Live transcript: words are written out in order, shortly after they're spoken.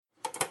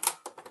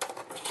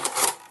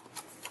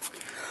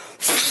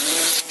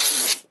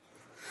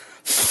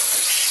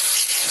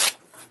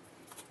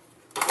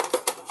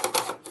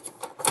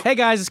Hey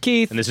guys, it's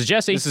Keith. And this is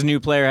Jesse. This is New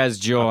Player Has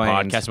Joined. A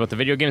podcast about the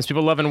video games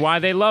people love and why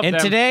they love them.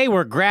 And today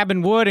we're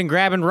grabbing wood and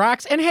grabbing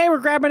rocks, and hey, we're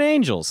grabbing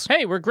angels.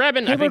 Hey, we're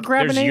grabbing. Hey, I think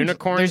there's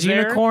unicorns. There's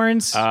there.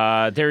 unicorns.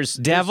 There's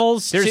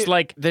devils.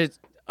 There's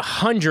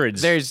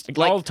hundreds. There's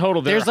all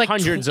total. There's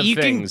hundreds of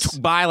things. You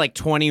can buy like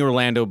 20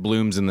 Orlando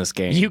Blooms in this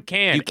game. You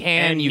can. You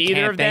can. And you neither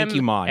can. of them, Thank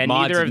you, Mod. And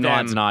Mod's, neither of them.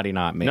 Mod's naughty,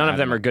 not me. None of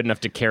them are good enough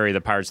to carry the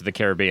Pirates of the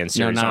Caribbean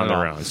series not on at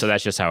their all. own. So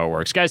that's just how it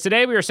works, guys.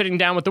 Today we are sitting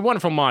down with the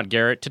wonderful Mod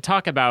Garrett to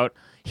talk about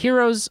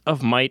Heroes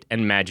of Might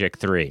and Magic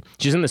 3.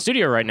 She's in the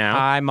studio right now.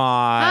 Hi,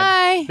 Mod.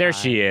 Hi. There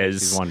she is.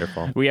 She's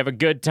wonderful. We have a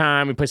good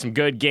time. We play some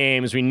good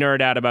games. We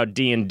nerd out about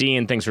D&D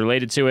and things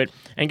related to it.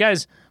 And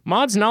guys,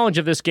 Mod's knowledge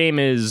of this game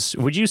is,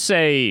 would you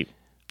say,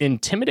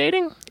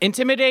 intimidating?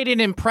 Intimidating,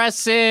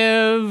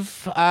 impressive.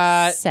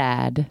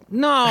 Sad.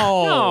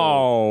 No.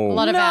 No. A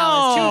lot of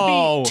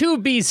hours. To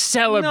be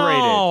celebrated.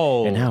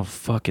 No. And how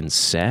fucking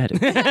sad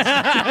it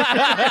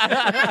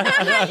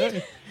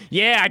is.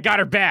 Yeah, I got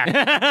her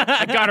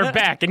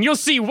back. And you'll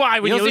see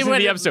why when you listen to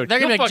the episode. They're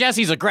going to be like, You'll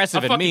Jesse's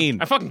aggressive and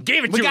mean. I fucking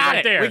gave it to We you got right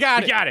it. there. We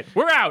got it.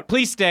 We're out.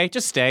 Please stay.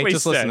 Just stay. Please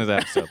Just listen stay. to the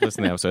episode.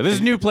 Listen to the episode. This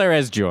is New Player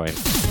Has Joined.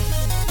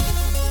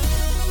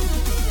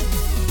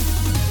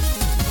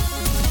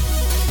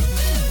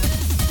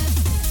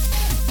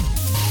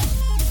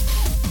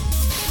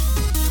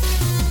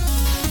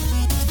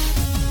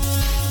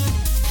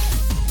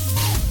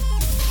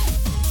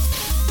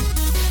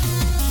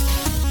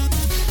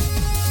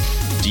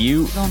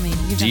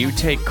 Do you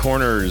take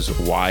corners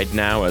wide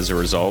now as a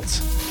result?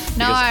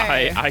 No.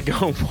 Because I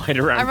go wide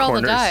around I roll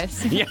corners. the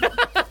dice. Yeah.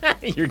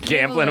 You're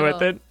gambling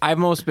with it? I've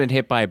almost been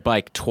hit by a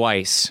bike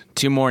twice,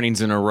 2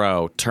 mornings in a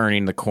row,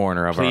 turning the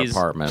corner of our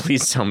apartment.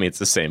 Please tell me it's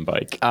the same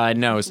bike.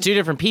 No, it's 2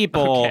 different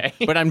people, Okay.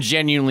 but I'm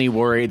genuinely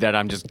worried that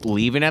I'm just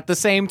leaving at the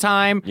same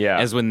time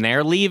as when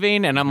they're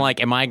leaving, and I'm like,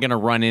 am I going to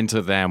run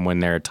into them when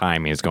their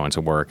timing is going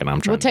to work, and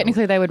I'm trying Well,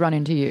 technically, they would run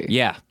into you.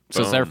 Yeah,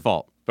 so it's their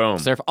fault. Boom.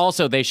 So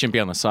also, they shouldn't be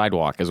on the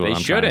sidewalk, is what They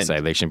I'm trying to shouldn't. say.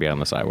 They shouldn't be on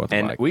the sidewalk. with a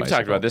And bike, we've talked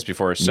bicycle. about this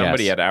before.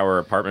 Somebody Yes. at our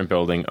apartment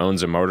building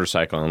owns a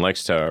motorcycle and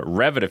likes to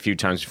rev it a few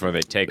times before they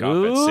take off at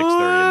 6:30 in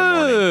the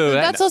morning. Ooh,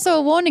 That's also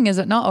a warning, is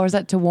it not? Or is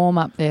that to warm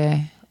up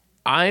there?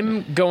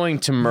 I'm going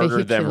to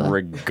murder them Vehicular.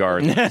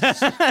 regardless.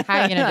 How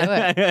are you going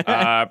to do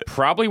it?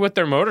 Probably with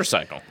their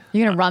motorcycle.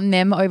 You're going to run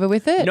them over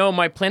with it? No,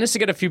 my plan is to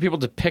get a few people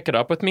to pick it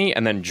up with me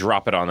and then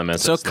drop it on them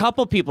as So a it's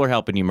couple people are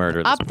helping you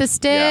murder this. Up the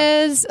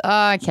stairs?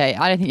 Okay,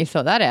 I don't think you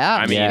thought that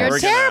out. I mean, You're we're a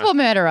terrible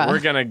murderer. We're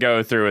going to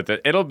go through with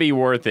it. It'll be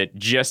worth it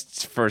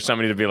just for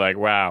somebody to be like,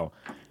 wow,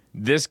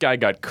 this guy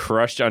got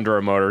crushed under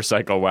a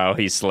motorcycle while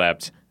he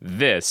slept.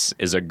 This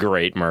is a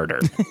great murder.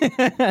 Is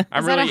that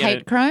a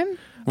hate crime?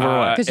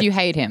 Because you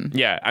hate him.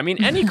 Yeah, I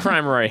mean, any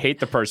crime where I hate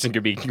the person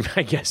could be,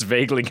 I guess,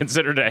 vaguely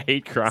considered a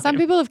hate crime. Some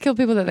people have killed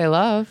people that they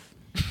love.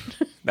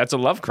 That's a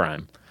love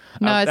crime.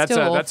 No, it's that's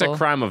still That's a awful.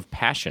 crime of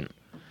passion.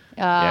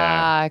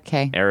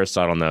 Okay.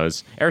 Aristotle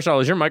knows.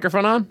 Aristotle, is your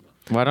microphone on?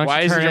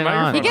 Why isn't turn your it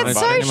on? microphone He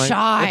gets on? so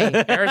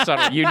shy.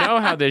 Aristotle, you know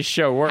how this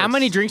show works. How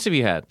many drinks have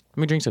you had? How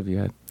many drinks have you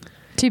had?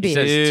 2 beers.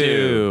 says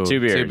two. 2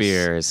 beers. 2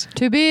 bears.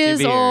 2 beers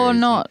Two or beers.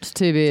 not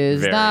 2 beers?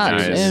 Very That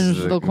nice.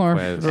 is the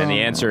question. And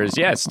the answer is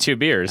yes, 2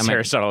 beers.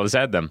 Aristotle has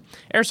had them.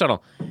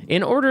 Aristotle,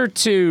 in order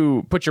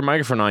to put your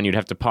microphone on, you'd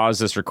have to pause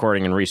this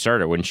recording and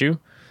restart it, wouldn't you?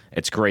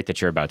 It's great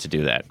that you're about to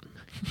do that.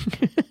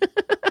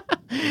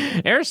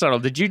 Aristotle,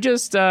 did you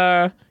just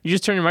turn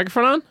your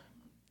microphone on?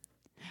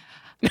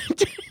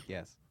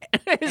 Yes.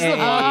 Is the volume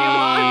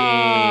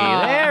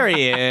on? There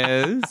he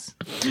is.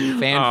 Fan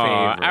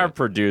favorite. Our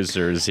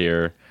producers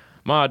here.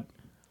 Mod,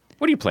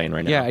 what are you playing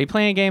right now? Yeah, are you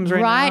playing games right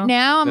now? Right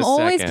now, I'm This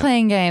always second.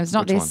 playing games.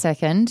 Not Which this one?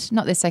 second.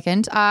 Not this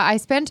second. I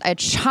spent a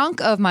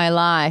chunk of my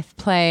life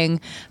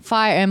playing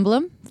Fire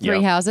Emblem, Three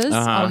Yep. Houses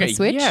on Okay, the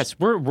Switch. yes,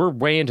 we're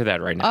way into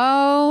that right now.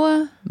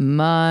 Oh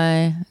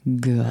my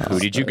god! Who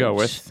did you go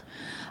with?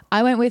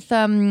 I went with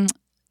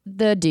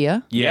the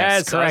deer.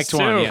 Yes, correct us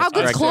one. too. Yes, How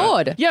good's correct one.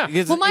 Claude?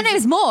 Yeah. Well, my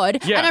name's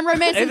Maud, Yeah. and I'm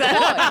romancing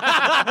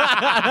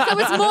Claude. So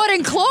it's Maud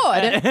and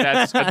Claude.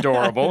 That's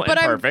adorable But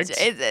and perfect.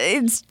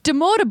 it's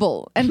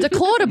demortable and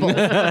declaudable.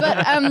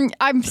 But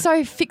I'm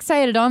so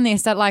fixated on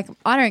this that, like,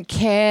 I don't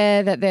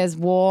care that there's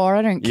war.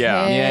 I don't care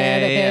Yeah.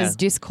 that there's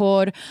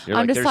discord. You're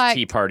I'm like, just there's like,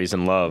 tea parties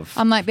and love.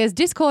 I'm like, there's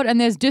discord and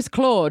there's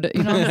disclaude.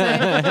 You know what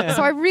I'm saying?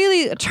 So I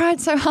really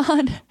tried so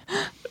hard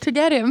to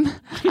get him.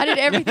 I did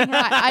everything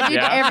right. I did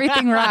Yeah.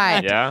 everything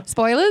right. Yeah.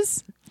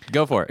 Spoilers?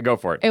 Go for it. Go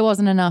for it. It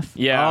wasn't enough.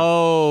 Yeah.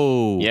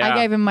 Oh. Yeah. I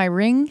gave him my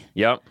ring.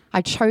 Yep.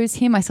 I chose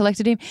him. I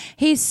selected him.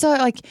 He's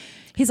like,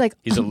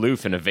 He's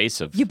aloof and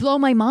evasive. you blow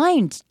my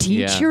mind, Teach.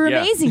 Yeah. You're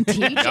Yeah. amazing,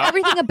 Teach.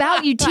 Everything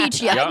about you,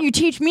 Teach. Yeah. You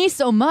teach me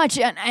so much.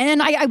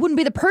 And I wouldn't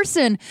be the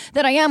person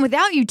that I am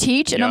without you,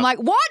 Teach. And Yeah. I'm like,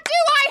 what do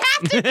I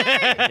have to do?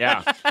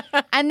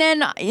 Yeah. And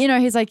then,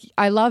 he's like,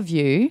 I love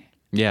you.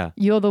 Yeah.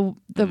 You're the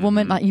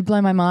woman, like, you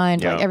blow my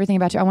mind, Yeah. like everything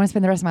about you. I want to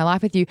spend the rest of my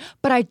life with you,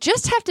 but I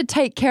just have to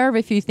take care of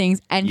a few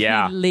things, and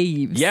Yeah. he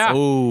leaves. Yeah.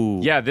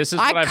 Ooh. Yeah, this is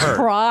what I I've heard.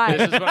 cried.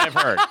 This is what I've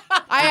heard.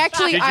 I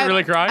actually Did you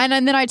really cry? And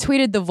then I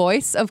tweeted the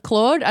voice of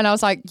Claude, and I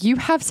was like, "You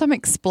have some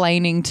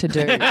explaining to do."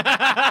 It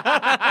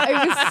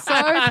was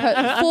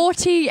so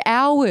 40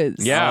 hours.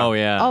 Yeah. Oh,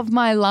 yeah. Of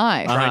my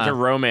life. Trying to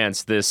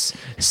romance this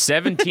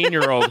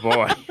 17-year-old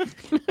boy.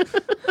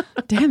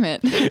 Damn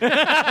it.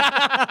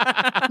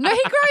 No,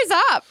 he grows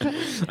up.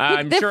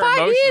 I'm They're sure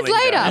 5 years emotionally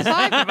later. does.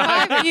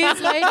 5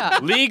 years later.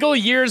 Legal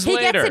years He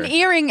later. gets an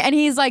earring and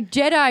he's like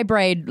Jedi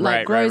braid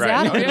grows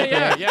out of Oh, him.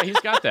 yeah, he's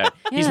got that.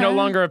 He's no Yeah.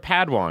 longer a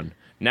Padawan.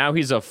 Now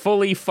he's a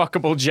fully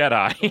fuckable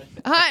Jedi.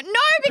 No,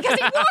 because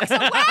he walks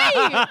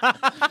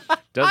away.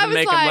 Doesn't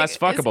make him less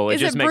fuckable. It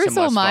just makes Bruce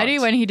him less Almighty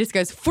fucked. when he just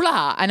goes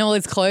flah and all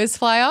his clothes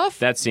fly off?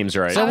 That seems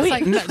right. I was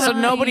Wait, like, so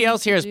nobody trying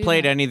else here has to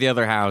played do any of the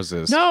other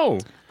houses. no.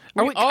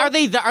 Are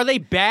they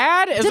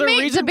bad? Is there a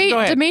reason? Go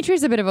ahead.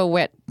 Dimitri's a bit of a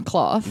wet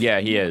cloth. Yeah,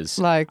 he is.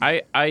 Like-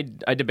 I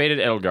debated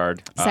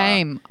Edelgard.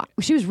 Same.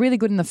 She was really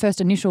good in the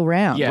first initial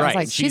round. Yeah, I was right.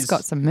 like, she's She's-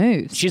 got some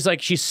moves.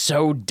 She's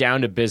so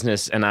down to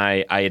business, and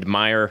I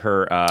admire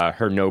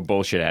her no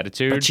bullshit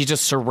attitude. But she's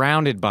just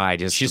surrounded by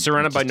She's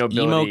surrounded by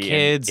nobility emo and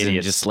kids and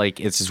idiots. just like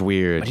it's just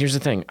weird. But here's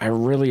the thing: I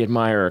really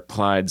admire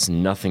Clyde's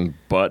nothing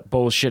but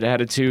bullshit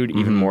attitude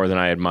even more than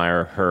I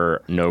admire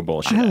her no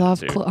bullshit. I love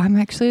attitude. Claude. I'm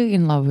actually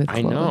in love with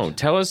I Claude. know.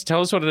 Tell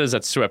us what it is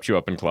that swept you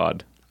up in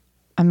Claude.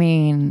 I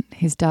mean,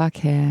 his dark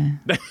hair.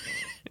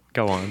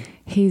 Go on.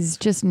 His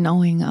just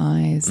knowing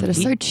eyes that are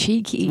so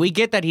cheeky. We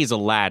get that he's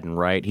Aladdin,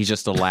 right? He's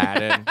just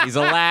Aladdin. He's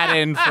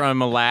Aladdin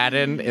from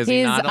Aladdin. Is he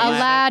He's not a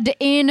lad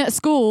in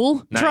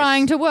school Nice.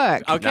 trying to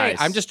work. Okay, Nice.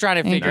 I'm just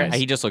trying to figure. Nice.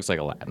 He just looks like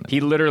Aladdin.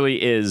 He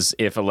literally is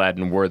if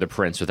Aladdin were the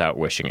prince without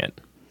wishing it.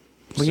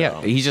 Well,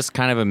 yeah, he's just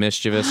kind of a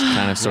mischievous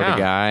kind of sort of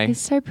guy. He's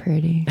so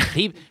pretty.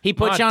 He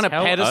puts you on a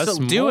Tell pedestal.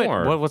 us Do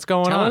more. it. What's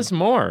going Tell on? us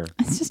more.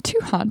 It's just too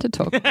hard to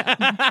talk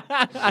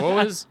about.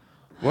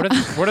 What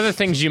are the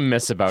things you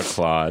miss about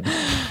Claude?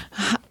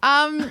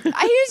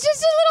 He's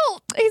just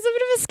he's a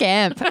bit of a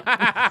scamp,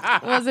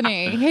 wasn't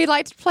he? He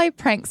liked to play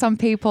pranks on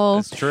people.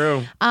 It's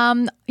true.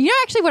 You know,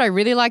 actually, what I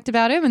really liked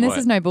about him, and this What?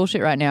 is no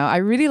bullshit right now, I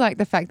really liked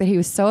the fact that he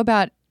was so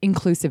about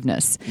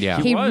inclusiveness. Yeah.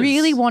 He He was.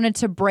 really wanted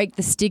to break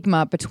the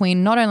stigma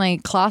between not only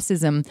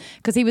classism,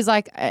 because he was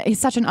like, he's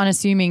such an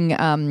unassuming,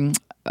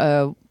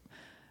 what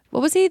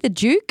was he, the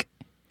Duke?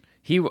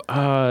 He He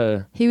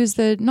was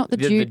not the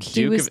Duke.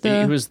 He was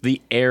he was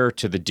the heir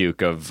to the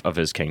Duke of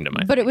his kingdom.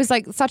 I But think. it was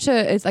like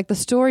it's like the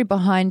story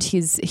behind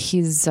his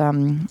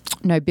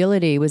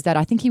nobility was that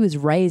I think he was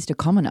raised a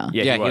commoner.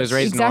 Yeah, he was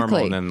raised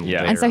Exactly. normal. And then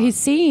Yeah. And so later he's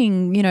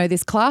seeing,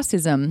 this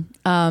classism,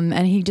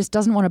 and he just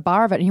doesn't want to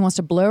bar of it, and he wants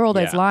to blur all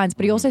those Yeah. Mm-hmm. lines.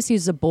 But he also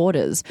sees the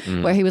borders,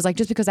 where he was like,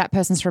 just because that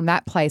person's from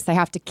that place, they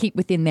have to keep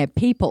within their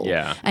people.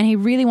 Yeah. And he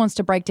really wants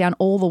to break down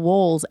all the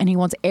walls, and he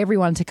wants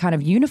everyone to kind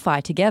of unify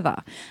together.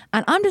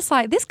 And I'm just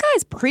like, this guy's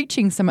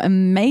preaching some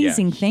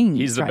amazing Yeah, things.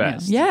 he's the right now.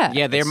 best. Yeah.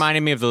 Yeah, they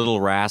reminded me of the Little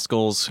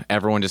Rascals.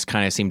 Everyone just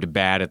kind of seemed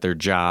bad at their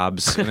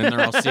jobs, and then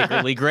they're all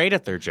secretly great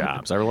at their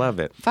jobs. I love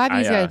it. 5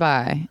 years goes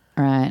by,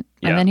 right?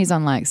 Yeah. And then he's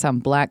on like some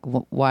black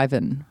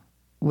wyvern.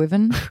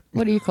 Wyvern?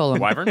 What do you call him?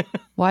 Wyvern?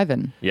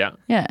 Wyvern. Yeah.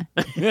 Yeah.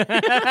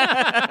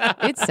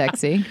 It's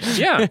sexy.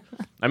 Yeah.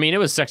 I mean, it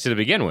was sexy to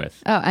begin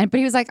with. Oh, but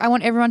he was like, I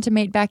want everyone to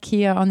meet back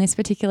here on this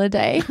particular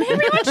day.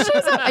 Everyone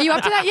shows up. Are you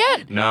up to that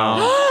yet?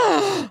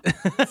 No.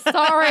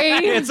 Sorry.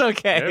 It's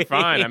okay. They're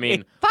fine. I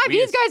mean, 5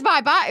 years goes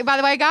by. By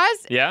the way, guys.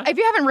 Yeah? If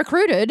you haven't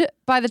recruited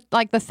by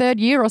the third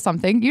year or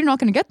something, you're not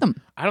going to get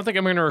them. I don't think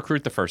I'm going to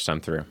recruit the first time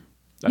through.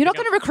 You're not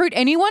going to recruit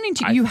anyone.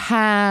 You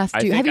have I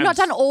to. think Have you not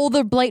I'm done all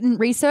the blatant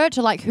research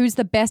of like who's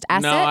the best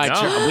asset? No,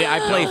 I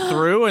play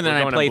through and then We're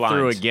I going play in blind.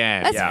 through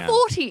again. That's Yeah.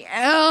 40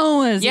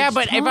 hours. Yeah, each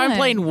but if I'm time.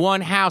 playing one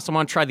house, I'm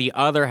gonna try the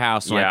other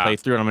house when I Yeah. play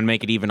through, and I'm gonna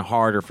make it even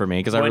harder for me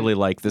because I When- really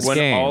like this when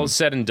game. all's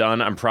said and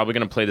done, I'm probably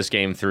going to play this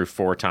game through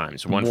 4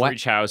 times. One What? for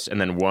each house, and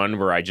then one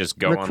where I just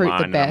go Recruit the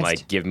online and I'm best.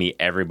 like, give me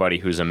everybody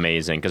who's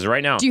amazing. Because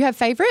right now, Do you have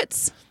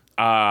favorites?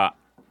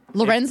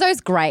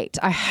 Lorenzo's great.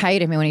 I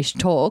hate him when he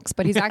talks,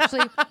 but he's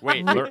actually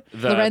wait, Lorenzo.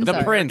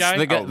 the prince, guy?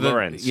 the guy, Oh,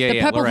 Lorenz. yeah, The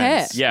yeah, purple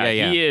Lorenz. hair.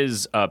 Yeah, he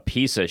is a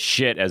piece of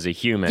shit as a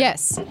human.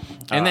 yes.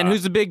 And then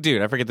who's the big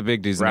dude? I forget the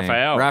big dude's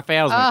Raphael. name.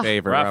 Raphael's my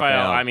favorite.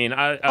 Raphael. I mean,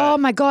 Oh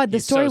my God, the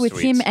he's story so with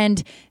sweet. him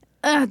and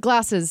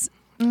glasses.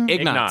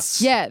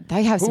 Ignatz. Yeah,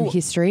 they have some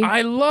history.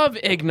 I love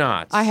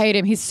Ignatz. I hate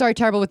him. He's so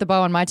terrible with the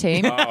bow on my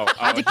team. I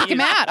had to kick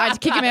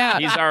him out.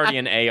 He's already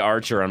an A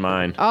archer on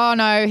mine. Oh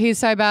no, he's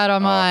so bad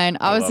on mine.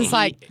 I was love just him.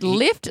 like,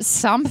 lift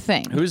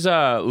something. Who's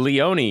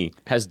Leone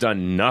has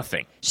done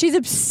nothing. She's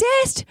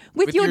obsessed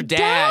with With your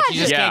dad. She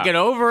just Yeah. can't get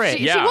over it.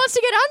 She Yeah. wants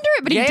to get under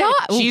it, but he Yeah,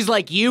 dies. she's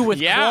like you with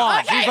Yeah.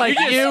 Claude. Okay. She's like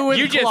you with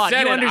you just Claude.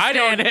 said You it. I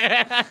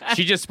understand don't.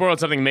 She just spoiled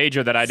something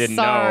major that I didn't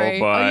Sorry.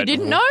 know. But Oh, you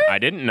didn't know? I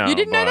didn't know. You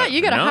didn't know but- that?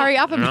 You got to No, hurry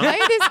up and no. play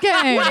this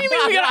game. What do you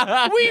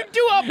mean we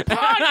do a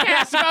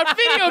podcast about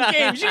video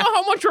games? You know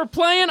how much we're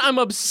playing? I'm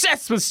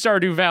obsessed with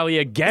Stardew Valley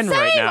again Same.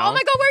 right now. Oh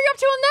my God, where are you up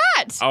to on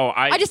that? Oh,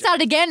 I just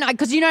started again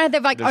because you know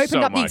they've like There's opened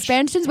so up the much.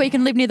 expansions where you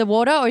can live near the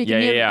water or you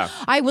can Yeah, live. yeah.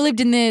 I lived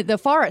in the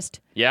forest.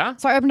 Yeah?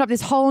 So I opened up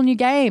this whole new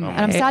game and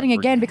I'm starting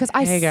again because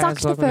I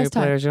sucked the first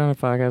time. on the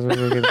podcast.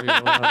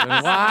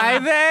 Why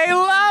they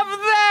love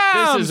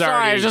I'm is sorry.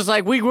 already- It's just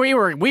like we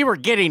were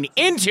getting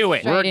into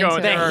it. Straight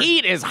into The it.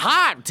 heat is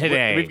hot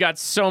today. We've got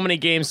so many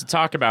games to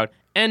talk about,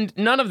 and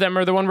none of them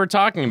are the one we're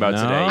talking about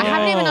No. today. I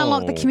haven't even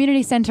unlocked the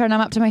community center, and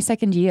I'm up to my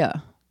second year.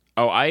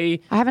 Oh, I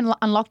haven't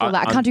unlocked all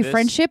that. I on can't do this-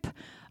 friendship.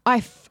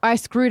 I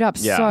screwed up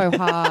Yeah. so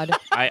hard.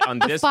 on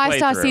The this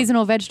 5-star playthrough-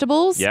 seasonal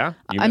vegetables. Yeah?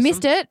 You I missed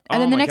missed it, and Oh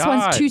then the my next God.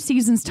 one's 2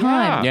 seasons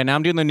time. Yeah, now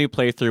I'm doing the new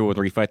playthrough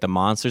where you fight the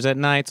monsters at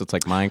night, so it's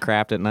like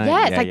Minecraft at night.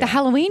 Yeah, it's like the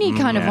Halloweeny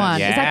kind of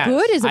one. Is that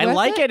good? Is it I worth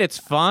like it? it. It's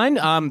fun.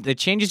 It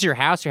changes your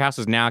house. Your house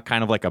is now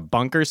kind of like a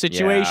bunker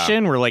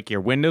situation where like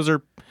your windows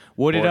are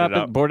boarded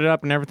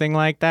up and everything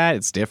like that.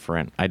 It's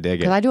different. I dig it.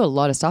 Because I do a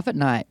lot of stuff at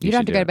night. You don't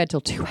have should to do go to it. bed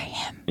till 2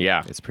 a.m.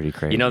 Yeah. It's pretty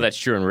crazy. You know that's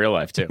true in real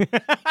life, too.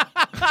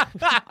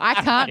 I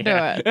can't do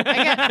it.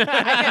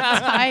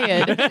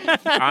 I get tired.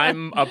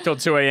 I'm up till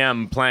 2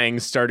 a.m. playing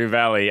Stardew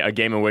Valley, a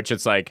game in which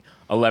it's like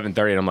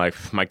 11:30, and I'm like,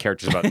 my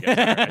character's about to get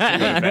tired. I should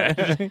go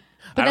to bed.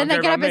 But then they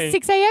get up at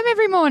 6 a.m.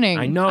 every morning.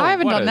 I know, I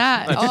haven't what done a-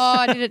 that. Oh,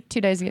 I did it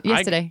 2 days ago.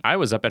 Yesterday. I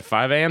was up at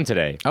 5 a.m.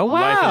 today. Oh, wow.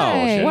 Life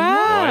is bullshit.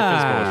 Wow. Life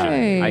is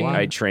bullshit. Wow.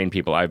 I train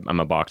people. I'm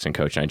a boxing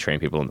coach, and I train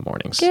people in the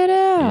mornings. Get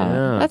out.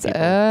 Yeah, That's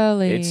people.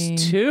 early.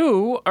 It's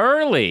too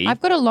early. I've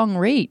got a long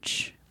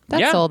reach. That's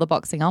Yeah. all the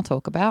boxing I'll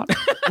talk about.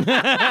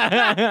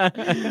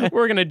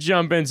 We're going to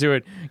jump into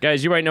it.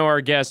 Guys, you might know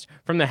our guest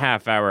from the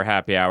Half Hour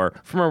Happy Hour,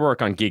 from her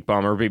work on Geek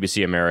Bomb or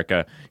BBC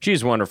America.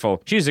 She's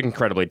wonderful. She's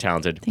incredibly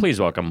talented. Please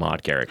welcome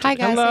Maude Garrett. Hi,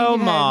 guys. Hello, Thank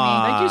you for having me.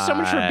 Maude. Thank you so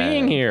much for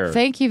being here.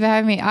 Thank you for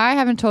having me. I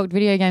haven't talked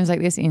video games like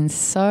this in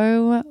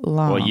so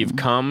long. Well, you've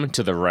come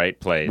to the right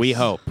place. We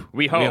hope.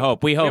 We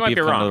hope. We hope might you've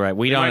be come wrong. to the right.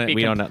 We might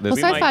don't know this. Well,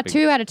 so might far, be-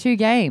 2 out of 2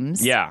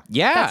 games. Yeah.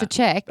 Yeah. That's a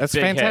check. That's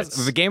Big fantastic.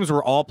 hits. The games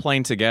we're all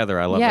playing together.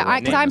 I love it. Yeah,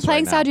 because I'm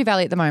playing Stardew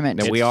Valley at the moment.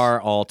 And we are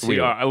all too. We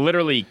are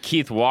literally.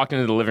 Keith walked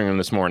into the living room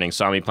this morning,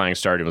 saw me playing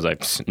Stardew, and was like,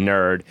 "Psst,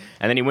 "Nerd,"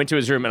 and then he went to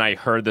his room, and I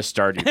heard the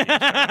Stardew. theme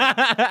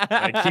song.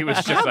 Like, he was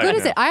just How like, good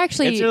is it?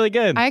 It's really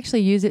good. I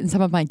actually use it in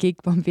some of my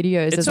Geek Bomb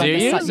videos. It's as like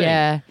a amazing.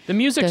 yeah. The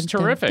music's Dun,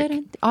 dun, terrific. dun,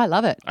 dun. Oh, I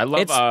love it. I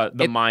love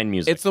the Mind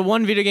music. It's the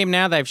one video game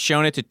now that I've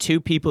shown it to 2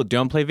 people who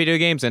don't play video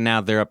games, and now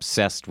they're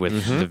obsessed with the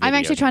video I'm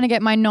actually trying to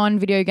get my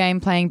non-video game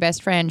playing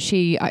best friend.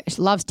 She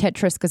loves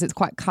Tetris because it's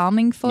quite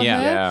calming for Yeah.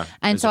 her. Yeah.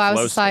 And It's so a I was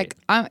flow just like,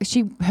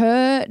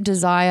 her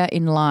desire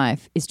in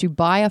life is to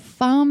buy a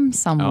farm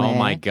somewhere. Oh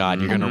my God!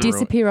 You're and gonna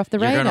disappear off the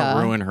You're radar.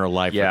 gonna ruin her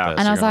life. Yeah. with this.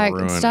 And I was You're like,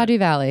 gonna ruin it. Stardew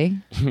Valley.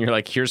 You're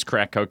like, here's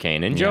crack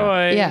cocaine.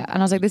 Enjoy. Yeah. And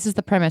I was like, this is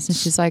the premise. And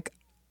she's like,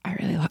 I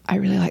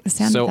really like the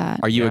sound So, of that.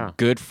 are you Yeah. a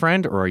good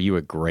friend or are you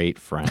a great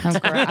friend? I'm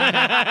great.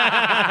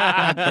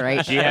 I'm a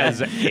great. She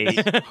has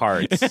 8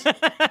 hearts.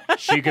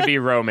 She could be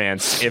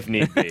romance if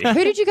need be. Who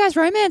did you guys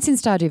romance in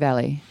Stardew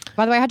Valley?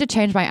 By the way, I had to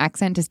change my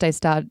accent to say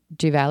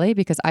Stardew Valley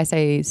because I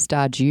say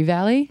Stardew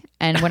Valley.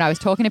 And when I was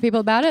talking to people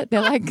about it,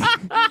 they're like,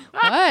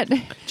 what?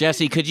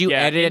 Jesse, could you Yeah,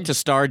 edit in- it to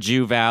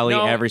Stardew Valley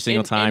No, every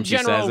single time in she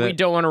general, says it? we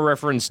don't want to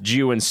reference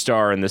Jew and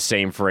star in the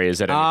same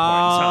phrase at any point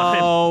in time.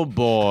 Oh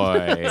boy!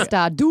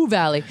 Stardew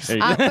Valley.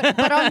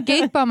 But on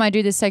Geek Bomb, I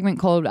do this segment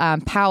called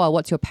Power,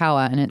 What's Your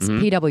Power? And it's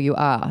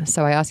PWR.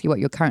 So I ask you what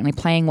you're currently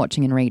playing,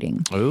 watching, and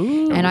reading.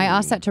 Ooh. And I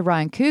asked that to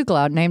Ryan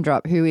Coogler, name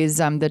drop, who is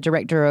the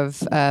director of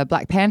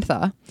Black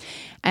Panther.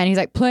 And he's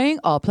like, playing,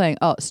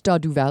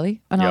 Stardew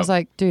Valley. And I was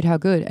like, dude, how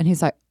good? And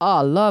he's like,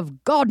 I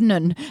love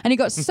gardening. And he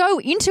got so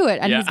into it.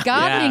 And Yeah. his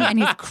gardening Yeah. and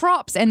his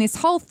crops and this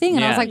whole thing.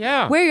 And I was Yeah. like,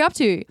 Yeah. where are you up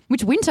to?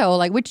 Which winter? Or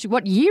like,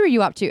 what year are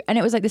you up to? And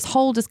it was like this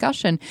whole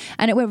discussion.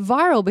 And it went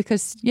viral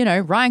because,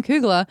 Ryan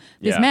Coogler,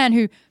 this Yeah. man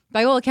who,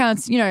 by all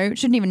accounts,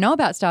 shouldn't even know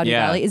about Stardew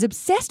Yeah. Valley, is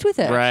obsessed with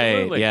it. Right?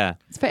 Absolutely. Yeah.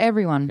 It's for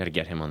everyone. Got to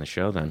get him on the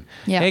show then.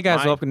 Yeah. Hey guys,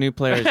 Why? welcome new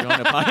players. Join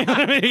the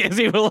podcast because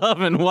you love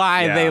and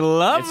why Yeah. they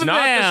love It's them.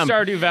 not the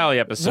Stardew Valley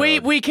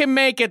episode. We can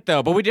make it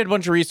though, but we did a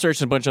bunch of research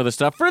and a bunch of other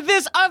stuff for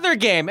this other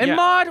game. And Yeah.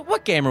 Maude,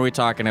 what game are we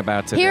talking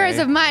about today? Heroes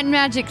of Might and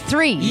Magic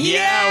 3.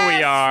 Yeah,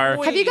 we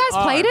are. Have you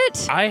guys played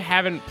it? I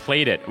haven't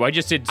played it. Well, I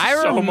just did I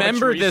so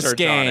remember much this research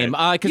game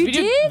on it. because You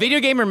did? Video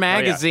Gamer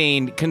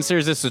Magazine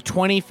considers this the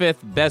 25th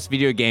best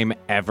video game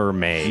ever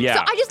made. Yeah.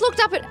 So I just looked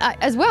up it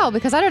as well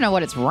because I don't know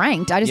what it's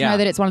ranked. I just Yeah. know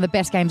that it's one of the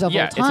best games of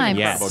Yeah, all it's an time.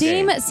 incredible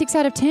Steam game. 6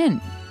 out of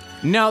 10.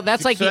 No,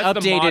 that's like So the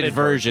that's the updated modded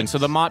version. So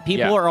the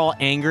people Yeah. are all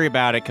angry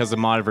about it because the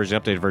modded version,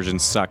 updated version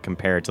suck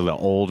compared to the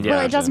old Yeah. Well,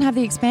 version. it doesn't have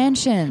the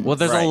expansion. Well,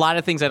 there's Right. a lot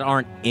of things that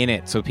aren't in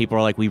it, so people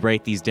are like, we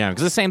rate these down.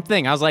 Because the same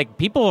thing, I was like,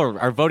 people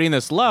are voting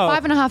this low.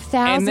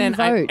 5,500 and then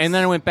votes. and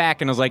then I went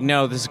back and I was like,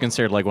 no, this is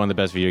considered like one of the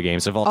best video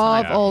games of all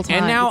time. Of all time.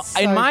 And now, It's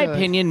so in my good.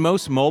 opinion,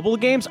 most mobile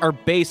games are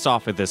based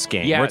off of this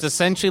game. Where it's Yes.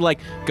 essentially like,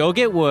 go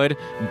get wood,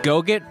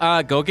 go get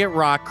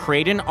rock,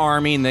 create an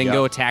army, and then Yep.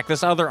 go attack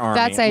this other army.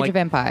 That's Age Like, of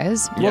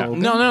Empires. Yeah. well,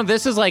 no,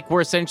 this is like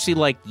where essentially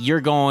like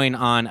you're going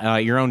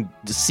on your own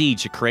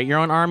siege to create your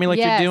own army, like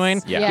Yes, you're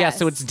doing. yes. Yeah.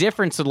 So it's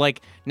different. So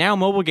like now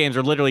mobile games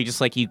are literally just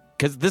like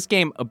because this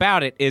game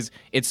about it is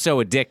it's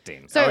so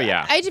addicting. So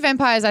yeah. Age of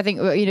Empires, I think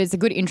it's a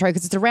good intro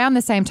because it's around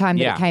the same time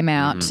that Yeah. it came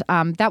out.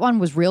 That one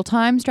was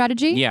real-time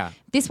strategy. Yeah.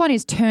 This one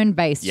is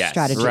turn-based Yes.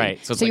 strategy. Right.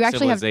 So it's you like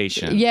actually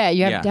Civilization. you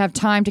have to have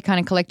time to kind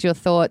of collect your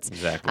thoughts.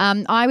 Exactly.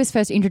 I was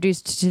first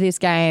introduced to this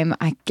game,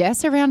 I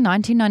guess, around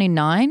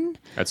 1999.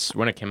 That's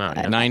when it came out.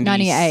 Yeah.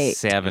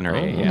 97 or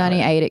 8. Yeah.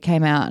 98 it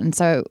came out, and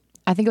so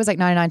I think it was like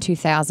 99,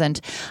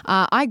 2000.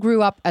 I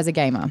grew up as a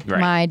gamer.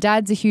 Right. My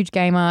dad's a huge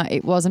gamer.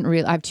 It wasn't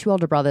real. I have 2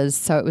 older brothers,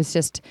 so it was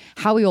just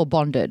how we all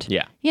bonded.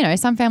 Yeah. You know,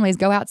 some families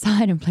go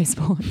outside and play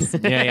sports.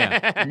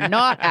 Yeah.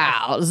 Not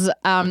ours.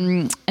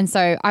 And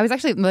so I was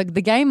actually, like,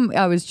 the game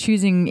I was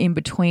choosing in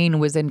between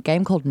was a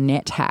game called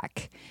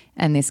NetHack.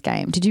 And this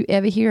game. Did you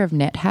ever hear of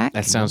NetHack?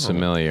 That sounds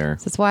familiar.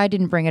 That's why I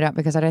didn't bring it up,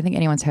 because I don't think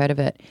anyone's heard of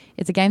it.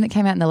 It's a game that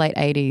came out in the late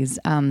 80s.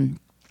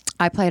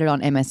 I played it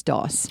on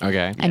MS-DOS.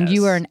 Okay. And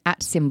you Yes. were an @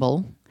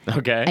 symbol.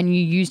 Okay. And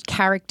you used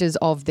characters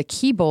of the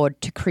keyboard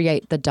to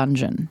create the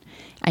dungeon.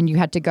 And you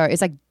had to go,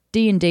 it's like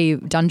D&D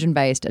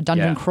dungeon-based, a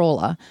dungeon Yeah.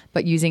 crawler,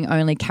 but using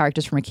only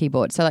characters from a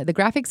keyboard. So like the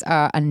graphics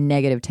are a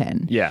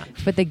 -10. Yeah.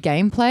 But the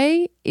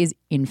gameplay is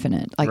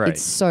infinite. Like Right.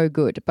 it's so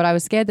good. But I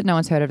was scared that no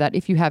one's heard of that.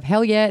 If you have,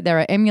 hell yeah, there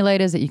are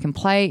emulators that you can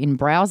play in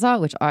browser,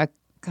 which I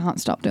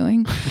can't stop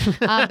doing.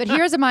 But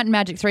Heroes of Might and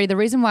Magic 3, the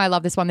reason why I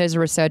love this one, there's a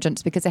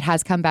resurgence because it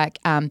has come back.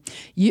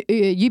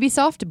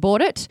 Ubisoft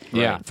bought it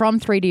from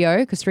 3DO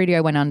because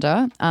 3DO went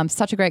under.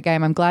 Such a great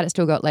game. I'm glad it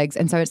still got legs.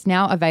 And so it's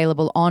now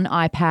available on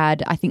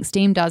iPad. I think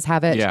Steam does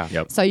have it. Yeah.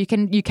 Yep. So you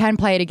can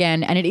play it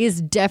again. And it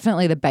is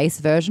definitely the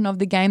base version of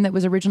the game that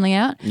was originally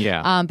out.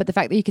 Yeah. But the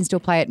fact that you can still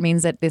play it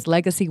means that this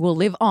legacy will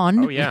live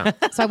on. Oh, yeah.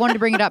 So I wanted to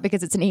bring it up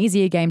because it's an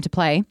easier game to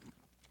play.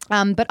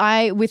 But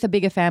I, with a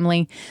bigger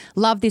family,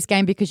 love this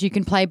game because you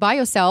can play by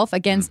yourself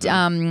against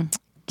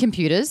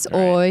computers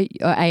or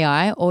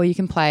AI, or you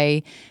can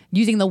play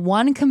using the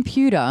one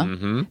computer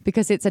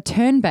because it's a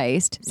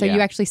turn-based. So Yeah. you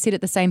actually sit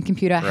at the same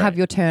computer, have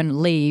your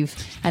turn, leave,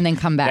 and then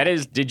come back. That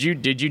is, did you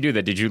do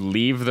that? Did you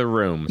leave the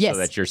room Yes. so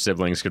that your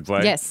siblings could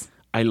play? Yes.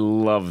 I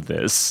love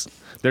this.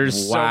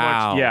 There's so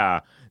Wow. much. Yeah.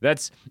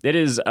 It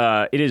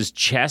is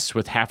chess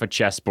with half a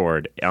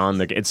chessboard on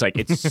the. It's like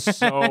it's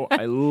so.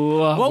 I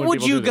love. What when would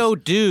people you do this. go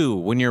do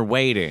when you're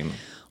waiting?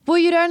 Well,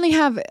 you'd only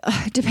have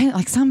depend.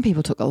 Like some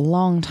people took a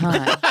long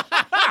time.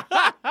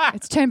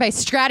 It's turn-based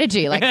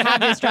strategy. Like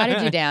have your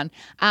strategy down.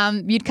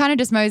 You'd kind of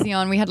just mosey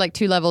on. We had like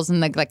 2 levels,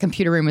 and the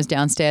computer room was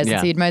downstairs. Yeah.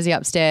 And so you'd mosey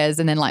upstairs,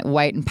 and then like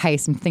wait and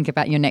pace and think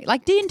about your next,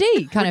 like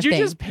D&D kind of Would you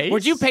thing. just pace?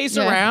 Would you pace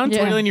Yeah. around,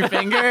 Yeah. twiddling your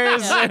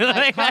fingers?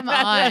 Like, come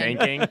on.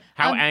 Thinking.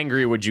 How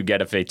angry would you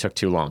get if they took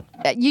too long?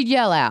 You'd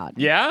yell out.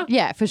 Yeah.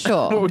 Yeah, for What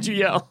sure. would you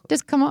yell?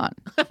 Just come on.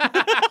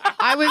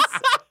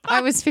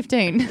 I was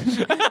 15.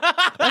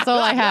 That's all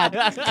I had.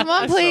 Come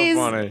on, please.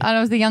 funny. And I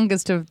was the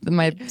youngest of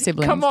my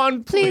siblings. Come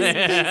on, Please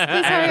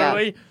hurry up.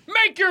 Angrily.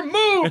 Make your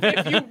move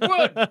if you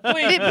would,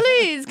 please.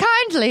 Please,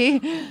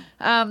 kindly.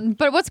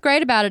 But what's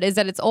great about it is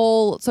that it's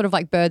all sort of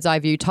like bird's eye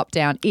view, top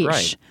down ish.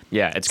 Right.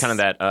 Yeah, it's kind of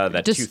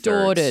that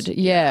Distorted, 2/3.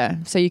 yeah.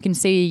 So you can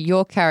see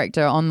your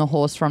character on the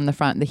horse from the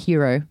front, the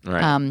hero.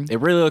 Right. It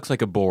really looks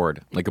like a board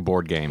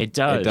game. It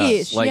does.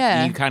 Ish, Like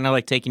yeah. you kind of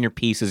like taking your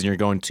pieces and you're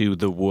going to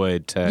the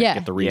wood to Yeah.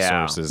 get the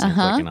resources and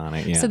clicking on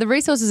it. Yeah. So the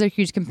resources are a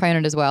huge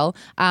component as well.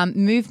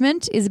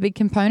 Movement is a big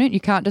component. You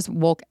can't just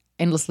walk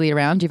endlessly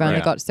around. You've only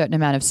Right. got a certain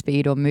amount of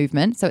speed or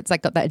movement. So it's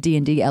like got that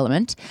D&D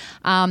element.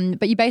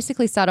 But you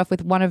basically start off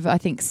with one of, I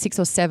think, 6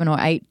 or 7 or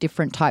 8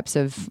 different types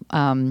of,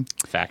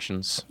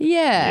 Factions.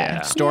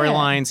 yeah.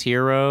 Storylines,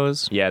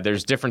 heroes. Yeah,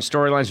 there's different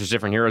storylines, there's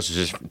different heroes,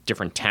 there's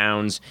different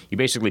towns. You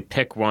basically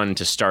pick one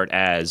to start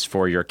as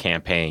for your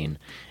campaign,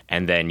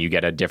 and then you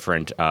get a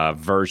different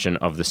version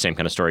of the same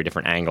kind of story,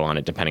 different angle on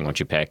it, depending on what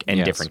you pick, and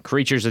Yes. different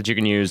creatures that you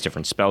can use,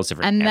 different spells,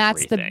 different And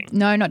that's everything.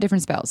 no, not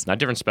different spells. Not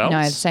different spells?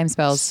 No, the same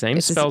spells. Same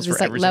It's spells it's for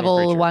like every single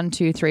level creature. 1,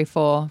 2, 3,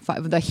 4,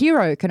 5. The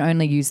hero can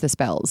only use the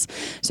spells.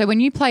 So when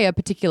you play a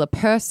particular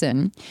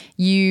person,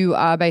 you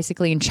are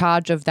basically in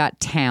charge of that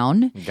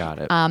town. Got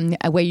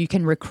it. Where you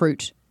can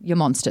recruit your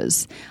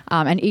monsters,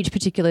 and each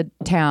particular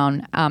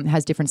town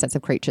has different sets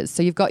of creatures.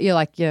 So you've got your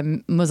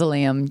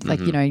mausoleum, like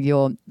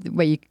your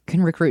where you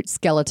can recruit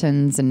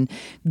skeletons and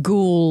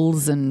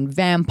ghouls and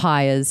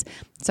vampires.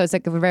 So it's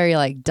like a very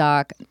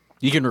dark.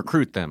 You can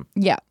recruit them.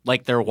 Yeah.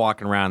 Like they're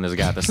walking around. There's a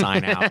guy at the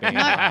sign out.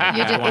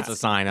 Who wants to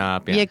sign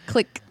up? Yeah.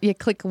 You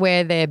click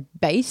where they're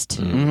based,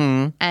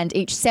 and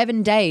each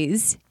 7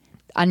 days,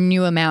 a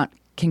new amount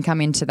can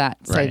come into that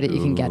so Right. that you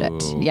can get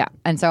it. Yeah.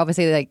 And so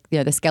obviously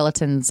the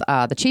skeletons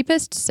are the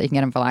cheapest, so you can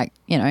get them for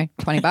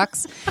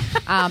 $20.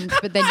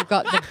 But then you've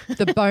got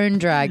the bone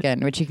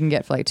dragon, which you can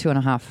get for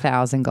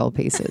 2,500 gold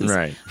pieces.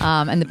 Right.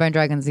 And the bone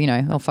dragons,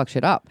 all fuck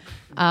shit up.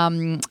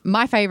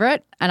 My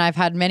favorite, and I've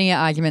had many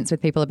arguments with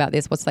people about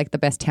this, what's the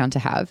best town to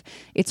have?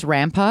 It's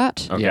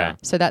Rampart. Okay. Yeah.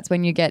 So that's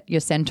when you get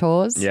your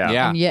centaurs. Yeah.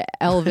 Yeah. And your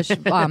elvish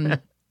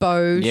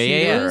bow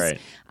shooters.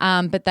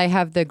 Right. But they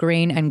have the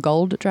green and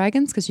gold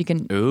dragons because you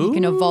can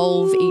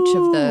evolve each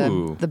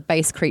of the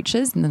base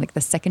creatures and then like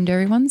the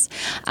secondary ones.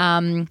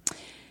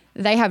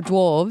 They have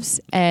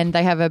dwarves and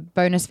they have a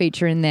bonus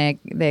feature in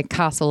their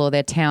castle or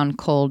their town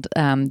called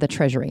the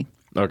treasury.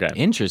 Okay.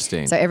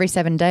 Interesting. So every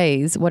 7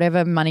 days,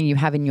 whatever money you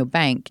have in your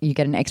bank, you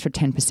get an extra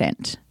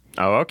 10%.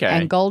 Oh, okay.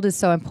 And gold is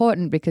so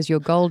important because your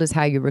gold is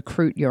how you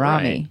recruit your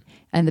army.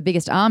 And the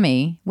biggest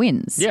army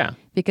wins. Yeah.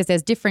 Because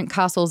there's different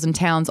castles and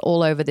towns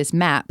all over this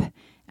map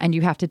and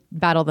you have to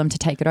battle them to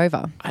take it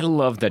over. I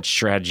love that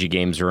strategy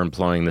games are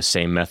employing the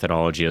same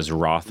methodology as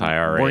Roth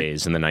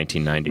IRAs in the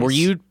 1990s. Were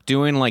you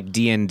doing like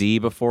D&D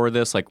before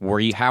this? Like,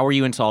 how were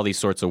you into all these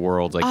sorts of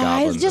worlds like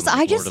goblins?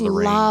 I just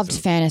loved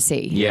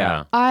fantasy.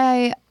 Yeah.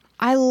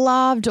 I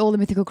loved all the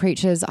mythical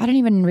creatures. I don't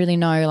even really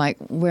know like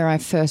where I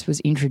first was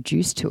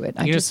introduced to it.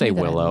 You just say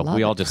Willow.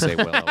 We all just say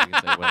Willow. We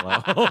say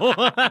Willow.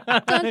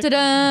 Dun, dun, dun,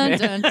 dun,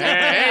 dun,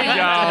 There you go.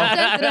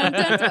 dun, dun,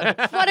 dun, dun,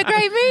 dun. What a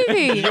great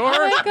movie.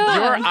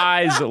 Your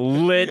eyes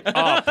lit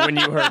up when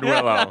you heard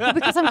Willow.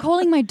 Because I'm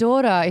calling my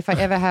daughter, if I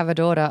ever have a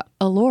daughter,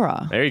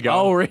 Allura. There you go.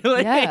 Oh,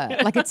 really?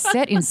 Yeah, like it's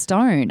set in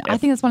stone. I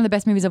think that's one of the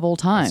best movies of all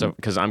time. So,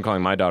 because I'm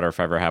calling my daughter, if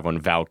I ever have one,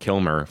 Val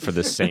Kilmer for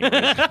the same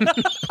reason.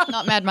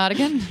 Not Mad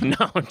Mardigan.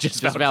 No,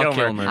 just Val Val Kilmer.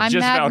 Kilmer. I'm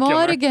Just Mad Val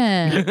Kilmer.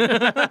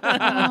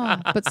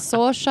 Mardigan. But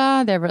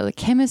Saoirse, their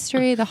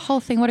chemistry, the whole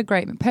thing. What a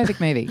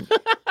perfect movie.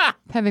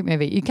 Perfect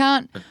movie. You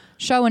can't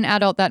show an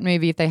adult that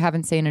movie if they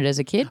haven't seen it as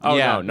a kid. Oh,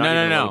 Yeah. no, not even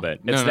a No. little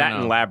bit. It's No, that no.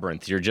 and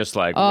Labyrinth. You're just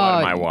like, what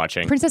am I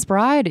watching? Princess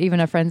Bride, even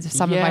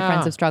some of my Yeah.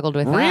 friends have struggled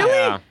with that. Really?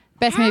 Yeah.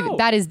 Best How? movie.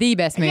 That is the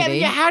best movie.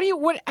 Yeah, how do you,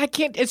 what, I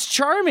can't, it's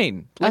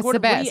charming. That's what, the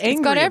What are best. you It's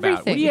angry got about?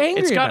 everything. What are you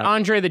angry It's got about?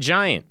 Andre the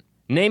Giant.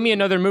 Name me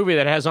another movie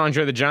that has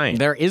Andre the Giant.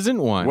 There isn't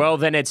one. Well,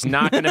 then it's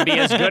not going to be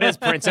as good as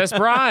Princess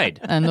Bride.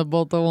 And the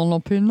bottle on the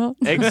peanut.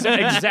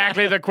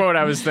 Exactly the quote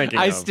I was thinking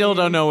I of. still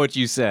don't know what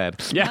you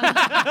said.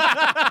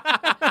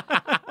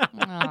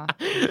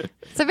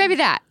 So maybe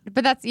that.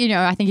 But that's,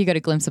 I think you got a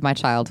glimpse of my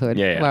childhood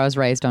Yeah. where I was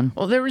raised on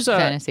Well, there was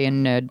fantasy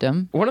and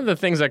nerddom. one of the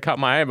things that caught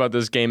my eye about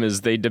this game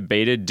is they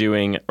debated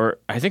doing, or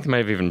I think they might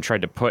have even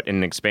tried to put in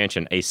an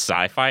expansion, a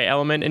sci-fi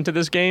element into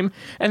this game,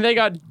 and they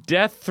got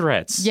death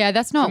threats. Yeah,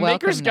 that's not the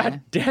welcome. makers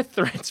got death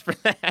threats for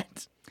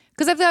that.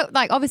 Because they've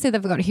got, obviously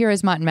they've got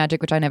Heroes, Might and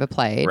Magic, which I never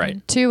played.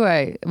 Right.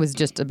 2 was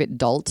just a bit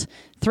dolt.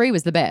 3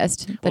 was the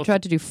best. They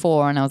tried to do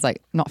 4 and I was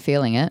like, not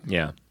feeling it.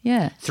 Yeah.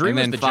 Yeah. 3 And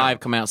was then the 5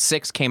 jump. come out.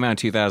 6 came out in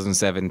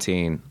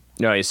 2017.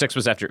 No, 6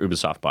 was after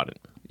Ubisoft bought it.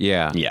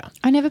 Yeah. Yeah.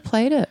 I never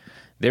played it.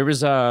 There was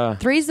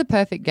 3 is the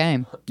perfect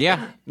game.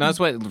 Yeah. No, that's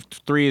what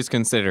 3 is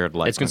considered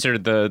like. It's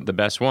considered the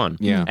best one.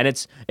 Yeah. And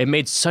it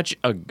made such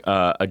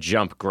a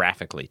jump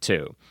graphically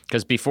too.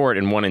 Because before it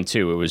in 1 and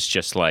 2 it was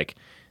just like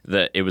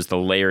it was the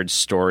layered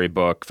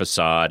storybook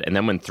facade, and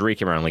then when 3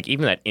 came around, like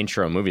even that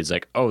intro movie is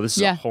like, oh, this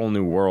is a whole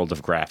new world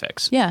of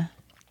graphics. Yeah.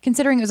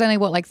 Considering it was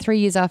only, 3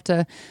 years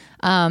after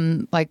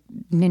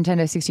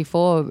Nintendo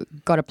 64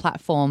 got a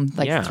platform,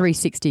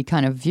 360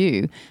 kind of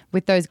view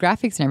with those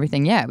graphics and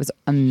everything. Yeah, it was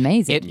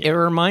amazing. It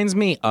reminds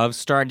me of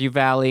Stardew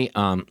Valley.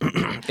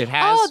 It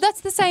has. Oh,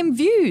 that's the same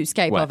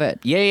viewscape of it.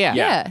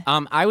 Yeah.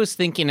 I was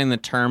thinking in the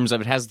terms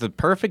of it has the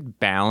perfect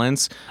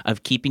balance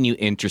of keeping you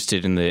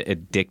interested in the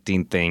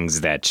addicting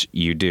things that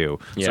you do.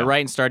 Yeah. So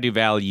right in Stardew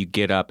Valley, you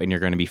get up and you're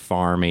going to be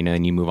farming, and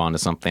then you move on to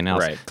something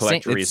else. Right.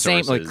 Collect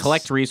resources.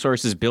 Collect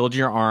resources, build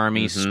your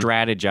army,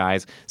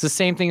 strategize. It's the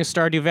same thing as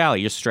Stardew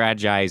Valley. You're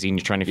strategizing. You're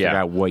trying to figure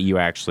out what you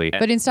actually.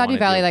 But in Stardew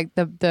Valley,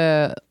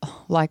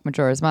 like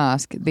Majora's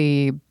Mask,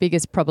 the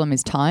biggest problem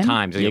is time.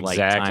 Times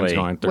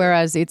going through.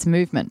 Whereas it's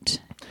movement.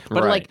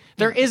 But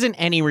there isn't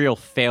any real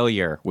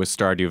failure with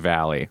Stardew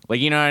Valley.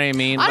 You know what I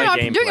mean? I don't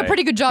know, I'm doing a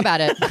pretty good job at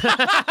it.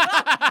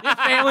 You're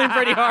failing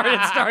pretty hard at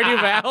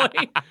Stardew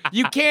Valley.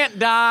 You can't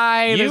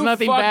die. There's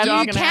nothing bad.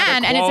 You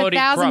can, and it's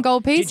 1,000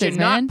 gold pieces, Did you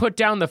man. not put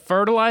down the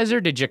fertilizer?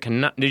 Did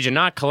you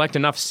not collect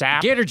enough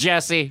sap? Get her,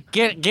 Jesse.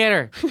 Get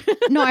her.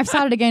 No, I've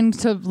started again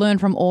to learn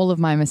from all of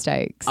my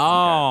mistakes.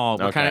 Oh,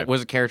 what Okay. kind of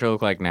what's the character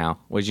look like now?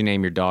 What'd you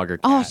name your dog or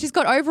cat? Oh, she's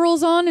got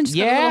overalls on and she's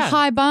got a Yeah. little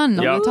high bun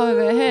on Yep. the top of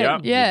her head.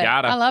 Yep, you Yeah,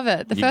 gotta. I love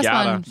it. The You first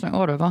gotta. one,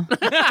 whatever.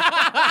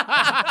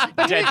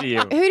 Dead to you.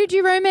 Who did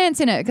you romance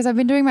in it? Because I've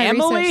been doing my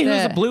Emily, research who's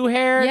there. a blue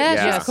hair.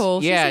 Yeah, she's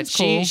cool. Yeah, She seems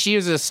cool. she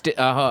was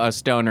a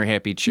stoner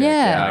hippie chick.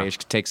 Yeah. She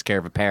takes care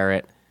of a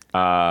parrot.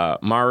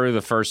 Maru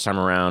the first time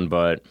around,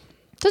 but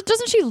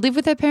Doesn't she live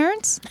with her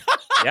parents?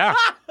 yeah.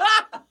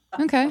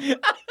 Okay.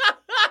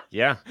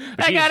 Yeah.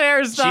 But I got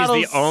Aristotle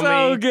She's the only,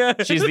 so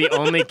good. She's the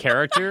only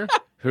character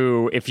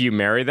who, if you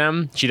marry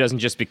them, she doesn't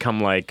just become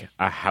like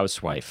a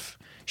housewife.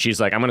 She's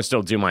like, I'm going to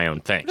still do my own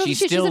thing. Well, She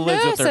she's still a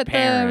lives with nurse her at the-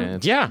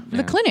 parents. Yeah.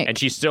 The clinic. And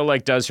she still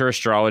like does her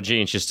astrology,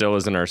 and she still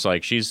is a nurse.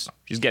 Like she's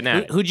getting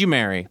at it. Who'd you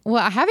marry?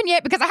 Well, I haven't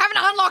yet because I haven't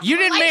unlocked You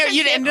the didn't marry.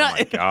 You relationship.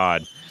 didn't.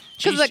 God.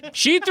 like-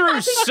 She threw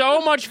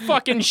so much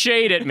fucking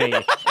shade at me,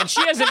 and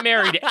she hasn't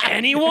married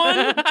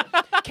anyone.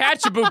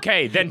 Catch a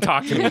bouquet, then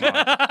talk to me.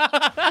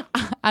 Mom.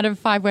 Out of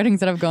 5 weddings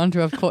that I've gone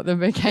to, I've caught the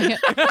bouquet.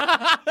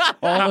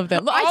 All of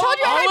them. Look, I told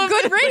you I had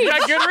good You reach.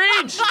 got good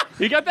reach.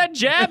 You got that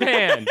jab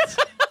hand.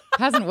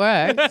 Hasn't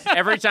worked.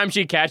 Every time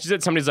she catches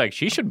it, somebody's like,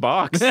 she should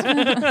box.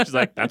 She's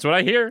like, that's what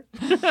I hear.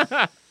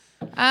 But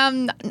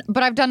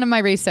I've done my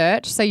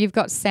research. So you've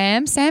got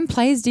Sam. Sam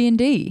plays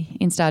D&D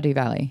in Stardew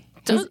Valley.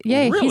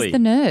 Really? He's the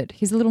nerd.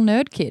 He's a little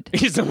nerd kid.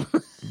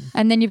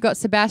 And then you've got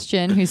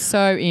Sebastian, who's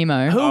so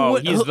emo.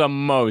 He's the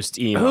most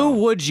emo.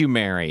 Who would you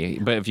marry?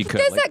 But if you could,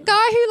 There's that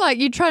guy who, like,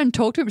 you try and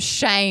talk to him,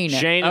 Shane.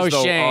 Shane.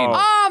 Shane.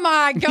 Oh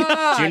my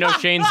God. Do you know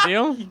Shane's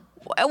deal?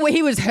 Well,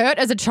 he was hurt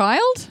as a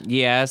child?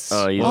 yes,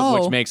 Oh.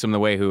 which makes him the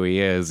way who he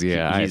is.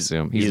 Yeah, I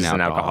assume he's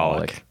an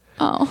alcoholic.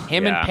 Oh.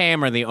 Him and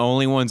Pam are the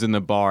only ones in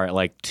the bar at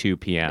like 2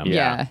 p.m.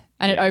 Yeah.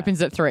 And it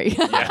opens at 3.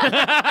 Pam's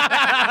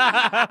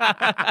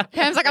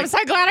like, I'm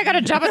so glad I got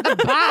to jump at the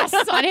bus.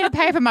 I need to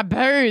pay for my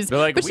booze. They're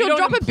like, but "We she'll don't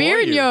drop a beer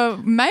in employ your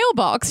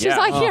mailbox. She's Yeah.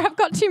 like, here, I've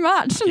got too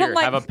much. And Here, I'm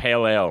like, have a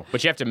pale ale.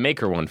 But you have to make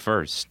her one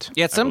first.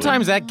 Yeah,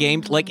 sometimes that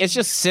game, like, it's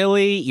just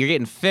silly. You're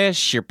getting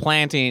fish, you're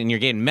planting, and you're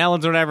getting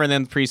melons or whatever, and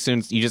then pretty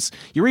soon you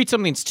read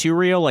something that's too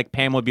real, like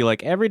Pam would be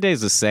like, every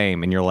day's the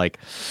same, and you're like,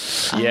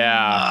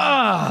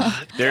 Yeah.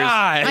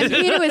 I'm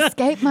here to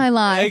escape my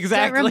life.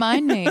 Exactly. Don't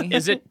remind me.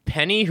 Is it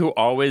Penny who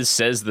always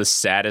says the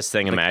saddest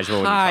thing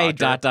imaginable? hi, when you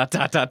talk to her?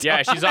 dot.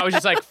 Yeah, she's always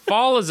just like,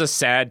 fall is a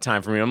sad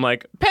time for me. I'm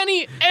like,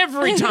 Penny,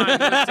 every time is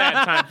a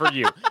sad time for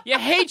you. You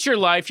hate your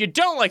life. You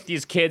don't like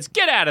these kids.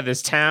 Get out of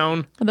this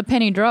town. Well, the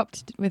penny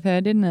dropped with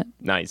her, didn't it?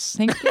 Nice.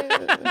 Thank you.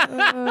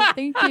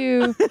 Thank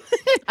you.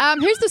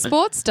 Who's the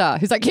sports star?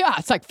 Who's like, yeah,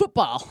 it's like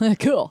football.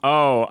 Cool.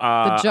 Oh,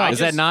 The joke. Is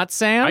that not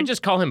Sam? I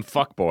just call him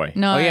fuckboy.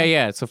 No. Oh,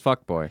 yeah, it's a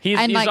fuckboy. He's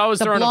And like always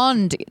the throwing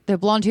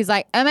blonde who's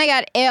like, oh my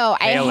God, ew, I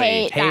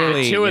hate that.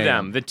 Haley. two of Yeah.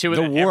 them. The two of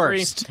The them.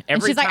 worst. And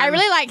Every she's like, I time-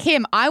 really like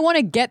him. I want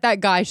to get that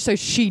guy so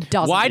she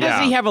doesn't. Why does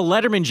Yeah. he have a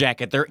Letterman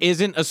jacket? There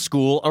isn't a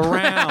school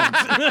around.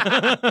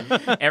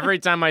 Every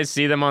time I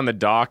see them on the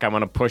dock, I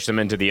want to push them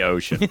into the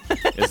ocean.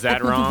 Is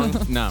that wrong?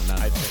 No.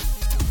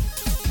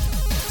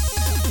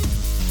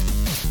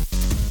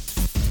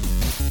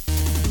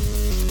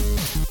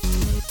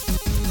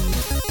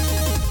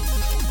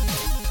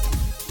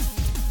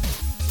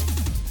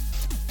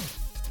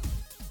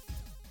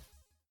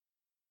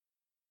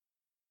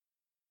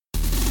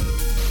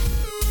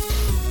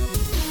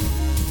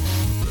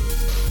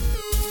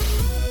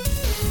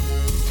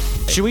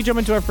 Should we jump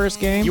into our first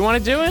game? You want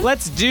to do it?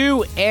 Let's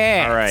do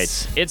it. All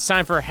right. It's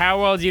time for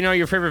How Well Do You Know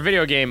Your Favorite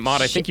Video Game?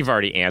 Maud, I think you've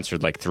already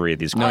answered like 3 of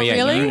these No, questions.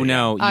 yeah, really? you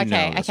know. Okay,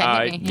 know.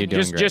 okay. You're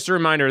doing great. Just a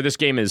reminder, this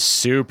game is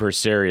super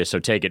serious, so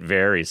take it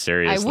very I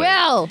seriously.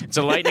 will. It's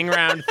a lightning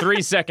round, 3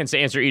 seconds to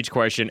answer each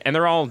question, and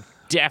they're all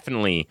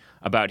definitely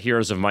about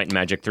Heroes of Might and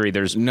Magic 3.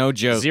 There's No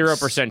jokes.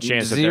 0%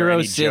 chance that there Zero are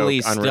any silly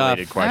joke,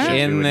 unrelated stuff questions.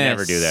 in We would this.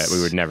 never do that.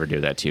 We would never do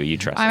that to you. You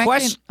trust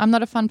me. I'm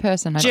not a fun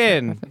person. I just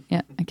Jin. like perfect.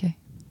 Yeah, okay.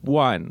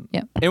 1.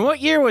 Yep. In what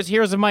year was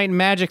Heroes of Might and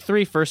Magic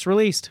 3 first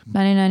released?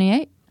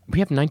 1998. We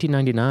have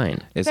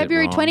 1999. Is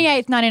February it wrong?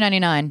 28th,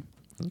 1999.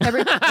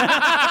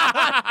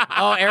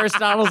 Oh,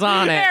 Aristotle's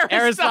on it.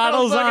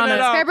 Aristotle's on looking it.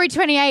 it up. February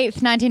 28th,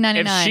 If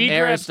 1999. she,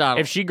 grabs,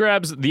 Aristotle. if she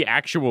grabs the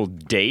actual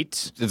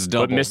date, It's but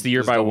double. missed the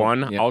year It's by double.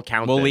 1, Yeah. I'll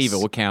count We'll this. leave it.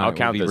 We'll count I'll it.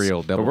 count We'll be this.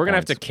 real. But Double we're going to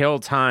have to points. kill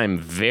time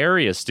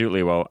very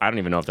astutely. Well, I don't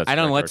even know if that's I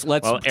don't know. the Let's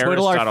correct word. Well,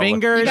 twiddle our Aristotle-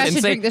 fingers You guys and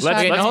should say, drink this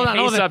let's- shot. let's hold on,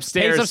 pace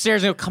upstairs. Pace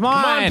upstairs. And go, come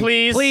on,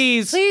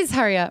 please. Please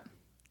hurry up.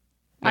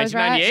 I was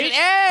right. 1998?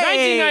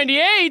 Hey!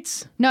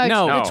 1998? No,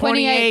 No. the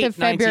 28th of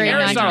February, 1999.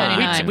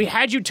 1999. We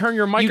had you turn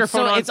your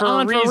microphone so on it's for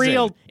on a for reason.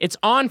 real. It's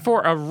on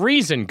for a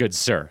reason, good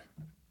sir.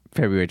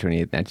 February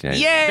 28th, 1990.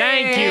 Yay!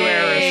 Thank you,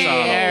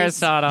 Aristotle.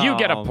 Aristotle. You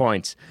get a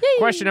point.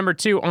 Question number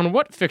 2. On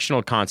what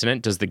fictional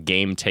continent does the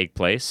game take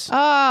place?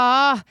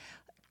 Like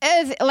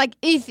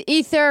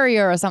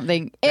Etheria or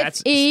something.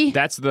 That's F-E.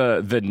 that's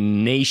the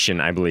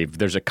nation, I believe.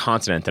 There's a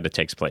continent that it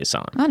takes place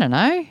on. I don't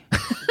know.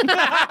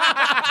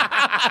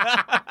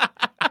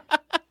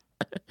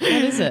 What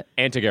is it?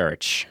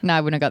 Antigarich. No,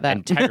 I wouldn't have got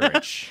that.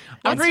 Antigarich.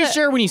 I'm pretty What's it?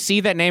 sure when you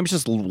see that name, it's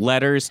just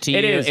letters to you.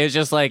 It is. It's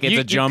just like, it's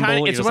a jumble.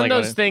 You're It's just one like,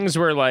 of those things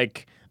where,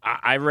 like,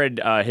 I read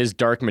his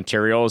Dark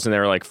Materials, and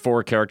there were like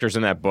 4 characters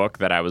in that book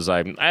that I was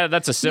like,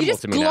 that's a You symbol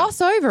just to me gloss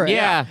over it.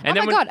 Yeah. Oh And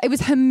my then when- God, it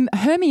was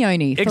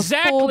Hermione for 4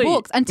 Exactly.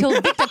 books until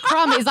Victor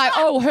Crumb is like,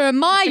 oh,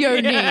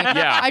 Hermione.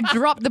 Yeah. I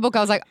dropped the book. I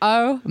was like,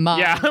 oh my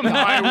Yeah, God.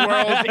 my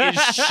world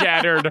is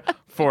shattered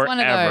forever. One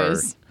of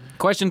those.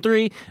 Question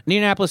 3.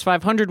 Indianapolis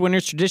 500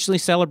 winners traditionally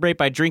celebrate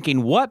by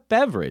drinking what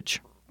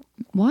beverage?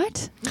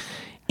 What?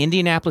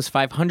 Indianapolis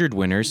 500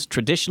 winners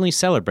traditionally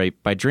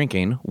celebrate by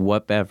drinking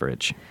what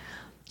beverage?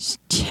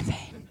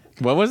 Champagne.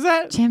 What was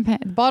that? Champagne.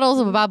 Bottles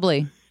of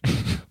bubbly.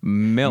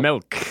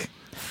 Milk.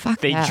 Fuck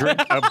They that. drink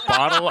a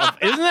bottle of.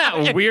 Isn't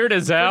that weird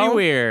as hell? Pretty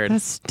weird.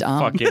 That's dumb.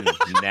 Fucking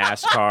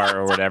NASCAR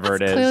or whatever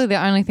it is. Clearly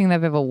the only thing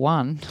they've ever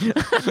won.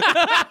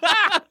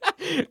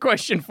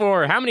 Question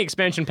 4. How many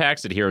expansion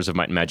packs did Heroes of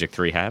Might and Magic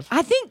 3 have?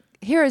 I think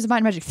Heroes of Might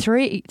and Magic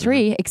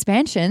 3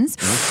 expansions.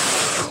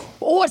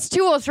 Oh, it's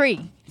 2 or 3.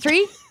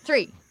 3,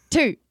 3,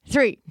 2,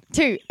 3,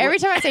 2. Every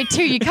time I say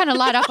 2, you kind of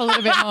light up a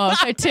little bit more.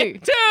 So 2.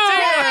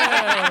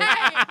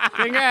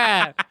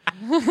 Congrats.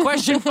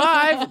 Question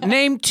 5.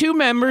 Name 2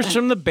 members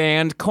from the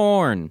band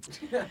Korn.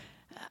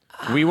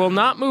 We will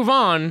not move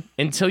on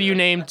until you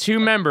name 2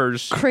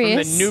 members from the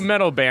Chris. new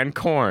metal band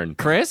Korn.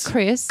 Chris?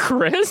 Chris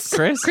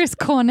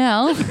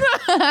Cornell.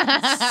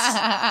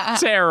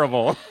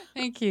 Terrible.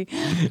 Thank you.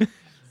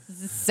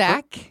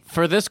 Zach.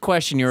 For this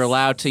question, you're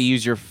allowed to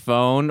use your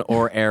phone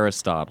or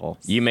Aristotle.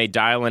 You may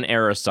dial in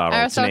Aristotle, to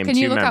Aristotle, name can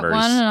 2 you look up members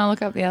one and I'll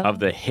look up the other? of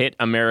the hit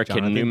American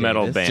Jonathan new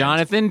metal Davis. band.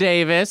 Jonathan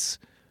Davis.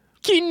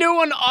 He knew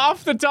one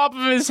off the top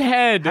of his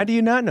head. How do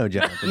you not know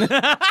Jonathan?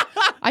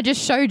 I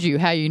just showed you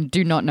how you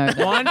do not know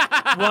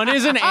that. One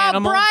is an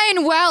animal.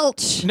 Brian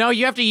Welch. No,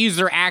 you have to use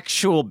their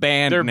actual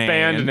band Their name.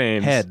 band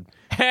names.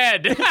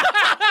 Head.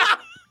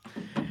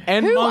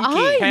 And Who Monkey.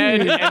 are you?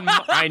 Head and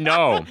I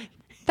know.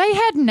 They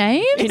had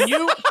names?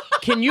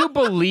 Can you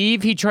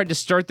believe he tried to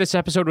start this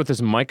episode with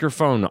his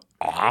microphone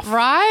off?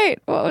 Right?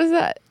 What was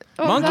that?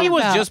 What Monkey that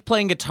was about? just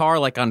playing guitar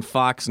like on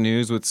Fox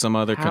News with some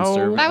other How-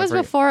 conservative. That was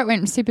before it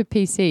went super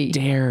PC.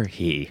 Dare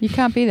he? You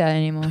can't be that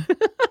anymore. I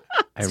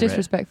It's read-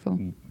 disrespectful.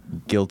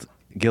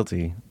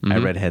 Guilty. I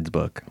read Head's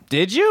book.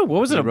 Did you? What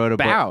was it He wrote a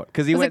book about?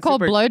 because he Was it went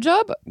called super,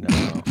 Blowjob? No,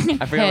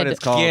 I forgot Head. what it's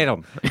called. Get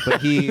him.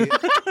 But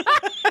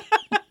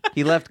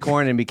he left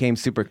Korn and became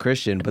super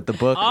Christian. But the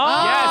book,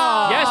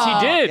 Yes,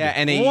 he did. yeah,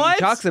 and he What?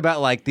 talks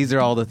about like these are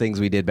all the things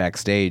we did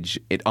backstage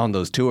on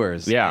those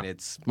tours. Yeah. and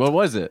it's What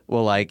was it?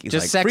 well, like he's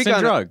Just like, sex Freak and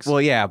on drugs.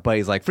 Well, yeah, but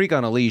he's like Freak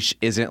on a Leash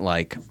isn't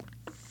like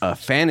a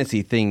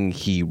fantasy thing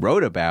he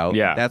wrote about.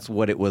 Yeah. that's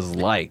what it was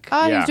like.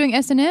 Oh, he Yeah. was doing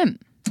S&M.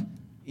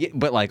 Yeah,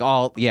 but like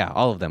all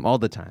of them, all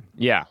the time.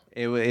 Yeah.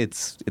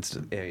 It's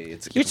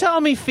You're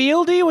telling me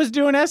Fieldy was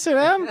doing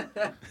S&M?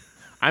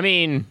 I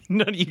mean,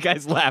 None of you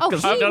guys laugh. Oh,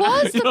 'cause he I don't-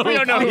 was the we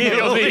don't know who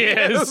vocalist.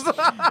 Fieldy is.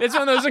 It's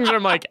one of those things where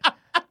I'm like,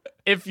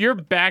 if you're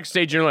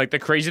backstage and you're like, the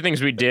crazy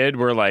things we did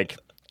were like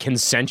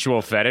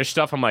consensual fetish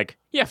stuff, I'm like,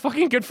 yeah,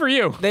 fucking good for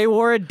you. They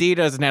wore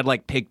Adidas and had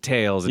like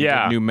pigtails and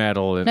Yeah. did new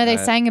metal. And, No, they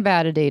sang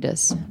about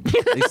Adidas.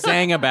 They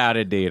sang about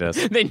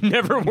Adidas. They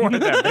never wore them.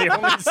 They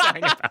only sang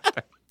about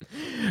them.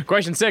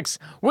 Question 6.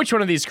 Which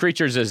one of these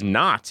creatures is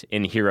not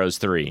in Heroes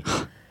 3?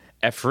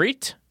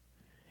 Efreet,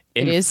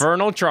 It is.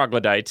 Infernal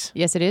Troglodyte,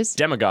 Yes, it is.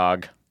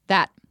 Demagogue.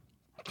 That.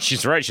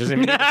 She's right. She doesn't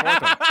even need the fourth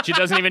one. She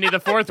doesn't even need the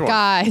fourth one.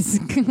 Guys.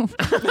 You're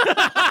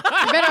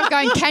better off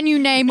going, can you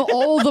name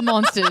all the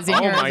monsters in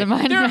Heroes of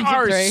Might and there Magic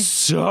are 3?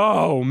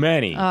 so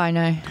many. Oh, I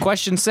know.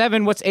 Question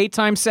 7. What's 8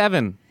 times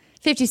 7?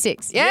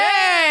 56. Wow,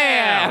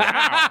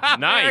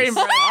 nice.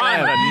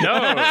 On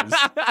the nose.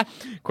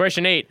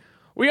 Question 8.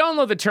 We all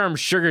know the term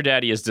sugar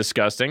daddy is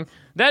disgusting.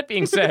 That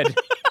being said,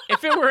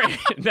 if it were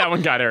that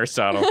one got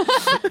Aristotle.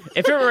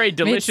 If it were a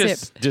delicious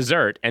Mid-sip.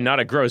 dessert and not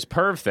a gross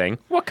perv thing,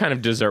 what kind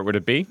of dessert would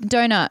it be?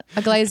 Donut.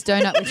 A glazed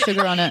donut with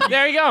sugar on it.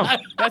 There you go.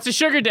 That's a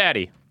sugar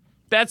daddy.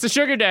 That's a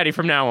sugar daddy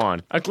from now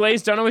on. A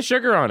glazed donut with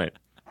sugar on it.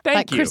 Thank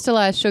Like you.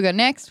 crystallized sugar.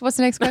 Next. What's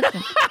the next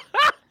question?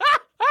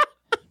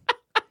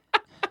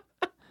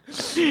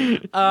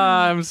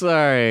 I'm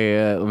sorry.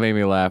 It made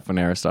me laugh when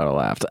Aristotle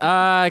laughed.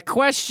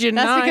 Question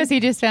That's 9. because he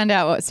just found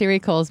out what Siri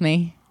calls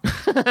me.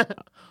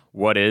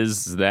 What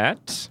is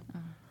that?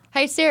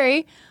 Hey,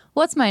 Siri,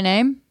 what's my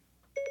name?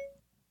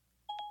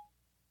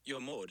 You're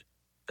Maud,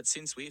 but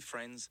since we're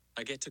friends,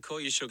 I get to call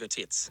you Sugar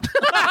Tits.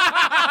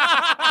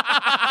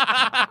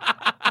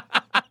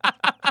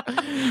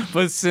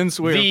 But since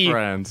we're The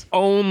friends.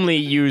 only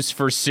use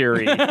for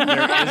Siri there is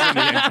in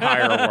the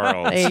entire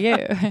world. There you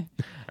go.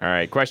 All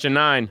right, question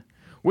 9.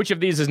 Which of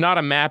these is not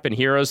a map in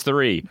Heroes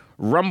 3?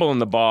 Rumble in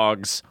the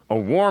Bogs, A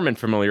Warm and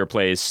Familiar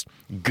Place,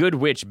 Good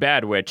Witch,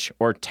 Bad Witch,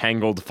 or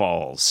Tangled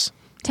Falls?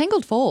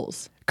 Tangled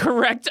Falls.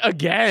 Correct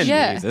again.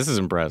 Yeah. This is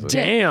impressive.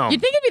 Damn.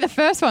 You'd think it'd be the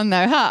first one,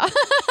 though, huh?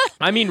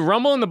 I mean,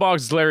 Rumble in the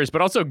Bogs is hilarious,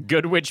 but also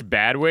Good Witch,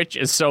 Bad Witch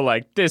is so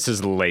like, this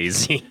is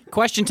lazy.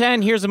 Question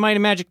 10. Here's a Might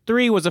and Magic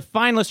 3 was a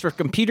finalist for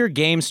Computer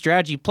Games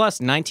Strategy Plus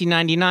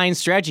 1999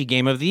 Strategy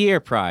Game of the Year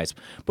prize.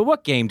 But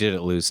what game did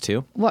it lose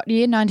to? What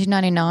year?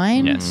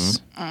 1999? Yes.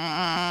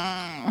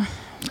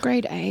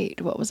 Grade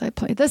 8. What was I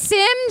playing? The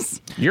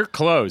Sims? You're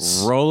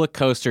close. Roller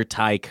Coaster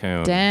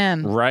Tycoon.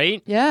 Damn.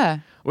 Right? Yeah.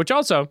 Which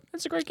also,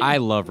 it's a great game. I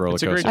love Roller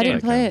It's a Coaster great I game.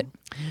 didn't play it.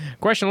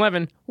 Question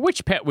 11.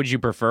 Which pet would you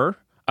prefer?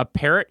 A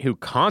parrot who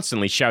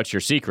constantly shouts your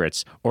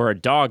secrets, or a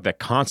dog that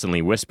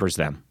constantly whispers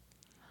them?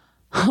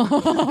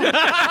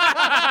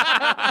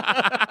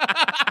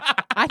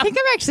 I think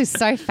I'm actually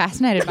so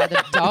fascinated by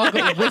the dog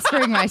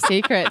whispering my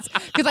secrets.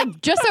 Because,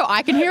 like, just so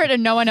I can hear it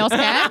and no one else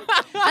can. And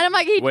I'm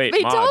like, he Wait,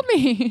 Maude, told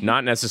me.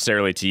 Not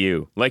necessarily to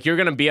you. Like, you're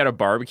going to be at a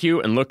barbecue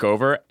and look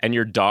over, and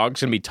your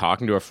dog's going to be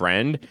talking to a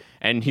friend,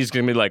 and he's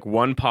going to be like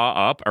one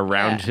paw up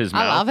around Yeah, his I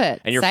mouth. love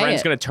it. And your Say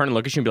friend's it. going to turn and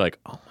look at you and be like,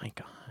 oh my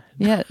God.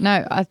 Yeah,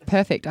 no,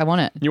 perfect. I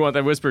want it. You want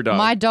that whisper dog?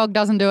 My dog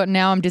doesn't do it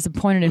now. I'm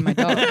disappointed in my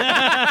dog.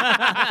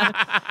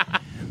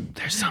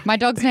 My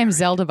dog's name's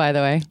Zelda, by the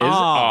way.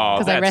 Because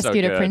Because I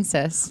rescued a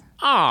princess.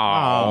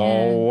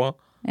 Oh.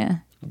 Yeah.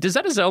 Does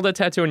that a Zelda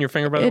tattoo on your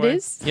finger, by the It way?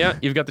 is. Yeah,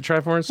 you've got the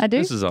Triforce? I do.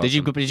 This is awesome. Did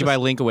you buy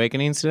Link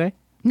Awakenings today?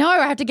 No,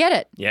 I have to get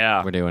it.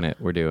 Yeah. We're doing it.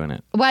 We're doing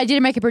it. Well, I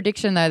did make a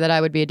prediction, though, that I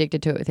would be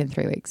addicted to it within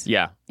 3 weeks.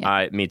 Yeah.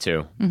 Me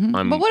too.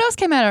 But what else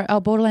came out? Oh,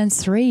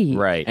 Borderlands 3.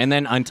 Right. And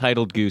then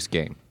Untitled Goose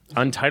Game.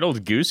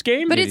 Untitled Goose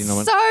Game? But it's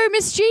so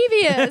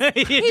mischievous.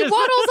 He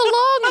waddles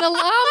along and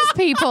alarms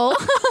people.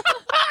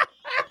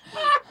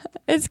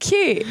 It's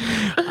cute.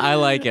 I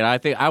like it. I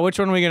think. Which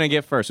one are we gonna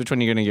get first? Which one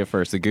are you gonna get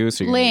first? The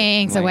Goose or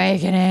Link's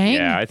Awakening.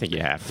 Yeah, I think you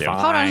have to.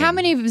 Hold on. How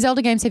many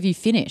Zelda games have you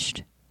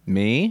finished?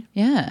 Me?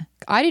 Yeah.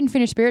 I didn't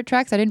finish Spirit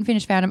Tracks. I didn't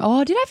finish Phantom.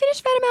 Oh, did I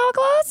finish Phantom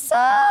Hourglass?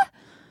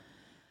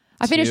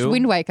 I finished 2.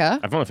 Wind Waker.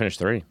 I've only finished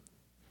 3.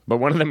 But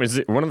one of them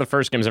is one of the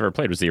first games I ever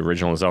played was the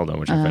original Zelda,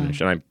 which I finished,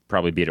 and I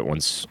probably beat it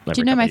once. Do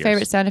you know my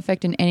favorite sound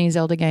effect in any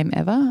Zelda game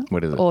ever?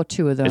 What is it? Or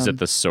 2 of them? Is it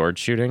the sword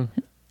shooting?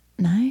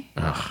 No.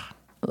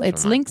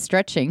 It's Link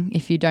stretching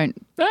if you don't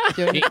do it.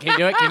 Can you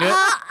do it? Can you do it?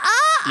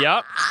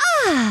 Yep.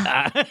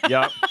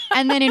 Yep.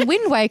 And then in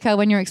Wind Waker,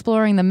 when you're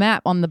exploring the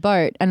map on the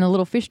boat and a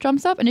little fish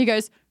jumps up and he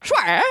goes,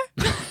 Shwah!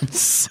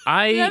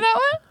 You know that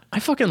one? I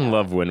fucking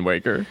love Wind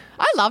Waker.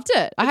 I loved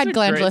it. I had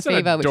glandular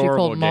fever, which we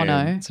called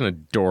mono. It's an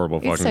adorable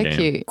fucking It's so game.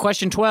 cute.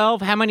 Question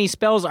 12. How many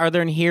spells are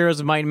there in Heroes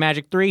of Might and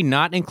Magic 3,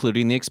 not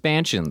including the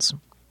expansions?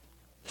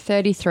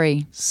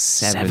 33.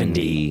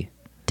 70.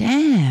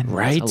 Damn.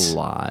 Right? That's a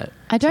lot.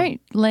 I don't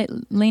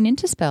lean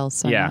into spells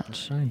so Yeah.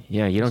 much.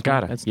 Yeah, you don't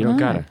gotta. You don't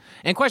gotta.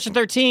 And question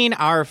 13,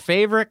 our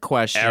favorite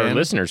question. Our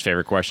listeners'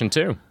 favorite question,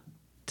 too.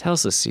 Tell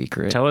us a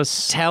secret. Tell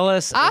us. Tell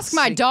us. Ask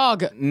my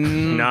dog.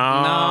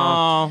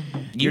 No.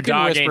 You Your can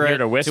dog whisper ain't here it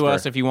to whisper.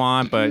 us if you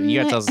want, but you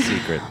gotta tell us a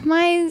secret.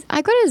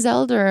 I got a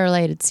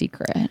Zelda-related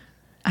secret.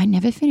 I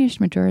never finished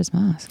Majora's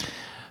Mask.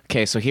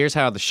 Okay, so here's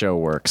how the show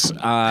works. You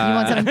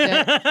want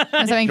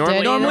something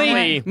dirty?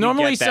 Normally,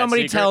 Normally you get that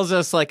somebody secret. tells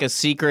us like a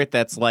secret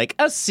that's like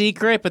a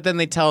secret, but then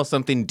they tell us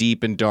something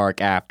deep and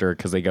dark after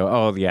because they go,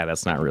 oh, yeah,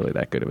 that's not really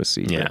that good of a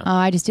secret. Yeah. Oh,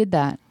 I just did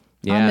that.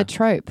 Yeah. I'm the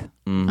trope.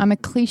 I'm a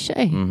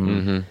cliche.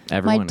 My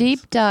Everyone deep,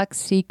 is. dark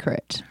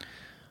secret.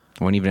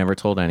 One you've never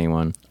told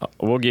anyone.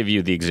 We'll give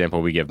you the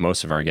example we give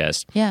most of our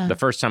guests. Yeah. The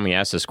first time we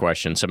asked this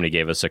question, somebody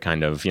gave us a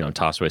kind of,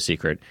 toss away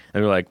secret.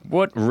 And we were like,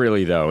 what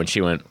really, though? And she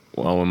went,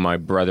 well, when my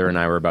brother and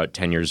I were about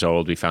 10 years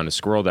old, we found a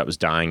squirrel that was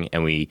dying,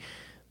 and we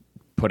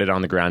put it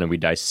on the ground, and we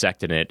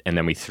dissected it, and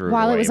then we threw it away.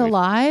 While it was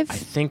alive? I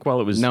think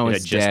while it was No, it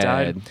it's had just dead.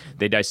 died.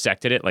 They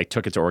dissected it, like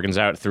took its organs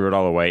out, threw it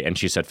all away, and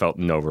she said felt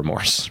no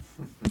remorse.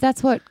 But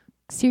that's what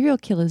serial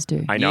killers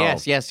do. I know.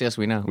 Yes,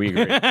 we know. We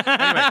agree.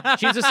 Anyway,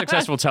 she's a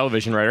successful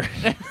television writer.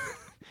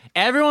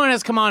 Everyone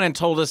has come on and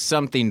told us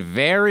something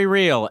very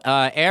real.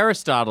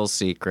 Aristotle's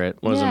secret.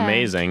 Was Yeah.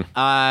 amazing.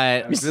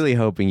 I was really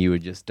hoping you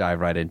would just dive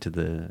right into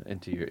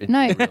your.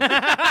 No.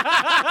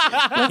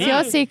 What's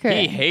your secret?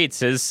 He hates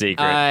his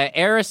secret.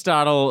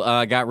 Aristotle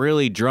got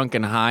really drunk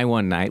and high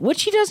one night,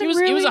 which he doesn't He was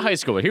really. a high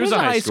schooler. He was a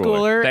high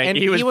schooler. and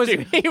he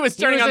was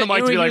turning on the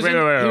mic to be like,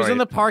 wait. He was in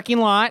the parking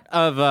lot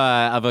of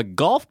a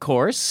golf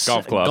course,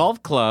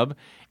 golf club,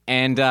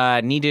 and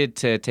needed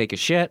to take a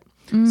shit.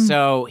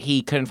 So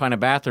he couldn't find a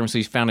bathroom, so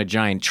he found a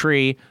giant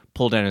tree,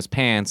 pulled down his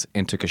pants,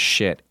 and took a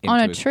shit into On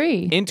a his,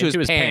 tree? into his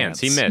pants. pants.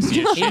 He missed.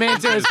 He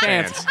meant into his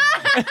pants.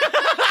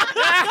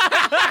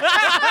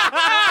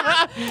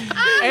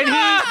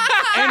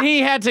 And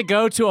he had to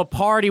go to a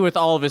party with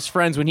all of his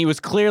friends when he was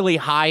clearly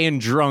high and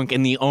drunk,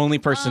 and the only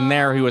person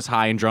there who was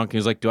high and drunk. He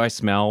was like, "Do I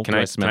smell? Can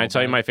I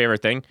tell you my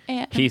favorite thing?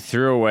 Yeah. He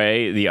threw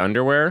away the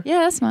underwear Yeah,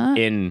 that's smart.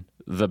 in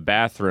the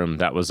bathroom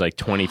that was like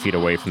 20 feet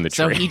away from the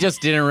So tree. he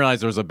just didn't realize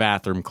there was a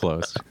bathroom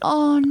close.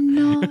 Oh,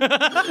 no.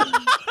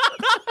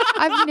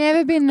 I've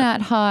never been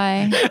that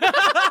high.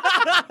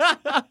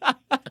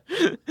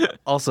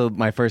 Also,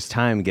 my first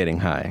time getting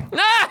high.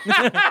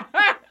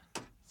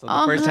 So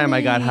the first time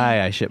I got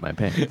high, I shit my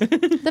pants.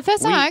 The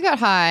first time I got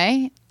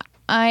high,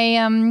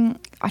 I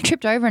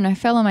tripped over and I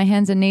fell on my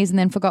hands and knees and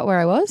then forgot where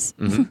I was.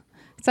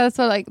 So that's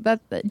what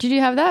did you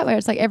have that where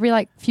it's like every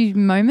few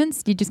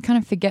moments you just kind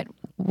of forget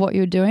what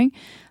you were doing?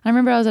 I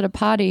remember I was at a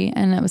party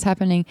and it was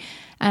happening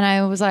and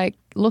I was like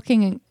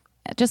looking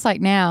just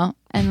like now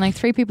and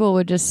 3 people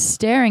were just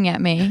staring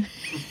at me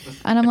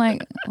and I'm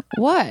like,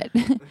 what?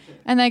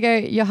 And they go,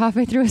 you're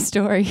halfway through a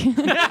story.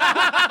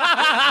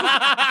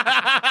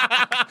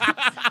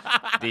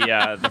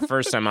 The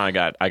first time I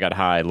got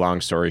high,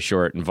 long story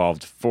short,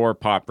 involved 4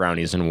 pop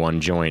brownies in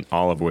one joint,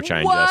 all of which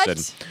I What?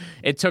 ingested.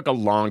 It took a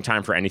long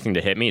time for anything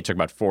to hit me. It took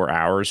about 4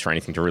 hours for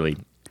anything to really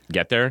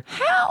get there.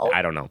 How?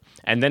 I don't know.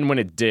 And then when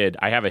it did,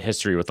 I have a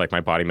history with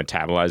my body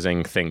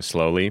metabolizing things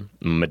slowly,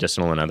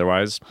 medicinal and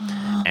otherwise.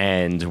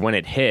 And when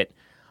it hit,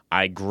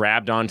 I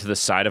grabbed onto the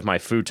side of my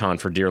futon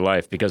for dear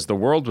life because the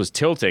world was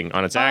tilting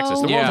on its axis.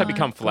 The world Yeah. had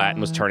become flat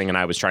and was turning, and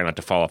I was trying not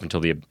to fall off into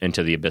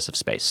the abyss of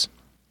space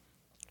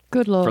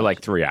Good Lord. for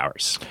 3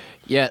 hours.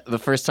 Yeah, the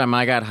first time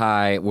I got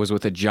high was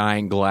with a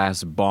giant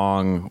glass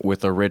bong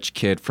with a rich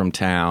kid from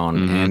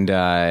town. And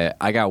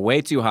I got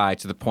way too high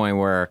to the point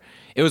where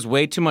it was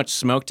way too much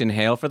smoke to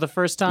inhale for the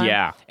first time.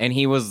 Yeah. And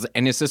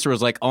his sister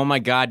was like, "Oh my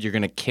God, you're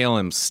going to kill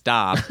him.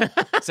 Stop."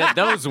 Said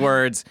those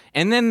words.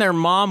 And then their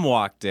mom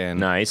walked in.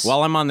 Nice.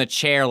 While I'm on the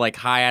chair,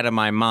 high out of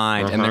my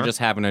mind. And they're just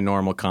having a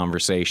normal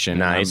conversation. and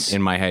Nice. I'm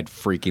in my head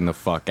freaking the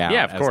fuck out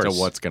Yeah, of as course. to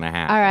what's going to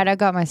happen. All right, I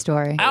got my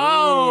story.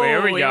 Oh,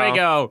 Here we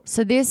go.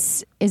 So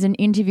this is an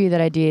interview that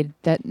that I did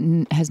that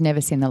has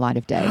never seen the light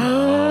of day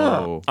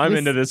I'm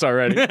into this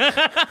already.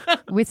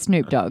 with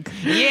Snoop Dogg.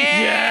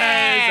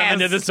 Yes! I'm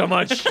into this so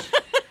much.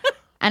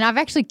 And I've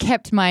actually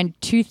kept my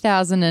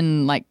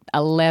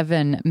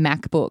 2011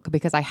 MacBook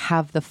because I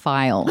have the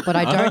file, but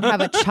I don't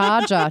have a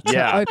charger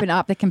to open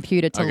up the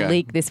computer to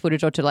leak this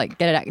footage or to like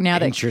get it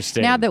out.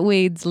 Interesting. Now that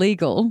weed's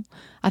legal,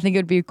 I think it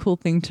would be a cool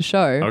thing to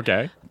show.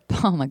 Okay.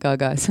 Oh my God,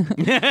 guys.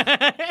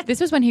 This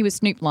was when he was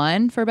Snoop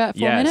Lion for about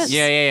 4 minutes.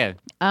 Yeah.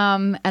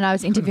 And I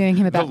was interviewing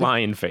him The about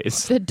lion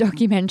face. the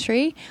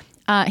documentary.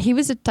 He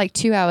was like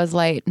 2 hours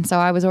late, and so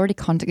I was already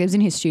it was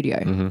in his studio,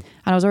 and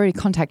I was already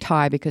contact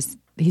high because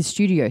his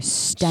studio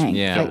stank,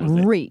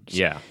 reeked.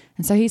 Yeah.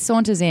 And so he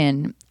saunters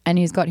in, and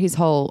he's got his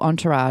whole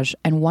entourage,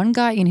 and one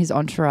guy in his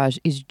entourage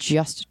is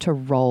just to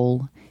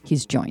roll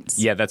his joints.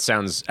 Yeah, that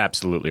sounds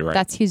absolutely right.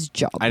 That's his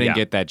job. I didn't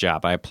get that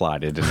job. I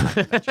applied. It didn't. Got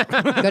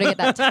to get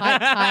that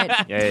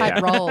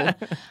tight roll.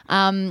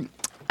 And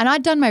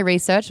I'd done my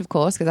research, of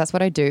course, because that's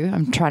what I do.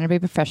 I'm trying to be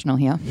professional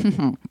here.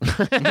 And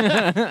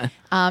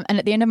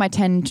at the end of my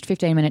 10 to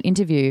 15 minute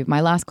interview,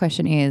 my last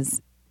question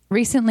is,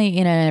 recently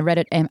in a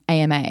Reddit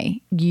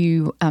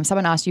AMA,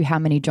 someone asked you how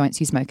many joints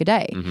you smoke a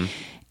day.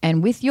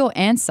 And with your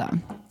answer,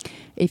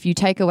 if you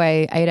take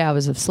away 8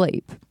 hours of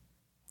sleep,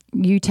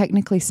 you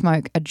technically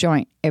smoke a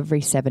joint every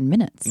 7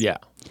 minutes. Yeah.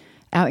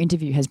 Our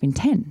interview has been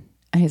 10.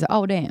 And he's like,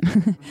 oh, damn.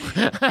 And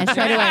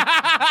straight away,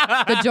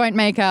 the joint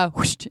maker,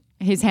 whoosh,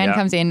 his hand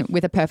comes in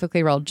with a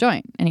perfectly rolled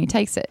joint and he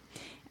takes it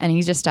and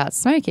he just starts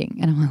smoking.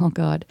 And I'm like, oh,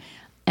 God.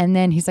 And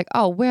then he's like,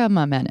 oh, where are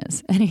my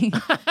manners? And he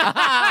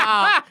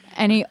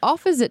and he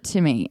offers it to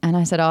me. And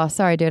I said, oh,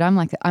 sorry, dude, I'm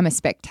a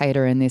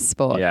spectator in this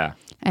sport. Yeah.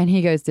 And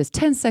he goes, there's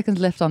 10 seconds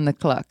left on the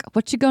clock.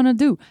 What you gonna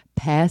do?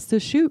 Pass the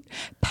shoot.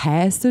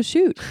 Pass the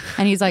shoot.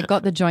 And he's like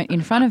got the joint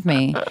in front of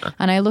me.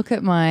 And I look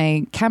at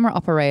my camera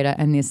operator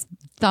and this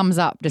thumbs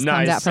up just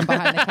comes out from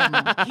behind the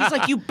camera. He's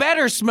like, you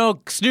better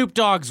smoke Snoop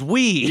Dogg's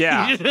weed.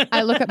 Yeah.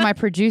 I look at my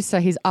producer.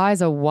 His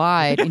eyes are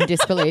wide in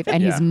disbelief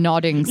and he's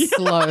nodding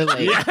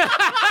slowly. You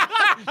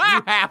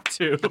have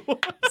to.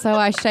 So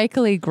I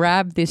shakily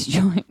grab this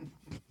joint.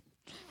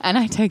 And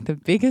I take the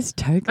biggest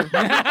toke of it.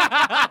 'Cause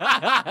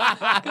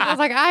I was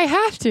like, I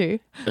have to.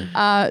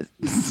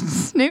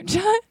 Snoop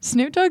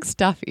Dogg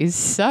stuff is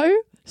so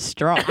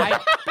strong. I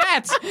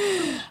bet.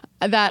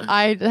 That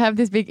I have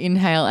this big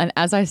inhale, and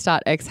as I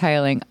start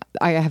exhaling,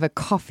 I have a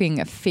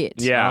coughing fit.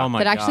 Yeah. Oh my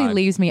that actually God.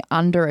 leaves me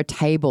under a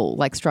table,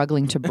 like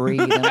struggling to breathe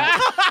and like,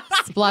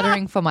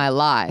 spluttering for my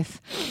life.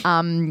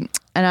 And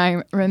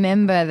I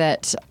remember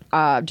that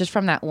just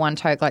from that one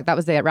toke, like that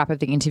was the wrap of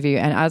the interview.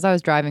 And as I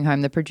was driving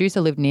home, the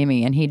producer lived near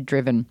me and he'd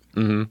driven.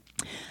 And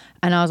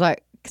I was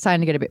like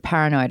starting to get a bit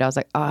paranoid. I was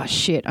like, oh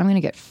shit, I'm going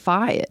to get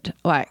fired.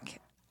 Like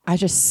I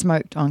just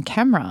smoked on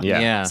camera.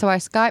 Yeah. So I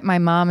Skyped my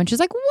mom and she's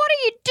like, what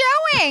are you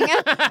doing?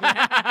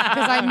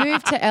 Because I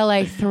moved to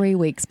LA 3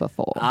 weeks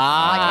before.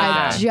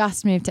 I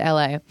just moved to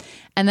LA.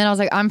 And then I was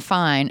like, I'm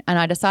fine. And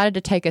I decided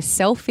to take a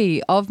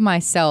selfie of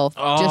myself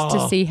just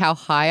to see how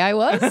high I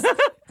was.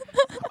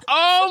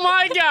 Oh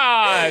my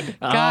God.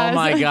 Guys, Oh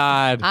my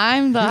God.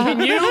 I'm the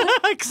Can you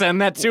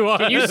send that to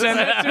us? Can you send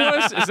that to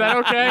us? Is that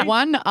okay?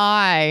 one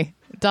eye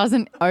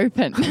doesn't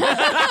open.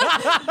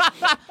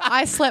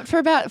 I slept for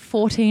about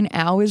 14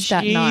 hours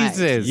that night.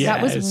 Jesus.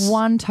 That was Yes.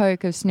 one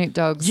toke of Snoop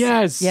Dogg's.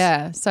 Yes.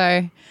 Yeah.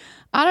 So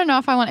I don't know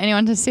if I want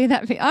anyone to see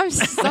that. I'm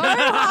so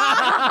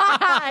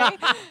high.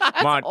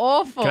 That's Mon,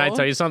 awful. Can I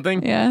tell you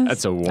something?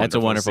 Yes. That's a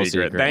wonderful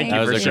secret. Thank That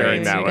you was for a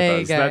sharing great that with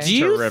secret. us. There you That's Do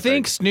you terrific.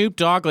 think Snoop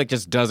Dogg like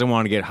just doesn't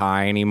want to get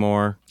high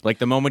anymore? Like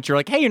the moment you're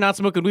like, hey, you're not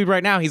smoking weed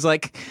right now, he's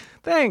like,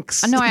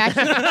 thanks. No,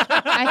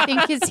 I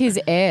think it's his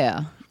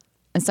air.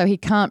 And so he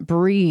can't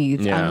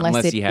breathe Yeah.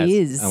 unless it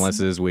is. Unless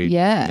it is weed.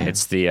 Yeah.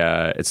 It's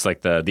it's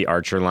like the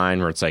Archer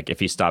line where it's like if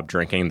he stopped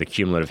drinking, the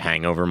cumulative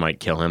hangover might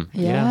kill him.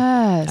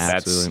 Yes.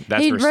 Absolutely.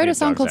 That's He where wrote a Snoop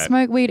song Dogg's called at.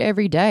 Smoke Weed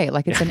Every Day.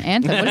 Like it's an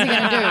anthem. What is he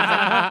going to do? He's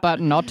like, but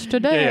not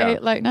today. Yeah.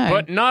 Like, no.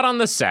 But not on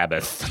the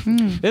Sabbath.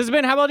 This has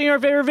been How About Your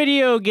Favorite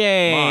Video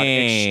Game? Mon,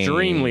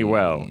 extremely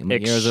well.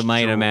 Heroes of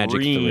Might and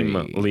Magic 3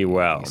 Extremely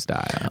well.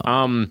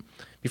 style.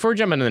 Before we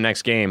jump into the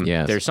next game,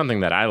 Yes. there's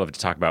something that I love to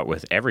talk about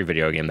with every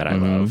video game that I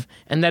love,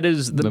 and that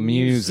is the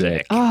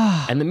music.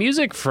 And the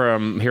music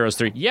from Heroes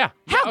 3,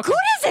 How good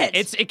is it?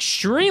 It's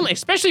extremely,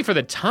 especially for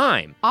the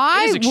time.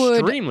 I it is would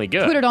extremely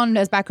good. put it on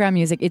as background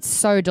music. It's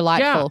so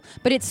delightful,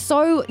 but it's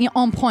so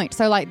on point.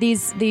 So like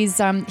these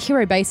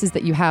hero bases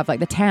that you have, like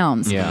the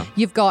towns. Yeah.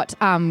 You've got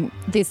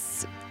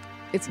this.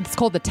 It's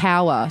called the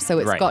Tower. So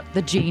it's Right. got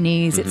the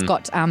genies. It's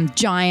got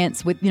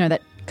giants with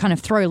that kind of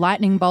throw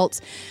lightning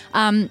bolts,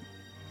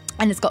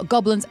 and it's got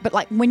goblins. But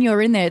like when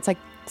you're in there, it's like.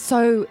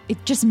 So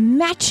it just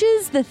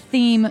matches the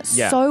theme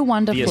so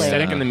wonderfully. The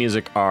aesthetic and the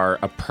music are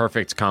a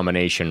perfect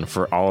combination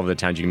for all of the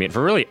towns you can meet.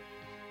 For really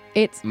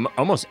It's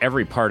almost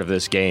every part of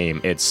this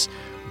game, it's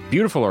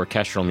beautiful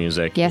orchestral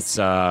music. Yes.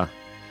 It's,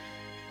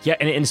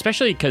 and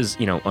especially because,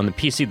 on the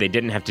PC, they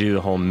didn't have to do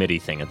the whole MIDI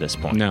thing at this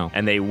point. No.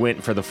 And they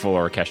went for the full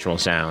orchestral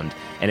sound.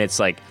 And it's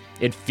like,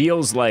 it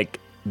feels like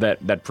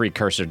that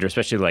precursor to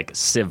especially like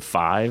Civ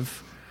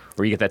 5,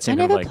 where you get that I same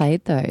kind of never like,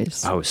 played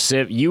those. oh,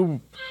 Civ,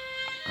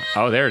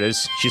 oh, there it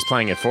is. She's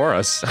playing it for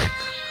us.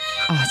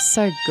 Oh, it's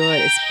so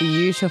good. It's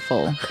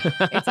beautiful.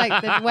 It's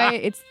like the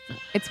way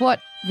it's what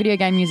video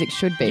game music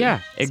should be. Yeah,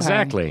 So-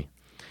 exactly.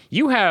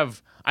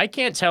 I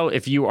can't tell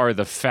if you are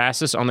the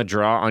fastest on the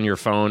draw on your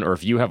phone or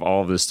if you have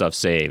all of this stuff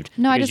saved.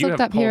 No, I Because just you looked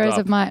have up Heroes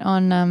of Might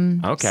on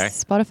Okay.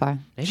 Spotify.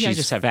 Maybe I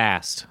just have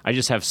fast. I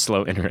just have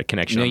slow internet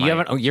connection. No, on you my-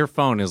 haven't. Oh, your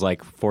phone is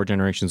like 4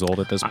 generations old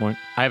at this point.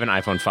 I have an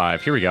iPhone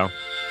 5. Here we go.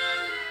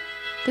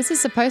 This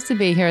is supposed to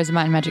be Heroes of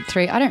Might and Magic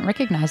 3. I don't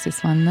recognize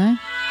this one though.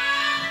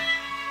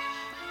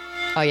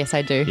 Oh yes,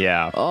 I do.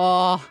 Yeah.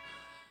 Oh,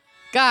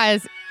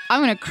 guys,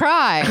 I'm gonna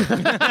cry.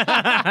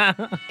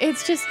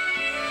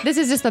 This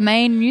is just the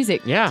main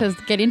music Yeah. to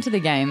get into the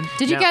game.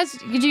 Did you Now-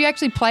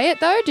 actually play it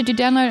though? Did you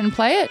download it and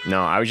play it?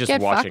 No, I was just Get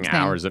watching fucked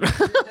then. hours of it.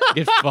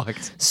 Get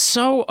fucked.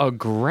 So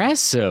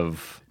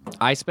aggressive.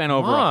 I spent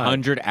over What?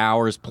 100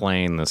 hours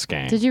playing this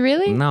game. Did you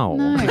really? No.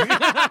 You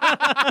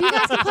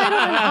guys can play it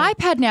on an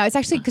iPad now. It's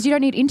actually because you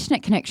don't need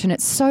internet connection.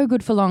 It's so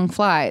good for long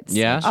flights.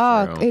 Yeah?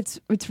 Oh, true.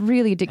 it's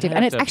really addictive, I'd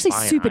and have it's to actually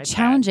buy an super iPad.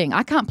 challenging.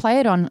 I can't play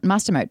it on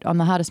master mode, on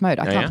the hardest mode.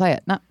 I can't yeah? play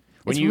it. No,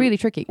 it's really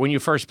tricky. When you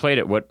first played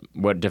it,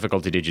 what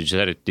difficulty did you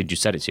set it to?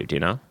 Do you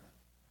know?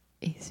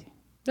 Easy.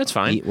 That's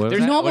fine. What was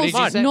There's that? no What did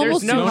you say? Normal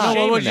There's no super hard.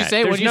 shame What in did you that.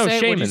 say? There's What did no you say?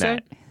 shame What did in you say?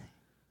 that.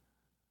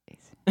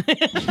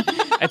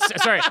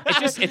 Sorry,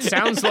 it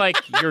sounds like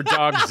your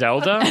dog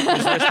Zelda is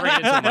whispering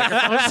into the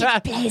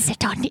microphone. Plays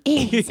it on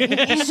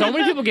easy. So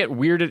many people get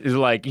weirded,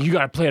 like you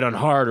gotta play it on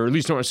hard or at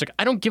least it's like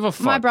I don't give a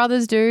fuck. My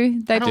brothers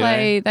do. They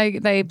play.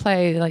 They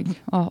play like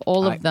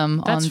all of them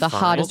on that's the fine.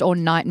 hardest or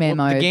nightmare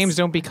Well, modes. the games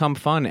don't become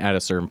fun at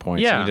a certain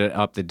point. Yeah. So you need to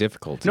up the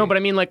difficulty. No, but I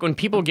mean, like when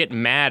people get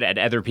mad at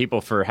other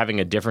people for having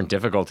a different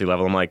difficulty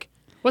level, I'm like,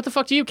 what the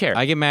fuck do you care?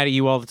 I get mad at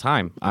you all the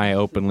time. I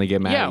openly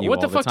get mad Yeah, at you what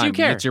all the the fuck do time. you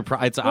care? It's your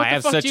What I the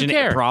have fuck such do you a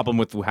care? problem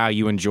with how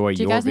you enjoy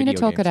do you your guys need video to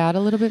talk games. it out a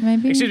little bit,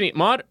 maybe? Excuse me,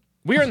 Maud.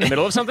 We're in the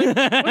middle of something. What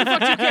the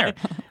fuck do you care?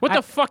 What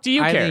the fuck do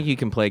you I care? think you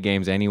can play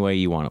games any way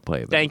you want to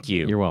play them. Thank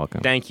you. You're welcome.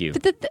 Thank you.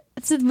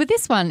 So with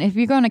this one, if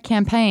you go on a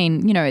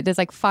campaign, there's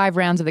like 5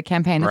 rounds of the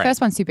campaign. The Right.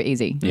 first one's super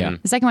easy. Yeah.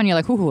 The second one, you're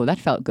like, ooh, that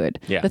felt good.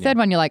 Yeah. The third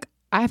one, you're like,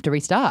 I have to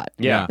restart.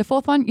 Yeah. The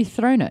fourth one, you've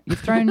thrown it. You've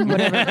thrown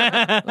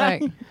whatever.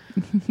 Like,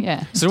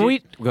 yeah. So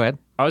go ahead.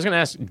 I was going to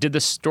ask, did the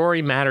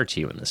story matter to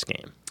you in this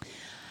game?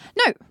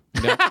 No.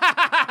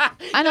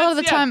 And a lot of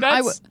the time,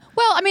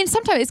 well, I mean,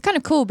 sometimes it's kind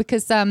of cool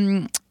because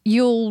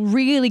you'll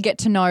really get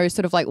to know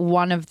sort of like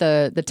one of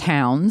the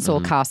towns or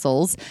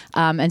castles,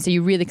 and so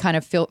you really kind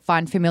of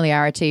find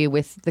familiarity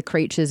with the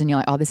creatures, and you're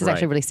like, oh, this is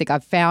actually Right. really sick.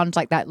 I've found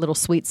like that little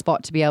sweet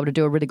spot to be able to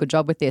do a really good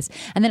job with this.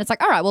 And then it's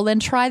like, all right, well then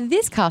try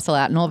this castle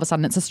out, and all of a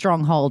sudden it's a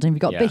stronghold, and you've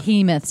got Yeah.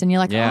 behemoths, and you're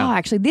like, Yeah. oh,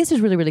 actually this is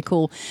really, really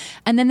cool.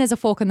 And then there's a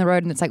fork in the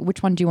road, and it's like,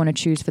 which one do you want to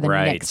choose for the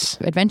Right. next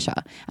adventure?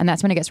 And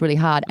that's when it gets really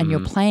hard, and you're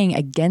playing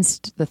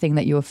against the thing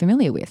that you're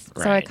familiar with.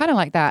 So I Right. kind of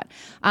like that.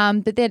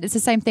 But then it's the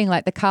same thing.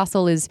 Like the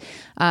castle is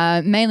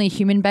mainly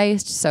human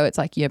based, so it's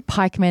like your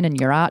pikemen and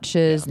your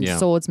archers and Yeah.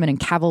 swordsmen and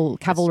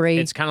cavalry.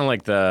 It's kind of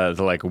like the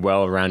like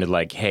well-rounded,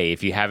 like, hey,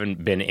 if you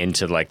haven't been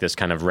into like this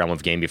kind of realm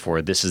of game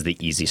before, this is the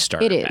easy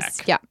starter It is,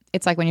 pack. yeah.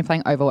 It's like when you're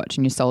playing Overwatch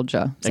and you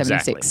soldier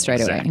 76 Exactly,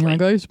 straight away. And exactly. you're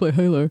like, I used to play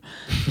Halo.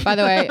 By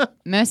the way,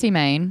 Mercy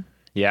Main,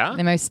 Yeah?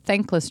 the most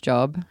thankless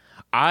job. No,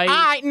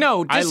 I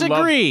love-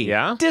 disagree.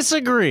 yeah?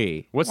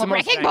 Disagree. What's the Well,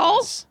 most Wrecking Ball?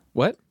 famous?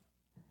 What?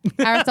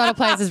 Aristotle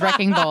plays his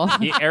Wrecking Ball.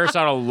 Yeah,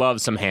 Aristotle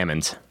loves some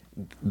Hammond.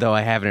 Though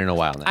I haven't in a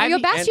while now. You're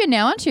Bastion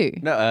now, aren't you?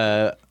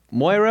 No,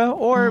 Moira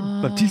or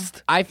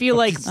Baptiste. I feel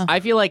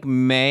like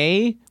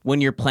May,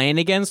 when you're playing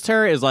against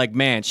her, is like,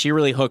 man, she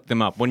really hooked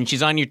them up. When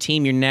she's on your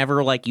team, you're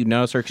never like you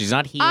notice her 'cause she's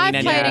not healing I've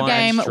anyone. played a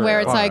game That's true. where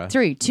it's like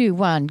 3, 2,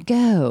 1,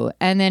 go,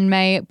 and then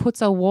May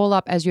puts a wall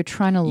up as you're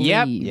trying to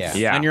Yep. leave. Yeah.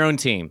 Yeah. On your own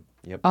team.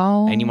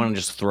 Oh And you want to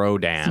just throw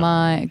down.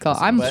 my god,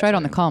 I'm straight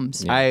on the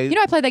comms. I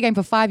I played that game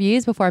for 5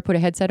 years before I put a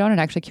headset on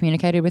and actually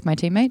communicated with my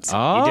teammates.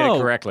 Oh. You did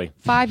it correctly.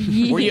 5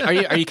 years.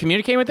 Are you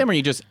communicating with them or are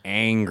you just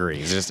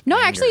angry? It's just No,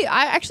 anger?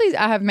 I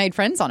have made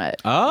friends on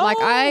it. Oh. Like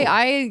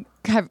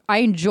I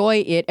enjoy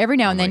it. Every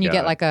now and then you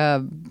get God. like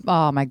a,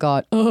 oh my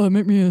god, oh,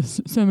 make me a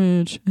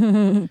sandwich.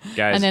 Guys.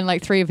 And then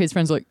like 3 of his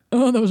friends are like,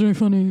 oh, that was really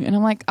funny. And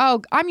I'm like,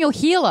 oh, I'm your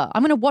healer.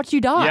 I'm going to watch you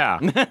die.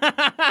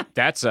 Yeah.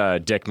 That's a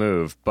dick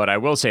move. But I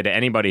will say to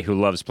anybody who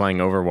loves playing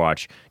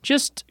Overwatch,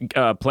 just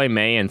play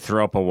May and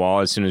throw up a wall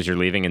as soon as you're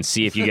leaving and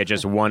see if you get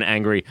just one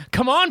angry,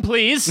 come on,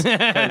 please.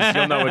 Because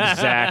you'll know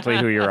exactly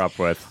who you're up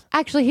with.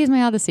 Actually, here's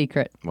my other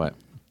secret. What?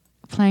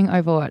 Playing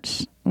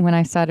Overwatch, when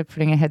I started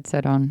putting a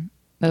headset on,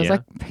 it was Yeah.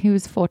 like, he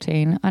was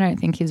 14. I don't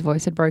think his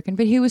voice had broken,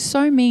 but he was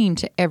so mean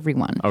to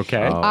everyone.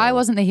 Okay. Oh. I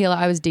wasn't the healer.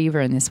 I was Diva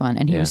in this one.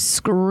 And he Yeah. was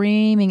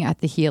screaming at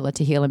the healer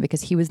to heal him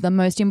because he was the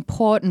most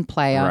important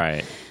player.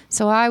 Right.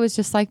 So I was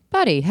just like,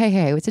 buddy,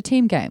 hey, it's a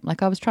team game.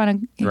 Like I was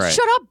trying to, Right.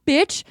 shut up,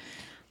 bitch.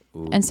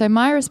 And so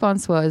my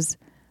response was,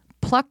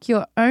 pluck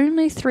your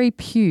only 3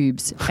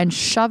 pubes and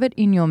shove it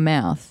in your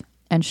mouth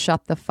and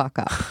shut the fuck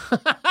up.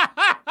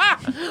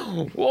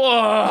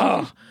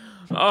 Whoa.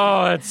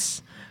 Oh,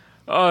 it's...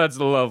 Oh, that's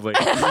lovely.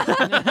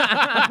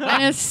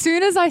 And as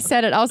soon as I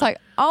said it, I was like,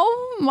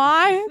 oh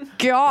my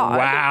God.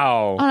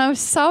 Wow. And I was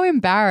so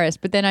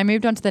embarrassed. But then I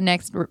moved on to the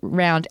next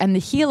round, and the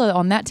healer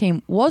on that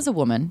team was a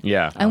woman.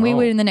 Yeah. And we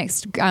were in the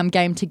next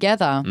game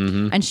together.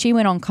 And she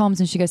went on comms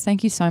and she goes,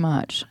 thank you so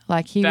much.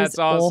 Like, he That's was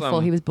awesome. awful.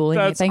 He was bullying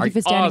me. That's Thank you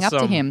for standing up to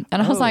awesome. him.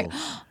 And I was like,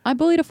 I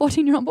bullied a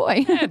 14-year-old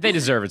boy. They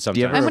deserve it Do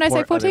you sometimes. ever And when I say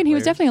report 14, other he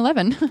was players? definitely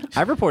 11.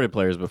 I've reported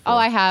players before. Oh,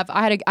 I have.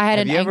 I had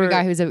an you angry ever-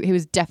 guy who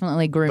was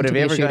definitely groomed But to have be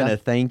you a ever shooter. gotten a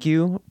thank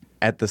you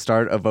at the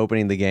start of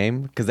opening the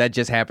game? Because that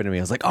just happened to me.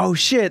 I was like, oh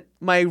shit,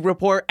 my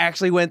report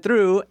actually went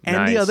through, and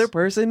the Nice. other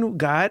person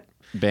got.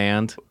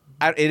 Banned.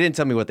 It didn't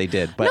tell me what they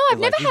did, but No, it I've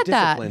was like, never you had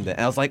that. disciplined it.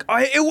 And I was like, oh,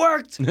 it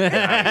worked.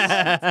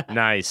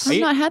 Nice. I've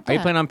not had Are you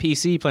that. playing on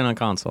PC? Playing on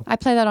console? I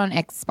play that on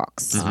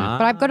Xbox,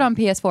 but I've got it on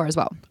PS4 as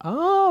well.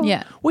 Oh,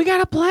 Yeah. We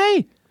gotta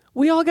play.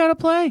 We all gotta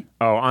play.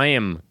 Oh, I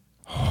am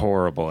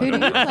horrible Who at do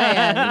it. you play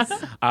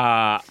as?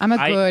 I'm a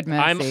good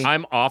Mercy.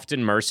 I'm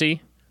often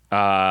Mercy.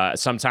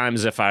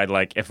 Sometimes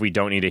if we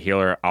don't need a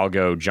healer, I'll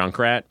go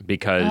Junkrat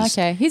because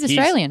Okay. He's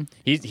Australian.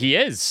 He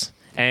is.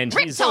 And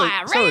he's So is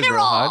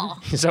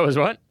Roadhog. so is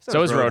what?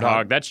 So is Roadhog.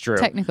 Roadhog. That's true.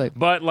 Technically.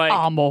 But like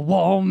I'm a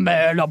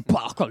one-man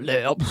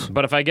apocalypse.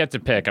 But if I get to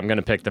pick, I'm going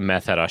to pick the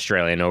meth head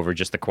Australian over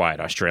just the quiet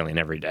Australian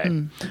every day.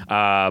 Hmm.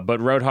 But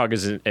Roadhog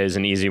is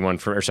an easy one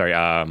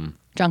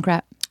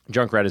Junkrat.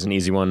 Junkrat is an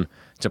easy one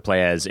to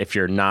play as if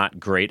you're not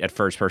great at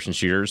first-person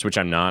shooters, which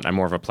I'm not. I'm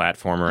more of a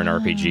platformer and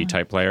RPG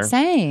type player.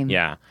 Same.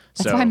 Yeah.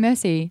 That's so why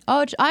Mercy.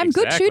 Oh, I'm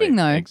good Exactly. shooting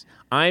though.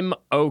 I'm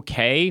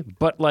okay,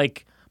 but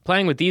like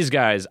playing with these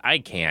guys, I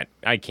can't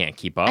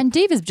keep up. And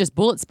Diva's just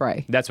bullet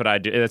spray. That's what I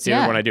do. That's the Yeah.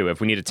 other one I do. If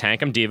we need a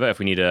tank, I'm Diva. If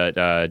we need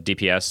a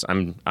DPS,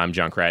 I'm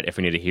Junkrat. If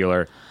we need a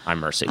healer, I'm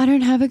Mercy. I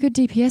don't have a good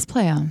DPS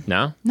player.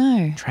 No?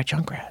 No. Try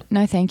Junkrat.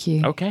 No, thank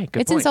you. Okay,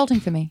 good It's point. insulting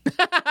for me.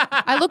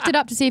 I looked it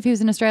up to see if he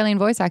was an Australian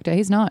voice actor.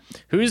 He's not.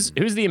 Who's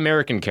the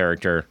American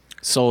character?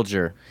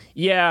 Soldier.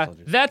 Yeah,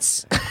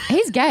 that's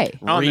He's gay.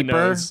 on the Reaper.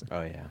 nose.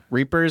 Oh yeah.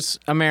 Reaper's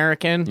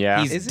American.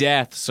 Yeah. He's Is he?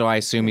 death, so I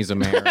assume he's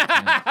American.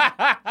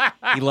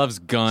 He loves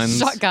guns.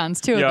 Shotguns,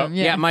 two Yep. of them.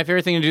 Yeah, Yeah. my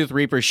favorite thing to do with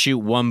Reaper is shoot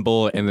one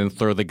bullet and then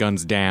throw the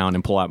guns down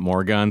and pull out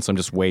more guns. So I'm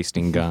just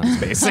wasting guns,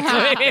 basically.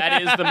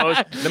 That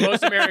is the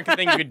most American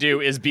thing you could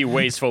do is be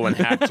wasteful and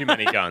have too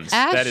many guns.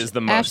 Ash, That is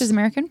the most. Ash is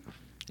American.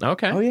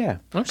 Okay. Oh yeah.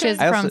 She's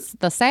I from also-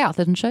 the South,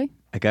 isn't she?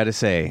 I gotta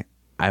say,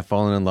 I've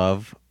fallen in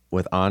love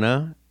with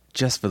Ana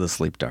just for the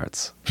sleep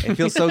darts. It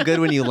feels so good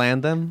when you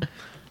land them.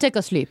 Take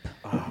a sleep.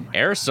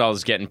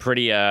 Aerosol's getting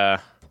pretty I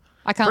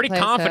can't pretty play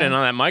as confident her.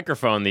 on that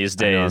microphone these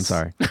I days. know, I'm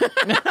sorry.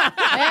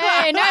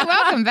 Hey, no,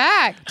 welcome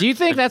back. Do you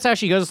think that's how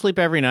she goes to sleep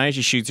every night?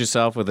 She shoots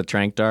herself with a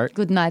trank dart?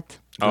 Good night.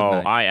 Oh,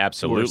 night. I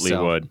absolutely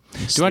Yourself. would. Do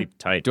you, Sleep want,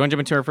 tight. do you want to jump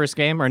into our first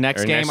game? Our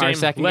next Our game? next Our game?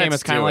 second game Let's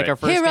is kind do of like it. our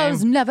first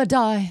Heroes game. never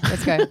die.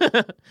 Let's go.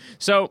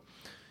 So,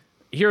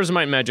 Heroes of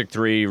Might and Magic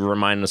 3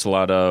 remind us a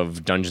lot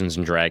of Dungeons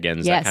and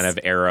Dragons, Yes. that kind of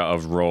era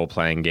of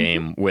role-playing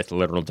game with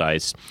literal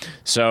dice.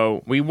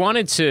 So we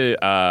wanted to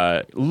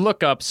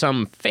look up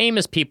some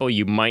famous people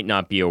you might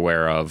not be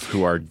aware of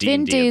who are D&D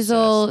Vin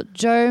Diesel, obsessed.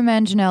 Joe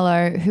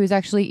Manganiello, who's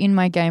actually in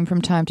my game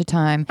from time to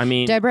time. I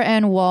mean- Deborah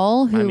Ann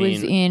Wall, who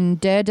was mean- in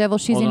Daredevil.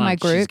 She's Hold in on, my She's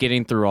group.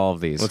 getting through all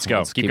of these. Let's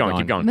go. Keep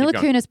going. Mila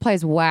Kunis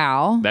plays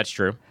WoW. That's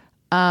true.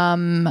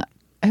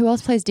 Who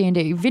else plays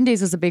D&D? Vin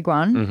Diesel's a big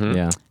one. Mm-hmm.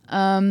 Yeah.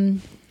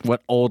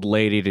 What old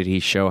lady did he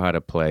show how to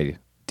play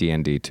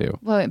D&D to?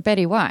 Well,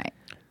 Betty White.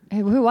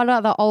 What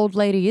other old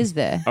lady is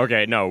there?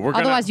 Okay, no, we're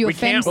gonna. Otherwise you we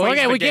can't offend- waste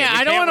Okay, the we game. can't.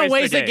 I don't want to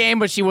waste the game,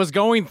 but she was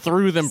going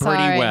through them pretty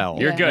Sorry. well.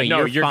 You're Yeah. good.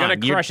 No, you're fine.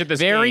 gonna crush at this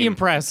Very game.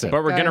 impressive.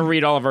 But we're Go. gonna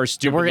read all of our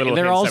stupid little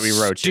they're hints all that we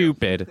wrote you.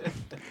 stupid.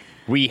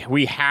 We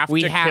have to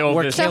kill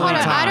we're this So killing hold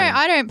on, time.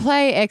 I don't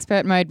play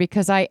expert mode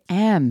because I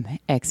am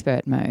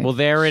expert mode. Well,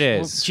 there it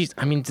Well, is. jeez,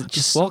 I mean,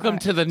 just Welcome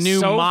to the new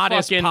so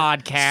Modest fucking-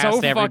 podcast, so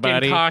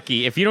everybody. fucking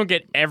cocky. If you don't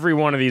get every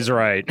one of these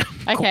right,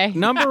 okay.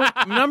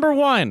 Number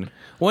one.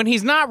 When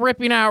he's not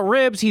ripping out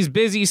ribs, he's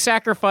busy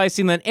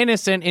sacrificing an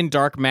innocent in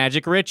dark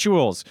magic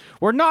rituals.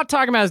 We're not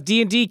talking about his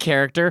D&D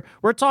character.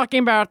 We're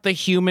talking about the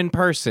human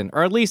person,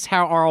 or at least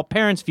how our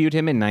parents viewed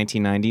him in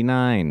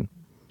 1999.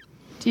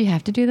 Do you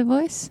have to do the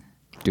voice?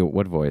 Do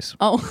what voice?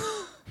 Oh.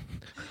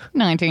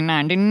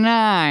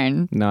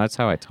 1999. No, that's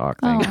how I talk.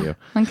 Thank you.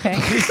 Okay.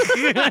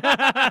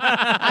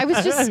 I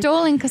was just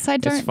stalling because I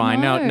don't It's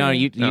fine. know. No, No,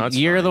 it's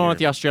you're fine. the one with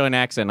the Australian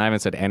accent. And I haven't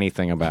said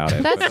anything about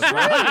it. That's true.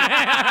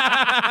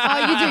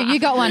 Oh, you do. You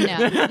got one now.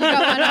 You got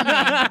one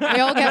on me. We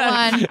all get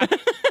one.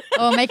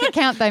 Oh, make it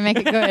count, though. Make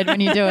it good when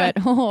you do it.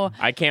 Oh.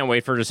 I can't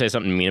wait for her to say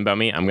something mean about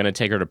me. I'm gonna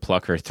take her to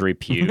pluck her 3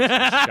 pubes. Shut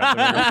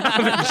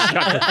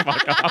the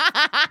fuck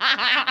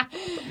up.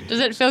 Does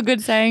it feel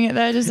good saying it,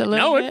 though? Just a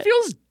little No, bit? it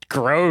feels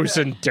gross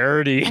and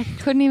dirty.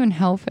 Couldn't even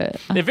help it.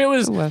 If it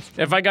was, Woof.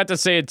 if I got to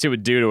say it to a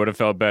dude, it would have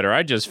felt better.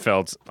 I just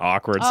felt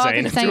awkward Oh,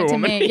 saying it saying to a it to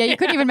woman. me. Yeah, you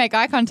couldn't even make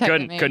eye contact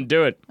with me. couldn't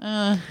do it.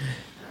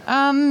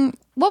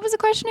 What was the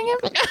question again?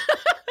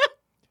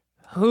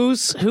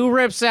 Who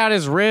rips out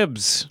his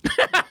ribs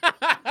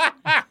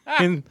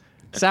and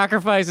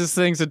sacrifices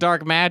things to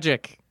dark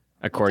magic?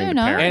 according to Don't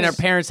know. parents. And our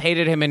parents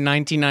hated him in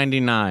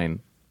 1999.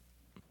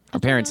 Our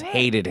parents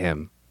hated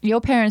him. Your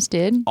parents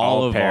did.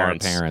 All of our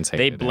parents hated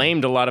They him.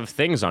 blamed a lot of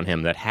things on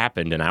him that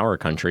happened in our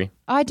country.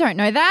 I don't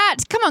know that.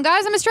 Come on,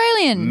 guys. I'm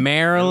Australian.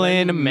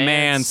 Marilyn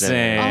Manson.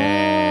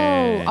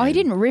 Manson. Oh, he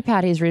didn't rip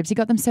out his ribs. He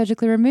got them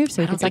surgically removed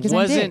so he could suck It his own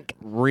wasn't dick.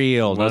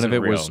 real. None Wasn't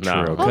of it was real,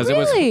 no. true. Oh, It was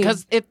really?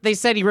 because they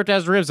said he ripped out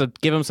his ribs to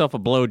give himself a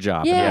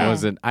blowjob. Yeah. And it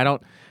wasn't. I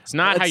don't. It's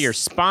not how your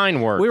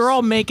spine works. We were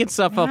all making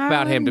stuff up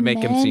about him to make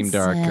him seem Manson.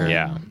 darker.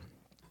 Yeah.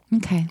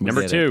 Okay.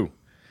 Number did 2.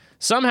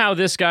 Somehow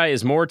this guy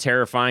is more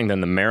terrifying than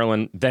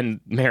Marilyn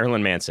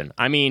Manson.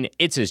 I mean,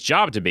 it's his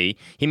job to be.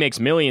 He makes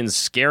millions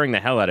scaring the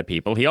hell out of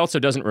people. He also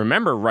doesn't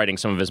remember writing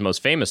some of his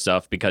most famous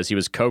stuff because he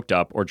was coked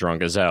up or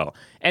drunk as hell.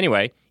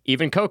 Anyway,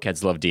 even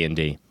cokeheads love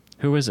D&D.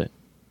 Who is it?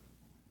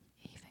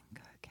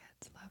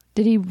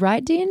 Did he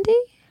write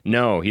D&D?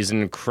 No, he's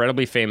an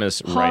incredibly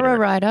famous Horror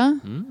writer.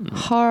 writer.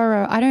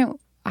 Horror.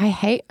 I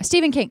hate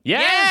Stephen King.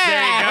 Yes,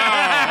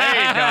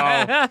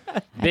 there you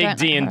go. Big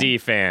don't know. D&D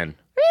fan.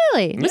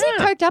 Really? Was he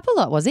coked up a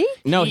lot, was he?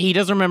 No, he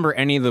doesn't remember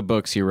any of the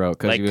books he wrote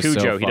because Like he was Cujo,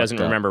 so he doesn't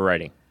fucked up. remember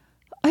writing.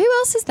 Who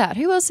else is that?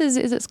 Who else is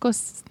it?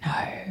 Scorsese?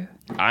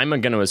 No. I'm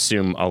going to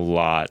assume a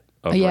lot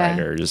of Yeah.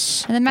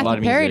 writers. And then lot Matthew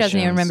of Perry doesn't even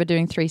musicians. remember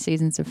doing 3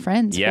 seasons of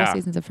Friends. Yeah. 4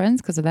 seasons of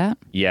Friends because of that.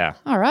 Yeah.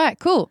 All right,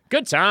 cool.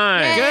 Good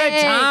time. Yay.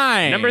 Good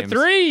time. Number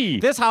 3.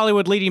 This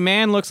Hollywood leading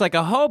man looks like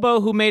a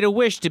hobo who made a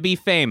wish to be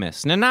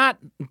famous,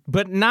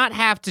 but not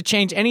have to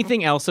change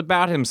anything else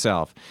about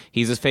himself.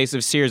 He's the face of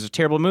a series of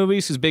terrible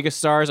movies whose biggest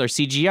stars are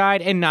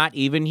CGI'd and not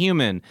even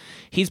human.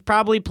 He's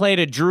probably played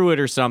a druid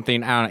or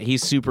something. I don't know.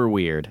 He's super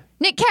weird.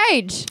 Nick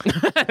Cage.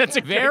 That's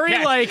a Very,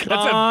 good, like,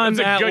 on that's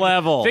a that good-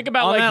 level. Think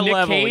about On like that Nick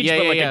level. Cage, Yeah,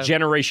 but yeah, like yeah. a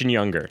generation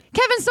younger.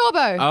 Kevin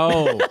Sorbo.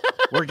 Oh,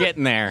 we're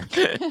getting there.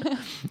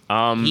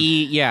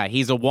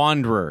 He's a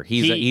wanderer.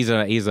 He's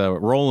a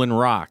rolling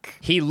rock.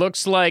 He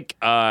looks like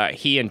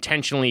he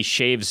intentionally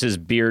shaves his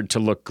beard to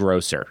look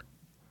grosser.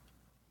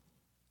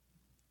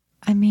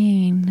 I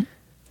mean,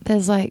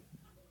 there's like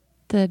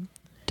the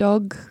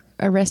dog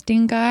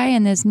arresting guy,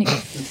 and there's Nick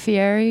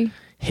Fury.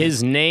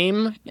 His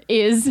name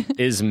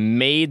is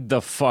Made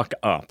the Fuck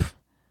Up.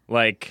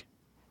 Like,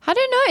 I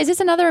don't know. Is this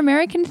another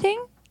American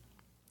thing?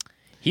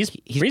 he's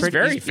pretty-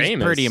 very famous.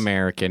 He's pretty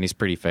American. He's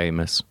pretty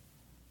famous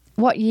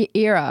What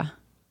era?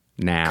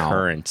 now.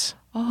 Current.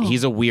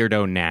 He's a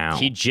weirdo now.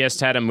 He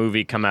just had a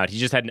movie come out. He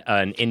just had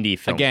an indie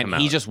film Again, come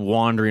out. he's just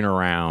wandering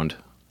around.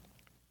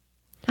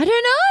 I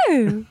don't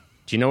know.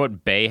 Do you know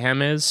what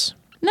Bayhem is?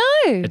 No.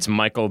 It's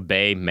Michael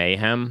Bay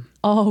Mayhem.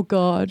 Oh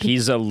God.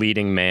 He's a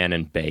leading man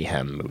in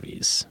Bayhem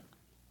movies.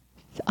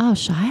 Oh,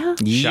 Shia.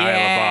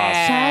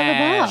 Yeah.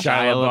 Shia LaBeouf.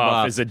 Shia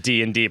LaBeouf is a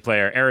D&D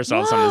player. Eris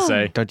has something to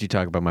say. Don't you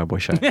talk about my boy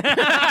Shia.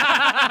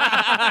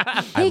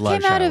 He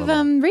love came out Shia of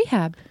LaBeouf.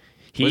 rehab.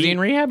 Was he in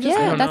rehab? Just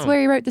Yeah, don't that's know. where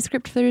he wrote the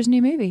script for his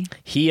new movie.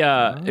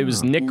 It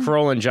was Nick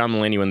Kroll and John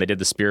Mulaney when they did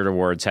the Spirit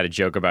Awards had a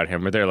joke about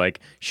him where they're like,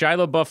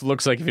 Shia LaBeouf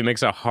looks like if he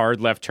makes a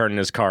hard left turn in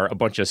his car, a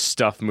bunch of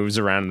stuff moves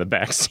around in the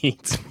back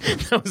seat.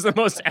 That was the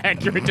most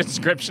accurate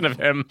description of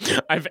him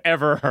I've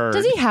ever heard.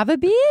 Does he have a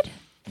beard?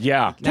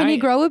 Yeah. Can he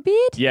grow a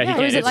beard? Yeah, he Or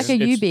can. is it It's- like a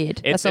U it's- beard?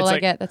 it's- That's all it's I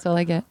like- get. That's all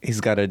I get.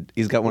 He's got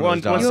one One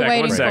of those dogs. You're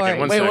waiting for second. it.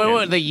 One Wait, second.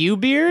 wait, the U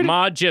beard?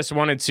 Maud just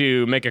wanted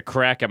to make a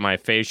crack at my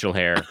facial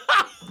hair.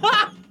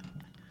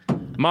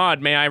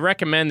 Maud, may I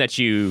recommend that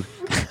you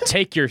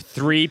take your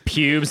 3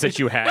 pubes that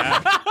you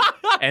have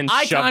and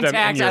Eye shove them in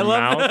contact, your I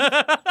love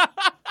mouth?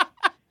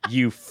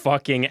 You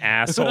fucking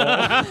asshole.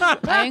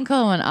 I didn't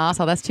call him an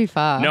asshole. That's too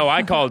far. No,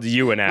 I called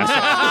you an asshole.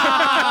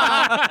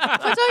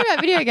 If we're talking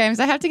about video games,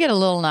 I have to get a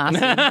little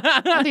nasty. I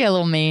have to get a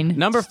little mean.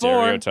 Number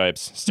 4.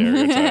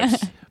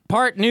 Stereotypes.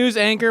 Part news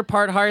anchor,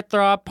 part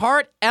heartthrob,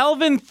 part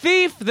elven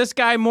thief. This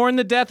guy mourned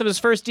the death of his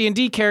first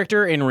D&D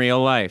character in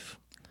real life.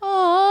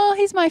 Oh,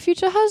 he's my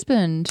future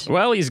husband.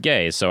 Well, he's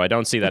gay, so I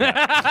don't see that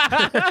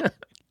happening.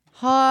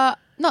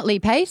 Not Lee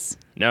Pace.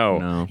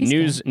 No.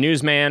 He's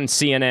Newsman,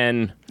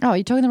 CNN, Oh,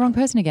 you're talking the wrong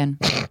person again.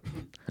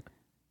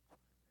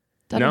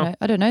 No.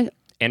 I don't know.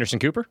 Anderson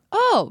Cooper.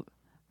 Oh,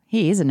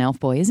 he is an elf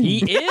boy, isn't he?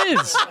 He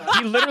is.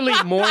 He literally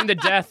mourned the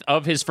death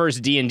of his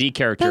first D&D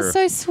character. That's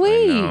so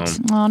sweet. know.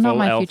 Oh, not Full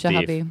my elf future thief.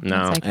 hubby.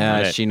 No. That's okay.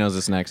 Yeah. She knows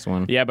this next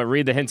one. Yeah, but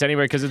read the hints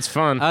anyway because it's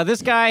fun.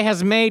 This guy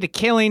has made a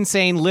killing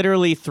saying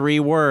literally 3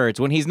 words.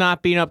 When he's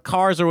not beating up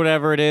cars or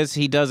whatever it is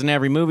he does in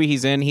every movie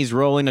he's in, he's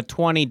rolling a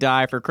 20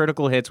 die for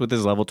critical hits with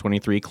his level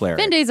 23 cleric.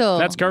 Vin Diesel.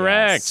 That's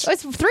correct. Oh,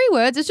 it's 3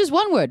 words. It's just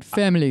 1 word.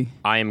 Family.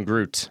 I am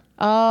Groot.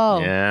 Oh,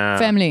 Yeah.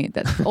 family.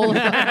 That's all of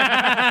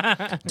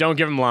that. Don't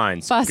give him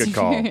lines. Fast Good and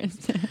call. Furious.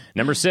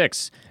 Number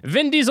 6.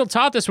 Vin Diesel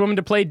taught this woman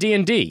to play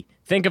D&D.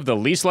 Think of the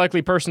least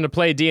likely person to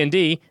play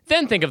D&D,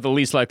 then think of the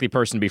least likely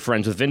person to be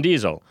friends with Vin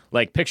Diesel.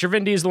 Like, picture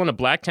Vin Diesel in a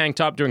black tank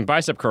top doing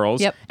bicep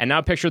curls, Yep. and now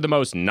picture the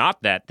most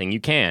not that thing you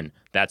can.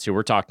 That's who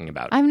we're talking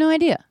about. I have no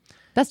idea.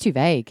 That's too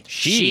vague.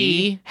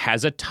 She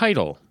has a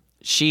title.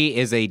 She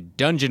is a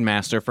dungeon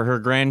master for her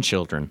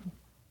grandchildren.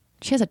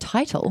 She has a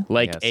title.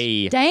 Like Yes.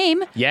 a...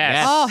 Dame.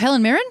 Yes. Oh,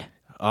 Helen Mirren?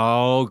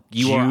 Oh,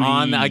 you are Judy.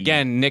 on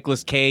again,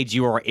 Nicolas Cage.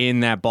 You are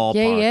in that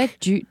ballpark.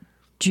 Yeah.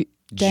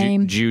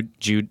 Dame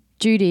Judy.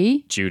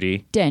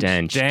 Judy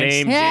Dench.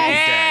 Dame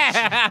Yes.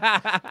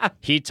 Dench.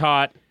 He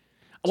taught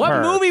What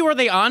her. movie were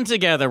they on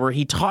together where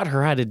he taught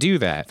her how to do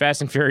that?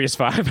 Fast and Furious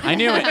 5. I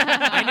knew it.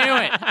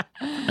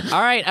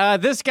 All right,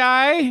 this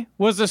guy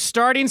was a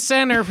starting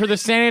center for the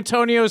San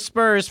Antonio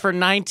Spurs for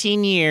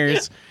 19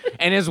 years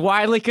and is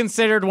widely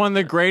considered one of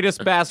the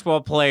greatest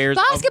basketball players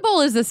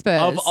Basketball is the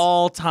Spurs. of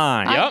all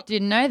time. I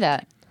didn't know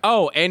that.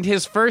 Oh, and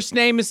his first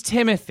name is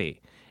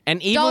Timothy. And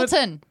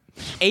Dalton.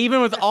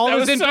 Even with all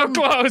That this was so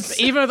close.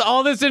 even with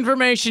all this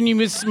information, you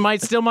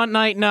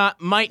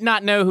might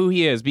not know who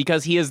he is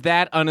because he is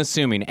that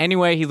unassuming.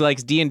 Anyway, he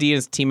likes D&D, and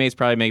his teammates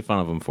probably make fun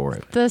of him for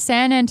it. The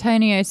San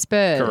Antonio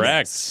Spurs.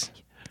 Correct.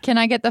 Can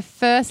I get the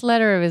first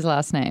letter of his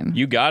last name?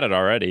 You got it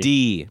already.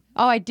 D.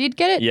 Oh, I did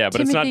get it? Yeah,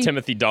 but it's not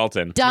Timothy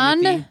Dalton.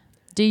 Dunn.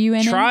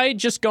 D-U-N-N. Try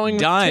just going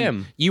Dunn. with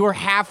Tim. You were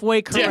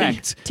halfway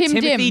correct. Dim.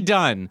 Timothy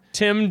Dunn.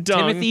 Tim Dunn.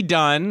 Timothy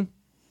Dunn.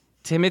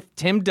 Tim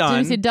Dunn.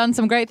 Timothy done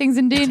some great things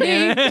in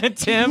D&D.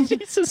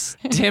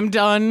 Tim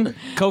Dunn,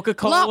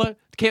 Coca-Cola.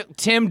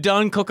 Tim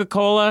Dunn,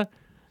 Coca-Cola.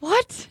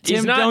 What?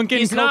 Tim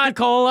Duncan,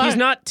 Coca-Cola. He's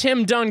not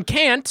Tim Dunn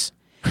can't.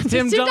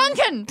 Tim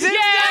Duncan.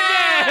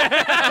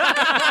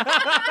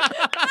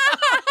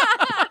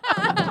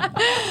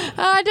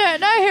 I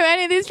don't know who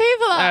any of these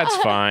people are. That's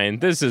fine.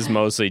 This is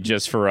mostly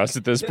just for us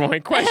at this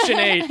point. Question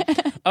 8.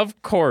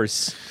 Of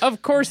course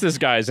this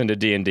guy's into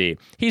D&D.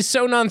 He's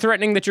so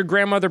non-threatening that your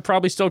grandmother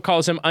probably still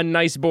calls him a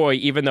nice boy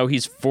even though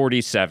he's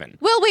 47.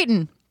 Will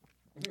Wheaton.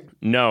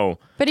 No.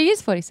 But he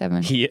is 47.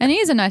 And he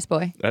is a nice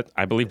boy.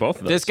 I believe both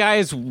of those. This guy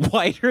is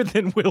whiter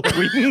than Will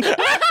Wheaton.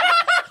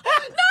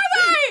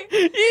 He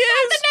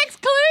is. The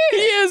next clue. He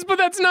is, but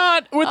that's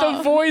not. With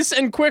a voice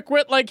and quick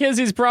wit like his,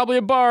 he's probably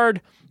a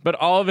bard. But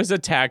all of his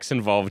attacks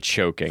involve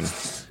choking.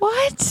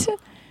 What?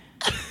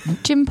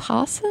 Jim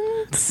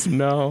Parsons?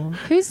 No.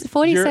 Who's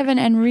 47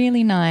 and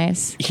really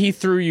nice? He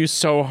threw you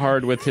so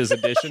hard with his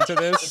addition to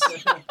this.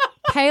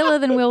 Paler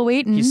than Will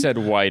Wheaton. He said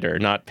whiter,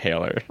 not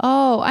paler.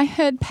 Oh, I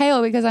heard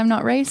pale because I'm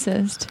not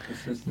racist.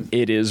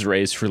 It is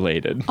race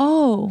related.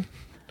 Oh.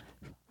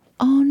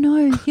 Oh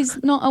no,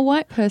 he's not a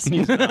white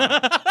person.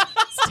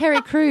 It's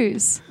Terry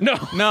Crews.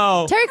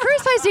 No. Terry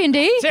Crews plays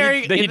D&D.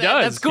 Terry, He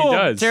does. That's cool. He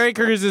does. Terry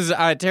Crews is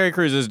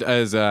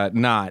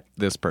not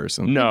this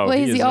person. No. Well, he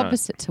he's is the not.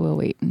 opposite to Will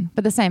Wheaton,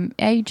 but the same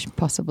age,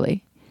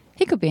 possibly.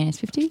 He could be in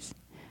his 50s.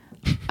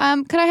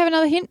 Could I have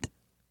another hint?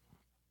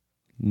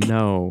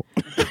 No.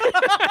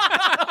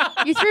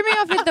 You threw me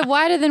off with the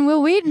whiter than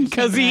Will Wheaton.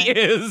 Because he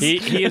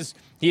is.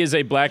 He is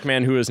a black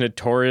man who is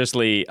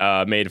notoriously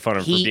made fun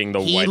of for being the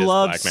whitest He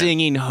loves black man.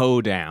 singing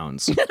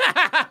hoedowns.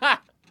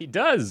 He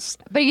does.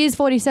 But he is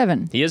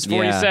 47. He is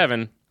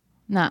 47.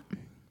 Nah.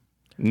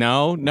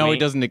 No, he Wayne.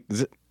 doesn't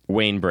exist.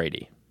 Wayne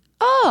Brady.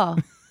 Oh,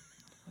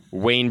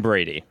 Wayne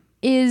Brady.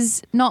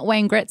 is not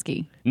Wayne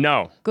Gretzky.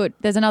 No. Good.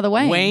 There's another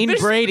Wayne. Wayne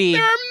Brady.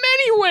 There are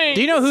many Waynes.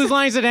 Do you know whose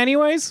lines it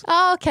anyways?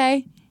 Oh,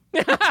 okay.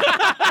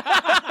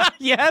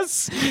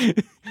 Yes.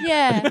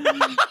 Yeah.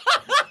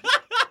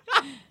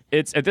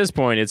 It's at this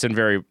point. It's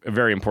very,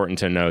 very important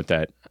to note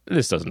that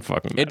this doesn't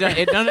fucking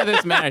matter. None of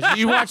this matters. Did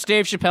you watch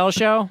Dave Chappelle's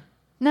show?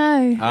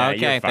 No. you're Okay,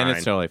 then fine.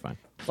 it's totally fine.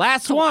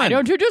 Last Why one.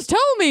 don't you just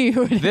tell me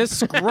who it is?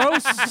 This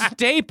gross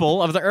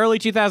staple of the early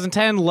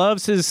 2010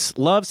 loves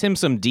him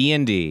some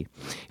D&D.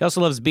 He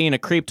also loves being a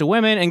creep to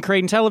women and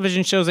creating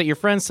television shows that your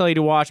friends tell you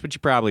to watch, but you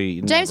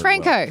probably James never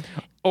will. Franco.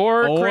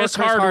 Or Or Chris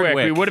Chris Hardwick.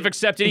 Hardwick. We would have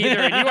accepted either,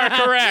 and you are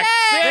correct.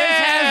 This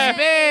has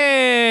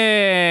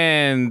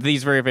been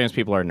These Very Famous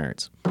People Are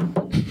Nerds.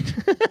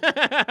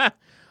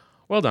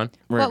 Well done.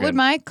 What would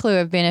my clue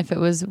have been if it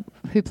was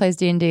who plays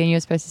D&D and you were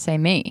supposed to say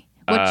me?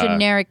 What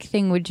generic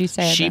thing would you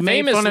say? She about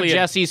made fun of Famously a-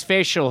 Jesse's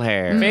facial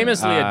hair.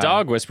 Famously a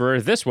dog whisperer,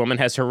 this woman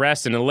has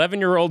harassed an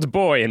 11-year-old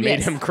boy and made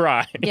Yes. him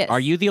cry. Yes. Are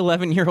you the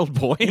 11-year-old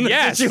boy in the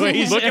Yes.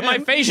 situation? Look at my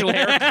facial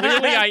hair.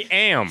 Clearly I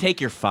am. Take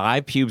your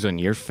 5 pubes on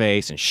your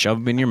face and shove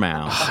them in your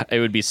mouth. It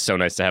would be so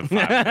nice to have 5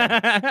 of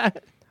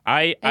them.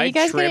 Are you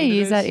guys going to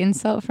use that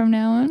insult from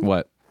now on?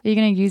 What? Are you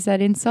going to use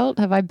that insult?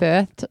 Have I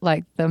birthed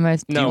like the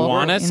most? No. Do you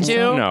want us to?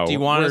 insult? No. Do you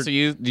want us to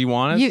use? Do you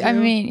want us You, to? I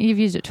mean, you've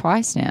used it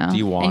twice now. Do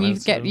you want and you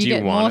us get to? you Do you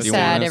get want more us to?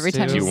 sad Do you every want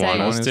time us Do you you say want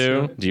it. us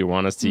to? Do you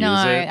want us to No,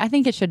 use it? I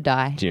think it should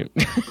die. Do you-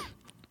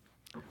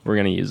 We're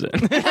going to use it.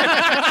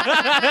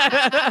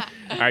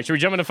 All right, should we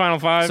jump into Final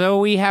 5? So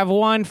we have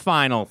one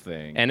final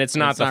thing, And it's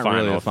not the really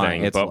final the final-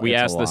 thing, it's- but we it's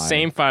a asked the lie.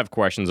 same 5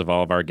 questions of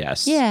all of our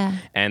guests. Yeah.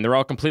 And they're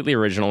all completely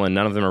original, and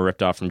none of them are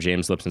ripped off from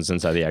James Lipton's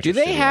Inside the Actors Do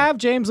they Studio. have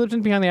James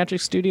Lipton behind the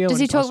Actors Studio? Does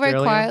in he talk very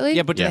Australia? quietly?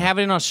 Yeah, but do Yeah. they have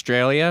it in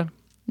Australia?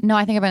 No,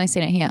 I think I've only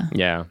seen it here.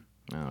 Yeah,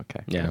 Oh,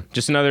 okay. yeah.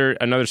 Just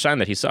another sign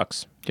that he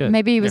sucks. Good.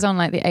 Maybe he was on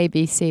like the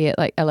ABC at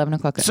like 11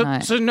 o'clock at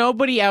night. So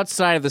nobody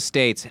outside of the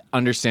States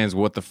understands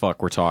what the fuck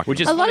we're talking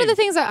Which is a lot funny. of the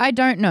things that I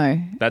don't know.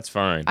 That's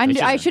fine.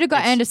 I should have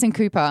got Anderson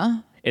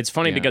Cooper. It's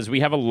funny because we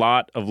have a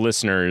lot of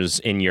listeners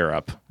in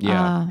Europe.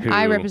 Yeah. Who-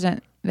 I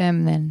represent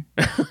them then.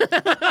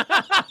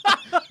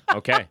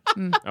 Okay.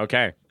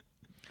 Okay.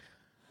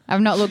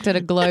 I've not looked at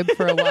a globe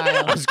for a while.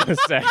 I was going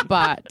to say.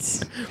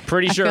 But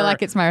Pretty I sure. feel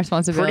like it's my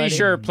responsibility. Pretty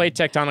sure plate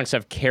tectonics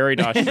have carried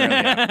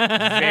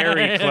Australia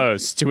very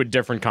close to a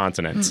different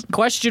continent.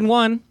 Question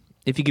 1.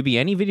 If you could be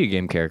any video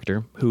game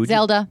character, who would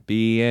Zelda. you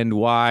be and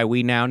why?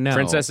 We now know.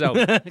 Princess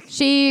Zelda.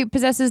 She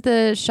possesses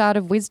the Shard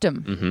of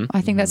Wisdom. Mm-hmm.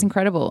 I think that's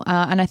incredible.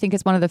 And I think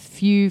it's one of the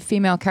few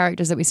female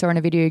characters that we saw in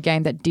a video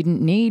game that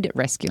didn't need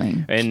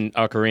rescuing. In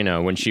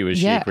Ocarina, when she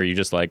was Yeah. Sheik, were you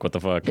just like, what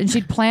the fuck? And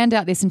she'd planned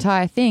out this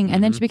entire thing,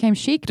 and then she became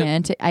Sheik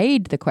Man to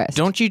aid the quest.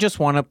 Don't you just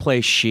want to play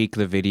Sheik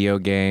the video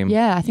game?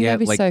 Yeah, I think that'd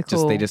be like, so Just,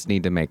 cool. they just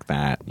need to make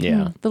that.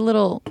 Yeah.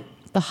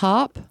 The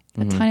harp,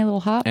 the tiny little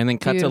harp. And then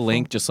cut Beautiful. to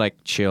Link just like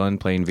chilling,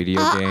 playing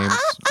video games.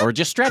 Or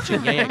just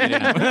stretching.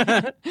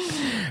 Yeah.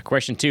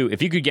 Question 2.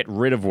 If you could get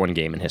rid of one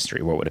game in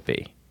history, what would it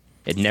be?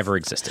 It never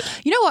existed.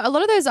 You know what? A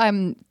lot of those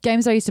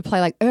games I used to play,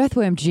 like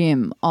Earthworm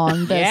Jim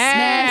on the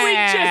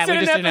SNES. We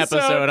just did an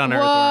episode on Whoa.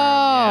 Earthworm.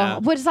 Yeah.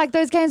 But it's like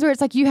those games where it's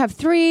like you have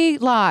 3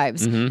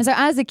 lives. And so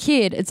as a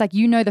kid, it's like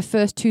you know the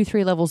first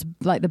 2-3 levels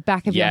like the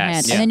back of your Yes.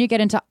 hand. Yeah. And then you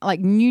get into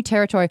like new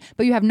territory,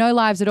 but you have no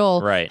lives at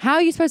all. Right. How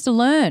are you supposed to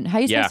learn? How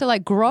are you Yeah. supposed to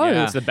like grow?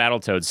 Yeah. It's the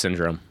Battletoads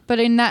syndrome. But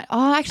in that,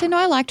 actually, no,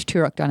 I liked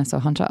Turok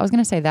Dinosaur Hunter. I was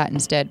going to say that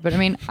instead. But I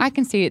mean, I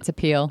can see its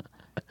appeal.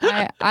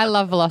 I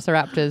love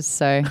Velociraptors,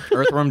 so.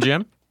 Earthworm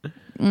Jim?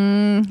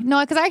 No,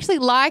 because I actually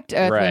liked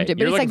Earthworm Right. Jim.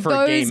 But You're it's like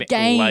looking for a those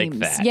game like games.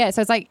 that. Yeah,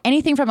 so it's like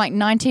anything from like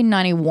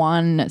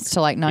 1991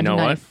 to like know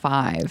what?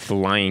 1995. The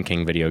Lion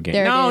King video game.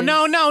 There it No. is.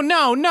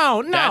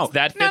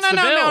 That fits the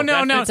bill.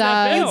 No. That fits the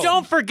Does. bill. You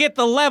don't forget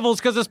the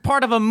levels because it's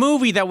part of a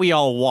movie that we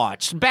all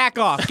watched. Back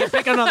off.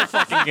 Pick another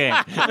fucking game.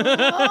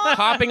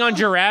 Hopping on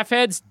giraffe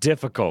heads,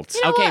 difficult.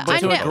 You know Okay, what? but I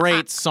to a ne-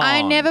 great song.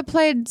 I never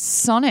played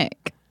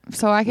Sonic,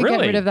 so I could get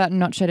Really? rid of that and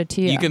not shed a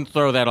tear. You can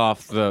throw that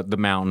off the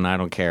mountain. I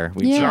don't care.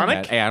 We Yeah. chuck Sonic?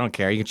 that- Hey, I don't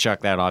care. You can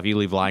chuck that off. You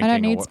leave Lion I don't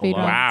King need alone. speed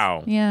runs.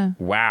 Wow. Yeah.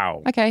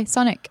 Wow. Okay,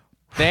 Sonic.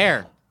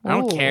 There. I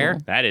don't Ooh. care.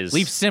 That is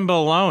Leave Simba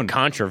alone.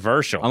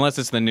 controversial. Unless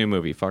it's the new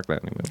movie. Fuck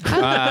that new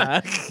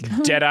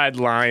movie. Dead-eyed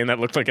lion that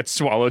looked like it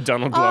swallowed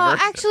Donald Oh, Glover.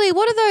 actually,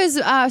 what are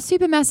those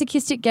super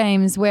masochistic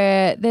games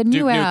where they're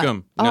new Duke out?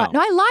 Nukem. Oh, No. no,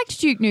 I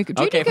liked Duke Nukem.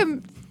 Duke Okay.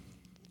 Nukem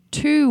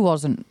 2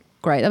 wasn't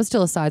great. That was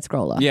still a side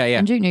scroller. Yeah, yeah.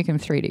 And Duke Nukem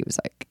 3D was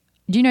like.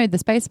 Do you know the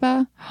space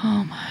bar?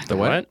 The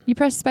what? You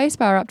press space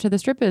bar up to the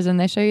strippers and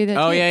they show you their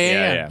Oh, tits.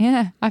 yeah.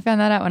 Yeah, I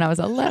found that out when I was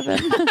 11.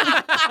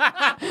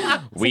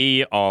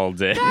 We all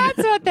did. That's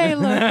what they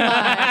look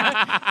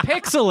like.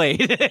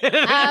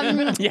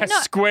 Pixelated. Yes,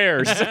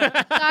 squares.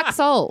 Dark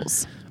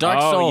Souls. Dark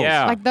Oh, Souls.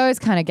 yeah. Like those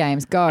kind of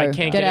games. Go. I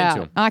can't get out.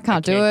 into 'em. I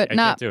can't do it. I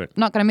No, can't do it.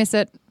 not going to miss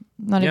it.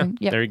 Not Yeah, even.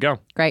 Yep. there you go.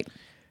 Great.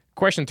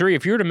 Question 3.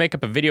 If you were to make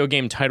up a video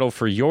game title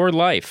for your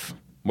life,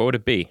 what would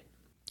it be?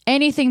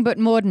 Anything but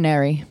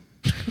Mordinary.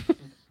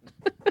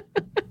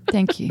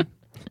 Thank you.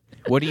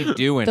 What do you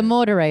do in The it?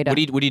 moderator. What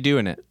do you do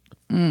in it?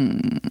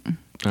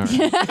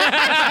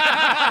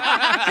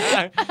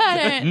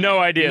 No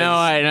idea. No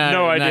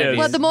ideas.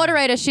 Well, the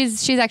moderator,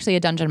 she's actually a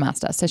dungeon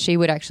master, so she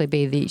would actually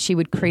be she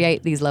would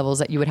create these levels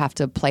that you would have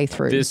to play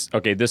through. This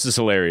is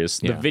hilarious.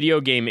 The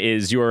video game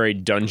is you are a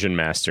dungeon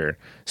master.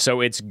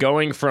 So it's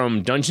going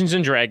from Dungeons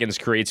and Dragons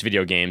creates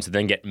video games that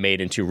then get made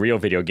into real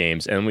video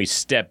games, and we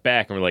step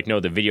back and we're like, no,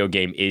 the video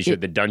game is you're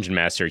the dungeon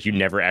master. You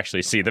never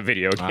actually see the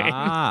video game.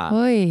 Ah.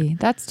 Oy,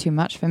 that's too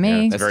much for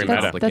me. that's very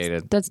meta.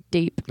 complicated. That's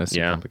deep. That's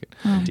Yeah. complicated.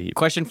 Deep.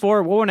 Question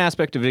 4. What one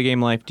aspect of video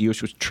game life do you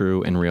wish was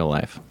true in real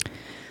life?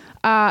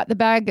 The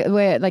bag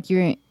where like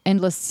your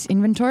endless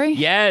inventory.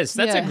 Yes,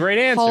 that's Yeah. a great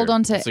answer. Hold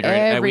on to That's a great,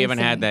 everything. we haven't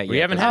had that yet. We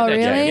haven't Oh had that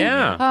really? yet.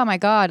 Yeah. Oh my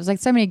god! It's like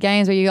so many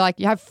games where you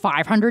have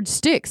 500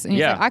 sticks, and you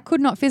Yeah. say, I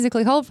could not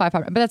physically hold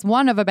 500, but that's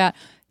one of about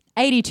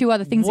 82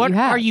 other things What that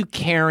you have. are you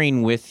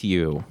carrying with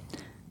you?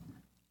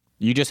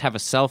 You just have a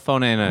cell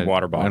phone and a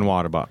Water bottle. And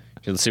water bottle.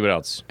 Let's see what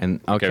else. And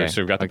okay,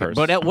 so we've got the okay. purse.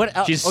 But what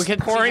else? She's okay,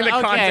 pouring the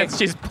okay. contents.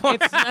 She's pouring.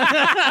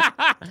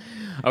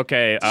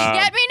 Okay.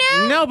 Get me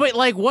now? No, but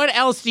like, what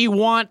else do you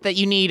want that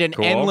you need an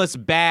Cool. endless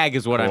bag?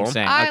 Is what I'm Cool.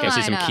 saying. Okay, I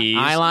see some Eyeliner. keys.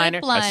 Eyeliner,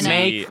 Lip liner.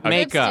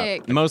 makeup,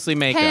 Lipstick. mostly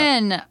makeup.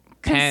 Pen,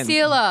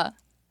 concealer,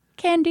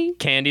 candy.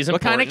 Candy's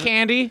What important. kind of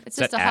candy? It's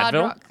Is just that a hard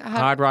Advil? rock.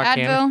 Hard rock Advil.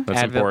 candy.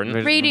 That's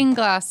important. Reading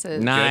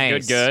glasses.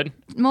 Nice. Good.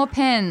 More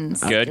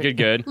pens.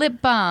 Good.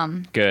 Lip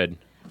balm. Good.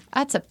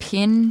 That's a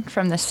pin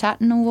from the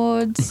Saturn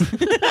Awards.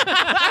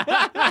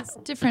 It's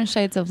different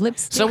shades of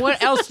lipstick. So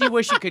what else do you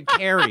wish you could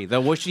carry?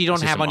 The wish you don't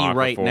See have some on you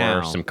right Aquaphor,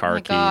 now. Some oh car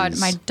my god,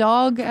 keys. my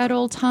dog at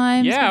all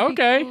times. Yeah, would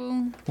be okay.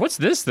 cool. What's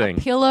this thing?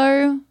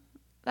 Pillow.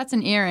 That's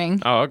an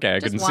earring. Oh, okay. I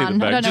Just couldn't see one.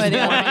 the I back. don't know Just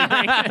where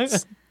the one. other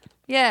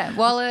Yeah,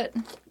 wallet.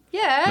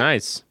 Yeah.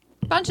 Nice.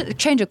 Bunch of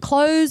change of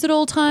clothes at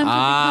all times would be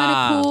kind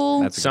of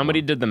cool. that's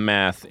Somebody did the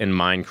math in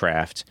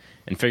Minecraft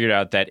and figured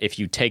out that if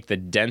you take the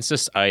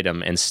densest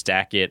item and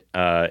stack it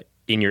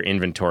in your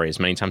inventory as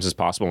many times as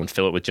possible and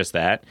fill it with just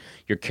that,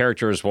 your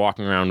character is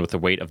walking around with the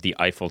weight of the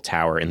Eiffel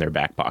Tower in their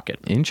back pocket.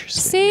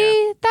 interesting.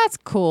 See, that's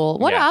cool.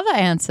 What Yeah. are other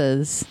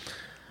answers?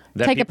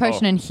 That Take a people-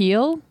 potion and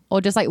heal. Or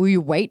just like, will you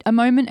wait a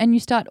moment and you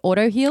start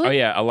auto healing? Oh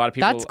yeah, a lot of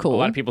people. That's cool. A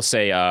lot of people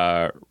say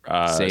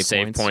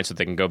save points so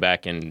they can go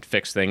back and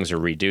fix things or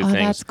redo things.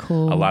 That's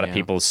cool. A lot of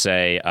people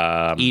say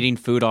Eating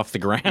food off the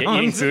ground.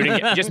 eating food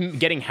and just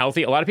getting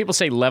healthy. A lot of people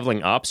say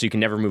leveling up, so you can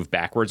never move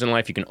backwards in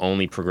life. You can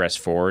only progress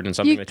forward in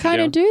something You that kind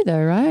you of do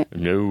though, right?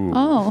 No.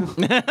 Oh,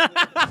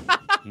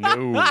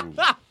 No.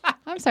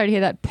 I'm sorry to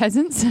hear that,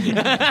 peasants.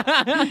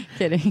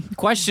 Kidding.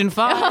 Question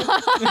 5.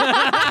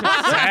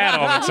 Sad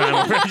all the time.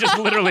 I just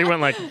literally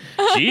went like,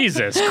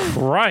 Jesus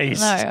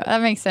Christ. No,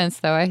 that makes sense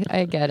though.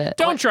 I get it.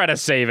 Don't try to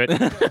save it.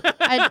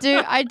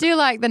 I do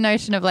like the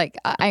notion of like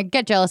I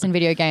get jealous in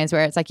video games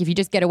where it's like if you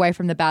just get away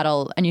from the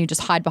battle and you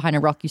just hide behind a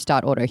rock, you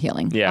start auto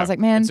healing. Yeah, I was like,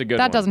 man, it's a good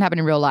that one. doesn't happen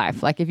in real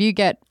life. Like if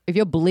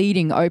you're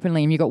bleeding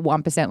openly and you got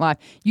 1% life,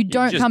 you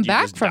don't come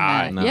back just from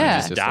die. that. No, yeah.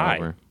 just die.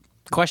 Over.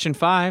 Question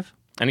 5.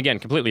 And again,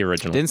 completely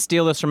original. Didn't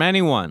steal this from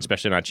anyone.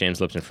 Especially not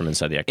James Lipton from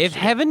Inside the Actors If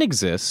heaven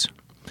exists,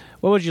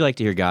 what would you like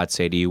to hear God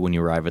say to you when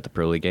you arrive at the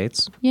pearly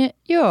gates? Yeah,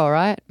 you're all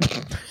right.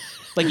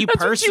 Like you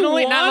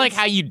personally, not want? like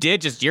how you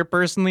did, just you're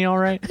personally all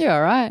right. You're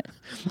all right.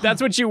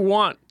 That's what you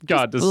want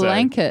God to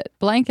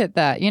Blanket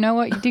that. You know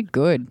what? You did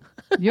good.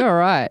 You're all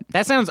right.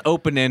 That sounds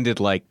open-ended.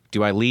 Like,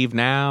 do I leave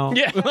now?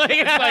 say.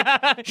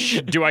 Yeah. It's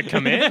like, do I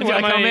come in? Do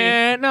I come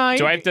in? No.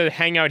 Do I have to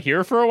hang out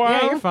here for a while?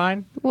 Yeah, you're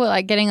fine. Well,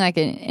 like getting like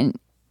an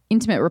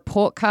intimate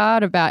report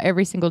card about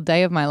every single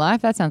day of my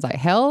life. That sounds like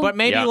hell. But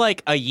maybe Yeah.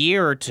 like a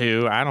year or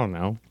two. I don't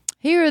know.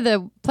 Here are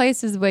the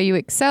places where you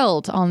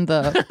excelled on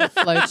the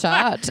flow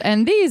chart,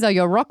 and these are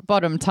your rock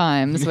bottom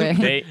times. Where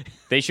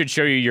They should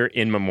show you your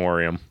in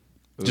memoriam.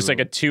 Just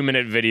like a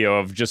 2-minute video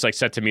of just like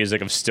set to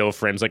music of still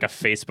frames, like a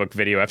Facebook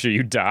video after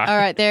you die. all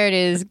right, there it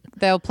is.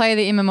 They'll play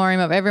the in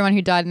memoriam of everyone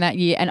who died in that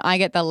year, and I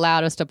get the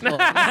loudest applause.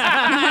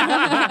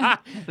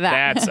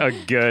 That's a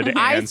good answer.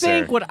 I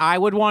think what I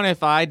would want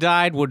if I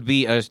died would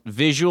be a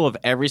visual of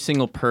every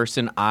single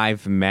person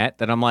I've met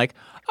that I'm like,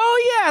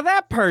 oh yeah,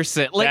 that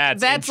person. Like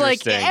That's like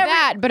interesting.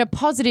 that, but a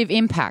positive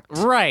impact,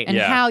 Right. And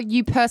Yeah. how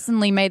you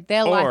personally made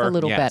their life a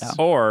little yes. better.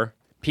 Or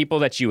people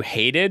that you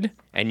hated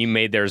and you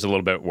made theirs a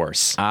little bit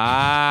worse.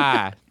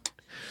 Ah.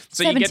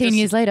 So you get 17 to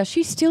years later,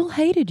 she still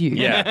hated you.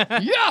 Yeah.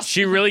 Yes.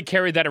 She really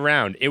carried that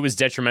around. It was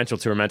detrimental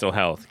to her mental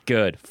health.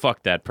 Good.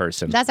 Fuck that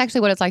person. That's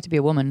actually what it's like to be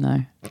a woman,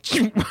 though. It's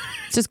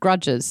just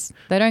grudges.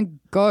 They don't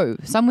go.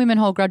 Some women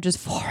hold grudges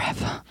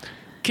forever.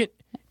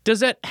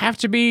 Does that have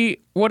to be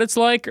what it's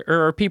like,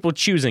 or are people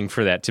choosing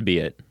for that to be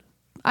it?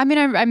 I mean,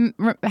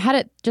 I had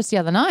it just the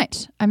other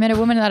night. I met a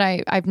woman that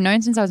I've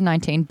known since I was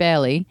 19,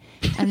 barely.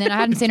 And then I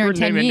hadn't seen her in We're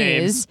 10 naming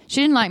years. names. She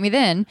didn't like me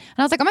then. And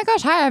I was like, oh my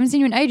gosh, hi, I haven't seen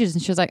you in ages.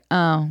 And she was like,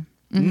 oh.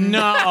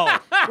 No.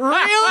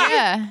 Really?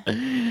 Yeah.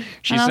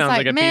 She And I was sounds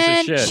like a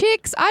man, piece of shit.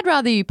 chicks, I'd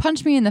rather you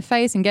punch me in the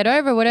face and get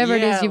over whatever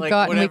it Yeah, is you've like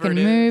got and we whatever can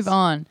it move is.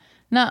 on.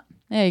 No,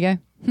 there you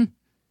go.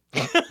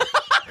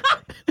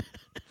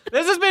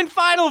 This has been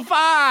Final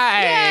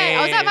Five. Yay.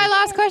 Oh, was that my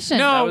last question?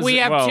 No, was- we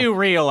have well- 2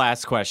 real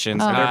last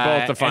questions. They're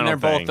both the final And they're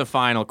both thing. the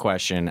final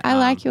question. I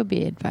like your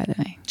beard, by the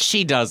way.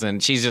 She doesn't.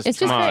 She's just, It's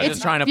just, on, very,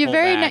 just trying to you're pull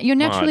very back. you're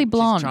naturally She's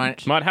blonde. trying-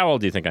 Maud, how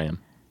old do you think I am?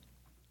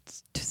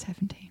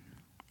 17.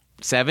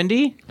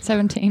 70?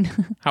 17.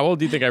 How old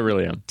do you think I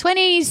really am?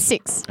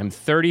 26. I'm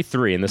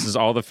 33, and this is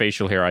all the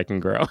facial hair I can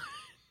grow.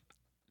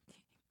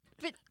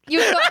 But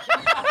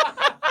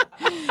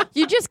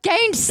you just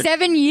gained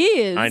 7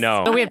 years. I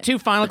know. So we have 2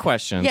 final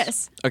questions.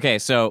 Yes. Okay,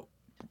 so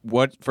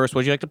first, what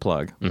would you like to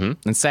plug? Mm-hmm.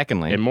 And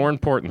secondly, And more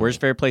important, where's your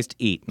favorite place to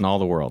eat in all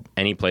the world?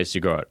 any place you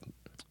go out?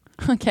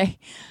 Okay.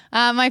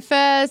 My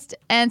first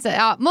answer,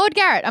 Maud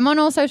Garrett. I'm on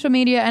all social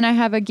media and I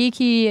have a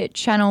geeky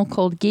channel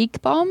called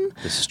Geek Bomb.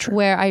 This is true.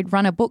 Where I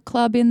run a book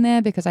club in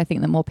there because I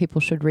think that more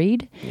people should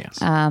read. Yes.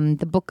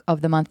 The book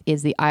of the month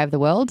is The Eye of the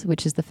World,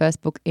 which is the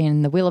first book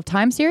in the Wheel of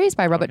Time series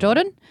by Robert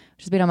Jordan,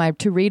 which has been on my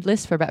to-read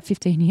list for about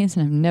 15 years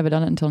and I've never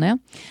done it until now.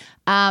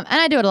 And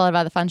I do a lot of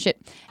other fun shit.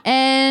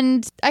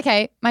 And,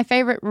 okay, my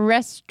favorite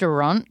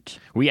restaurant.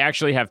 We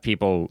actually have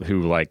people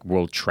who like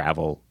will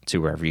travel to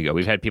wherever you go.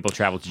 We've had people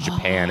travel to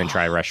Japan and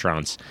try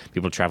restaurants.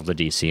 People travel to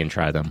DC and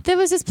try them. There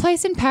was this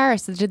place in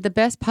Paris that did the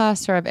best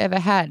pasta I've ever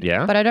had.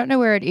 Yeah? But I don't know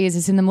where it is.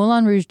 It's in the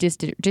Moulin Rouge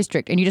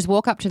district. And you just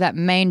walk up to that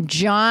main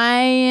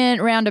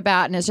giant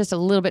roundabout and it's just a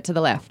little bit to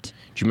the left.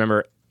 Do you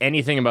remember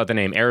anything about the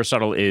name?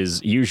 Aristotle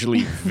is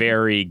usually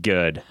very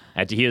good.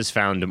 He has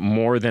found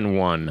more than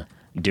one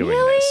doing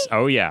this.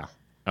 Oh, yeah.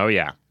 Oh,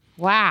 yeah.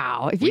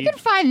 Wow. If you can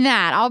find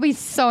that, I'll be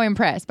so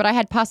impressed. But I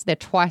had pasta there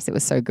twice. It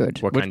was so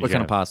good. What What kind,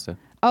 kind of pasta?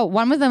 Oh,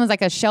 one of them was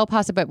like a shell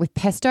pasta, but with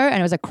pesto. And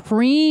it was a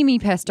creamy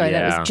pesto that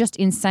Yeah. was just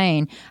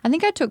insane. I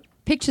think I took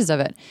pictures of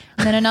it.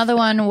 And then another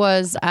one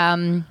was,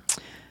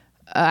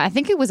 I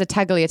think it was a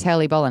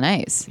tagliatelle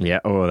bolognese. Yeah.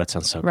 Oh, that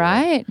sounds so good.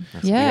 Right?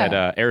 We Yeah.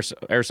 had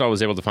Aristotle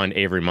was able to find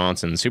Avery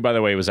Monsons, who, by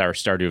the way, was our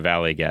Stardew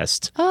Valley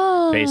guest,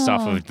 Oh. based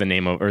off of the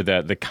name of or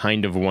the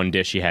kind of one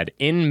dish he had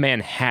in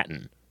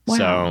Manhattan. Wow.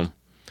 So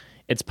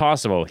it's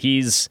possible.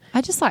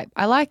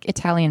 I like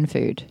Italian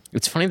food.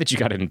 It's funny that you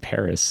got it in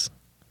Paris.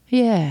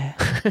 Yeah.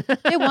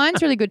 Their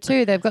wine's really good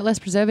too. They've got less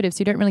preservatives,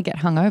 so you don't really get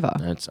hungover.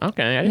 That's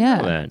okay. I didn't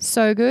know that.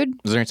 So good.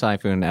 Is there a Thai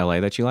food in LA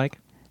that you like?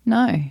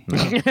 No.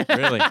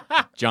 Really?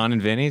 John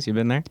and Vinny's, you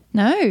been there?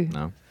 No.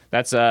 No.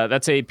 That's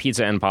a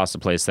pizza and pasta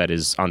place that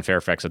is on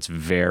Fairfax. That's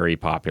very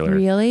popular.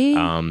 Really?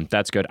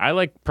 That's good. I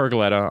like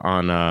Pergoletta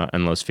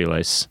on Los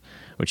Feliz,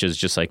 which is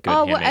just like good.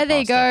 Oh,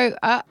 handmade there you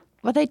pasta. go.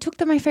 Well, they took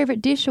my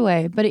favorite dish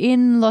away, but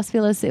in Los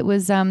Feliz, it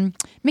was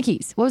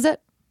Mickey's. What was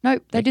it?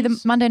 Nope, they do the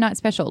Monday night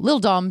special. Little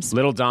Doms.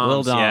 Little Doms.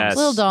 Little Doms. Yes.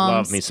 Little Doms.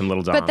 Love me some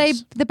Little Doms.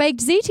 But the baked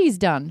ziti's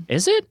done.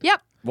 Is it?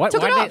 Yep. What?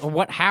 Took it Why off.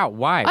 what? How?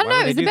 Why? I don't know.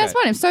 It was the best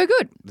one. It was so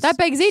good. That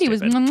baked ziti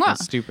was stupid. mwah.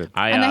 That's stupid.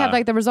 And they have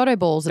like the risotto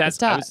balls at the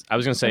start. I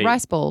was going to say The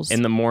rice balls.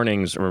 in the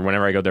mornings or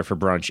whenever I go there for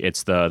brunch.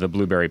 It's the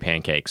blueberry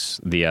pancakes,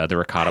 the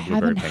ricotta I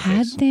blueberry haven't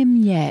pancakes. had them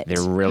yet.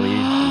 They're really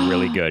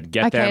really good.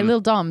 Get Okay, them.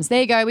 Little Doms.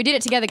 There you go. We did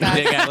it together,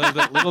 guys.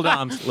 Little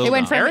Doms. Little It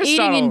went Doms. from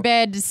eating in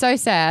bed so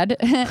sad.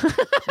 to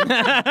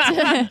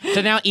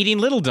now eating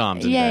Little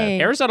Doms in Yay.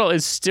 bed. Aristotle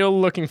is still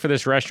looking for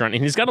this restaurant,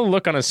 and he's got a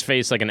look on his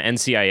face like an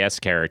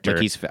NCIS character.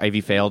 Like have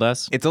you failed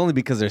us? It's only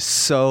because there's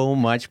so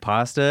much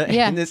pasta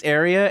Yeah. in this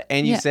area,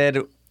 and you Yeah. said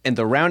in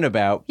the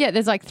roundabout. Yeah,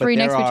 there's like but three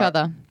there next to each are-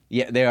 other.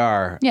 Yeah, they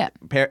are. Yeah.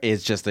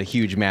 It's just a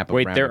huge map of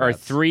Wait, there are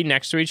roundabouts. 3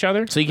 next to each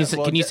other? So you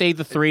can you say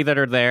the 3 that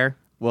are there?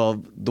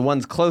 Well, the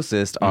ones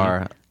closest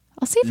are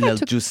I'll see if La I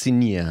took.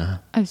 Jusinia,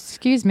 Oh,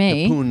 excuse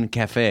me. Poon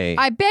Cafe,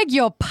 I beg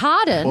your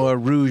pardon. or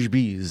Rouge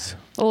Bees.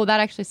 Oh,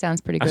 that actually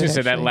sounds pretty I good. was going to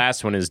say that actually.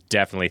 last one is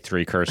definitely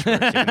 3 curse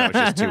words, even though it's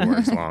just 2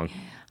 words long.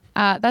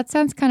 That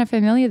sounds kind of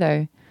familiar,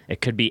 though. It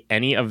could be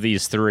any of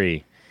these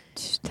 3.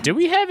 Do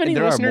we have any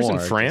There are listeners in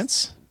more,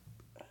 France?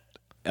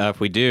 If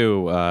we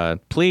do,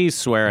 please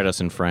swear at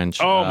us in French.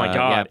 Oh, my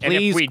God. Yeah, And if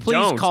please, we please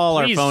don't,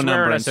 call please our phone swear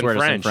number at and us in swear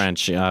at us in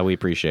French. We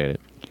appreciate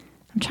it.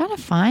 I'm trying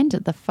to find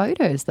the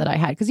photos that I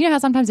had because you know how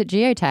sometimes it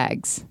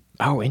geotags.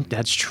 Oh, and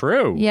that's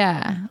true.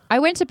 Yeah, I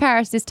went to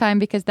Paris this time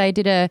because they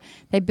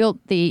built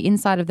the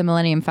inside of the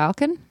Millennium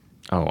Falcon.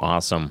 Oh,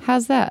 awesome.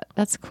 How's that?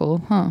 That's cool,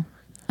 huh?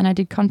 And I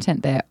did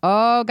content there.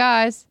 Oh,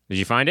 guys, Did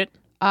you find it?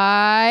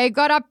 I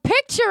got a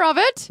picture of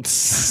it.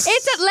 It's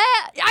at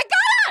I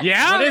got it.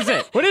 Yeah? What is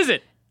it? What is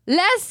it?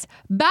 Les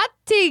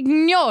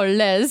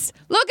Batignolles.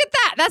 Look at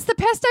that. That's the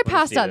pesto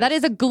pasta. this. That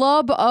is a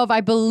glob of, I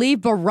believe,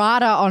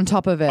 burrata on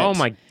top of it. Oh,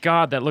 my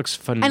God. That looks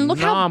phenomenal. And look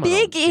how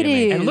big it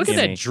is. And look at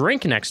Gimme. that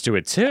drink next to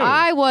it, too.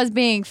 I was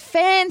being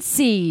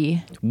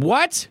fancy.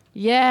 What?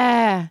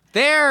 Yeah.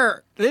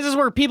 This is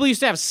where people used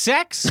to have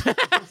sex?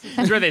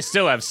 That's where they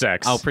still have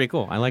sex. Oh, pretty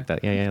cool. I like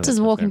that. Yeah. Just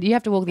walking. You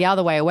have to walk the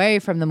other way away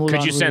from the Moulin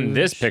Could you send Rouge.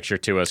 this picture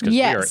to us? Because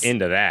Yes. we are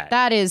into that.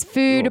 That is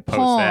food We'll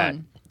post that.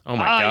 porn. Oh,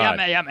 my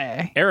God.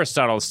 Yummy.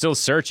 Aristotle is still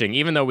searching,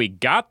 even though we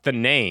got the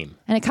name.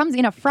 And it comes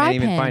in a fry I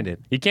didn't pan. even find it.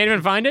 You can't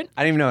even find it?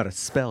 I didn't even know how to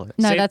spell it.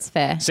 No, Say- that's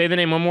fair. Say the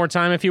name one more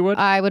time, if you would.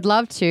 I would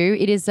love to.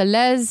 It is the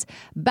Les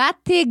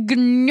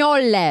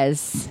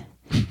Batignolles.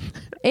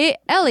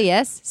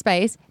 LES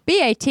space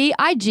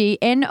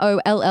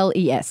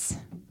BATIGNOLLES.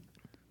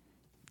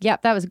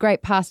 Yep, that was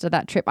great pasta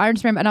that trip. I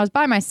just remember, and I was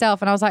by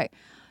myself, and I was like,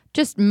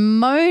 just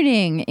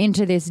moaning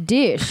into this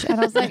dish, and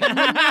I was like, no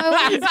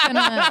one's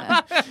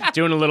gonna.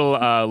 Doing a little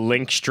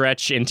link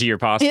stretch into your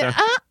pasta.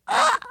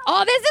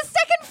 Oh, there's a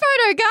second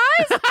photo,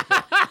 guys.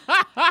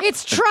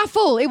 It's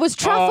truffle. It was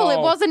truffle. It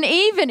Oh, wasn't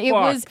even. It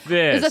fuck was.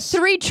 It was this. a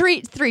three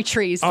trees.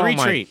 Oh, Three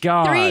my treat.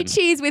 God. 3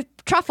 cheese with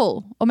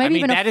truffle, or maybe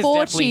even that a is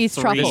 4 definitely cheese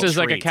 3 truffle. This is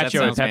like a treats. That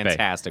cacio e sounds pepe.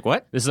 fantastic.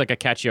 What? This is like a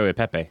cacio e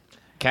pepe.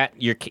 Cat,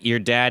 your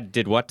dad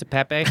did what to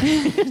Pepe?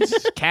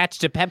 Catch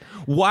to Pepe.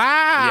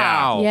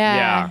 Wow.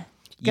 Yeah.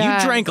 You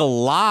Guys. drank a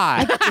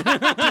lot.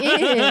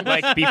 Did.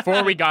 Like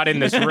before we got in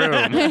this room.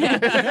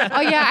 Oh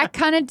yeah, I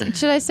kind of.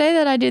 Should I say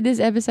that I did this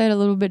episode a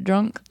little bit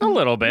drunk? A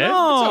little bit. No.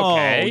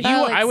 It's okay.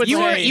 Well, I would you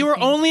were say you were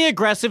only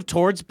aggressive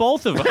towards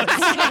both of us.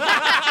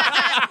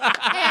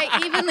 Hey,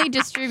 I evenly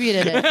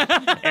distributed it.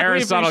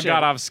 Aristotle appreciate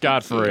got it. off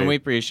scot-free. and we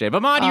appreciate it.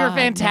 But Mod, you were Oh,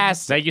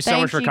 fantastic. Thank you so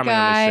Thank much for you, coming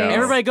on the show. guys.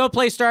 Everybody go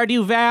play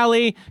Stardew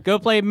Valley. Go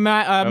play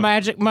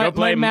Magic Go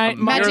play Magic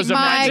Heroes of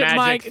Mike.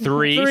 Magic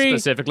 3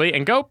 specifically,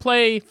 and go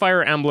play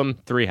Fire Emblem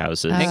 3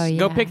 Houses. Oh,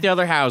 Go yeah. pick the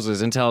other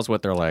houses and tell us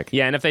what they're like.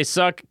 Yeah, and if they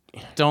suck,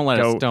 Don't let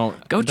go us.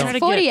 Don't. go try to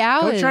 40 get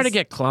hours. go try to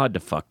get Claude to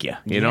fuck you.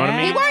 You know what I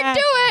He mean? won't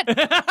do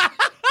it.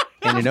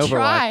 And in I've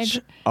Overwatch,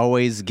 tried.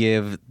 always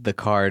give the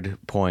card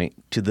point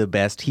to the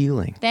best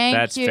healing. Thank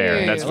That's you.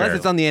 fair. That's Unless fair.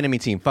 it's on the enemy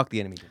team. Fuck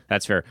the enemy team.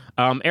 That's fair.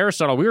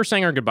 Aristotle, we were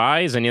saying our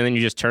goodbyes, and then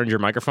you just turned your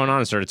microphone on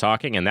and started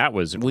talking, and that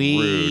was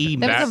rude.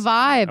 There was a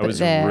vibe that was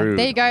there. rude.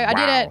 There you go. I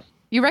did Wow. it.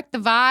 You wrecked the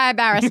vibe,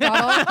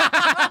 Aristotle.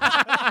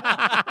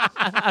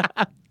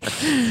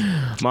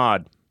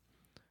 Mod,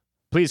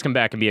 please come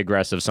back and be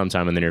aggressive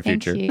sometime in the near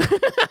Thank future. you.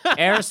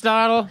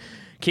 Aristotle,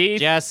 Keith,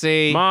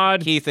 Jesse,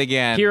 Mod, Keith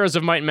again. Heroes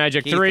of Might and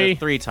Magic Keith 3.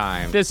 3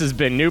 times. This has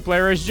been New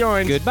Player Has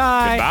Joined.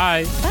 Goodbye.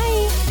 Goodbye.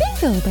 Bye.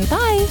 Bingo.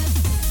 Bye-bye.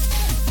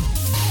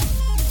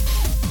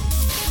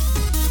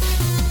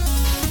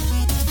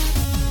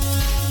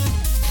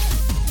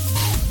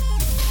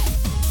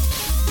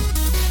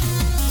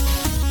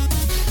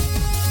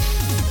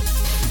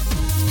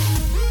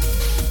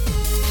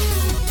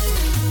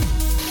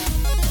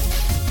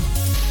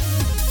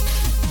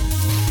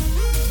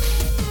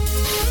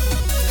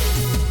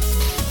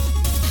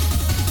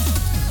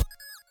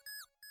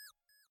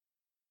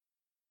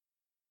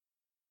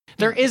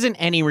 There isn't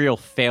any real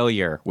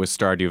failure with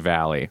Stardew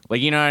Valley.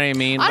 Like, you know what I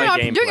mean? I don't know,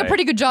 Like, I'm doing a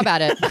pretty good job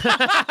at it.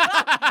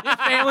 you're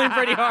failing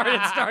pretty hard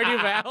at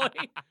Stardew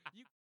Valley.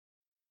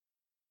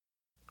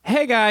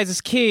 Hey guys,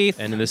 it's Keith.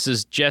 And this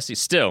is Jesse.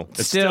 It's still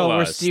you're us. still the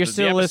listening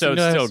to episode's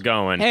us. still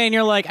going. Hey, and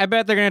you're like, I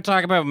bet they're going to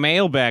talk about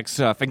mailbag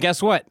stuff. And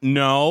guess what?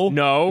 No.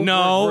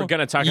 We're going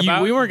to talk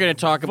about. We weren't going to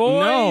talk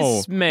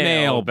about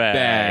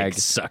mailbag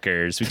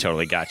suckers. We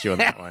totally got you on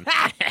that one.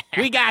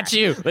 We got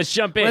you. Let's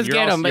jump in. Let's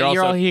get them.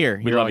 You're all here.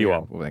 We love you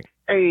all.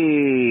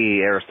 Hey,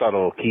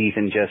 Aristotle, Keith,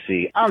 and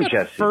Jesse. I'm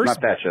Jesse, first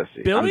not that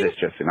Jesse. billing? I'm this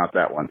Jesse, not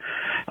that one.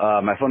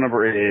 My phone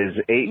number is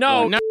 8.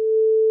 No.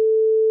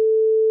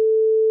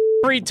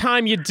 Every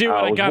time you do it,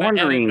 I was gotta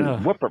wondering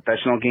edit. what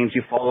professional games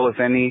you follow,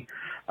 if any.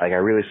 Like, I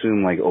really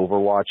assume like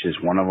Overwatch is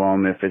one of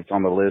them if it's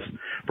on the list.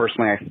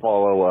 Personally, I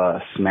follow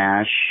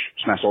Smash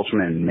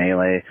Ultimate, and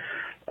Melee.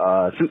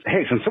 Since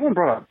someone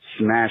brought up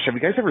Smash, have you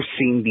guys ever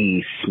seen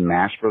the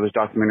Smash Brothers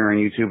documentary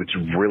on YouTube? It's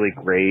really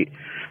great.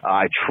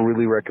 I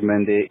truly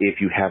recommend it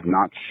if you have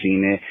not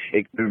seen it.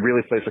 It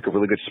really plays like a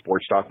really good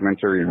sports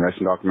documentary and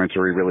wrestling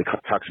documentary. It really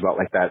talks about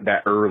like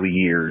that early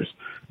years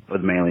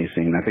of the Melee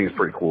scene. I think it's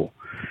pretty cool.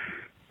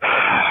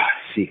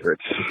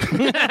 Secrets.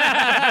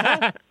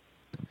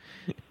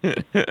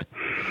 The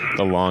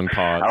long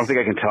pause. I don't think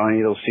I can tell any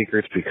of those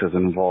secrets because it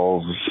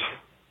involves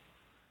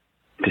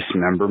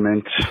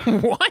dismemberment.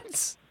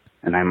 What?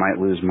 And I might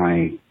lose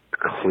my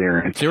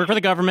clearance. So you work for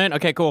the government?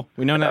 Okay, cool.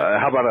 We know that.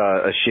 How about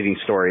a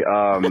shitting story?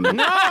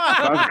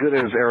 Not as good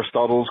as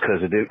Aristotle's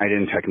because I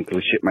didn't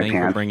technically shit my Thank you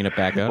for pants. bringing it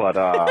back up. But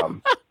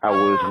I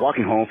was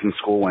walking home from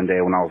school one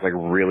day when I was like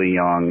really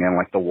young, and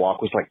like the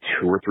walk was like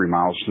 2 or 3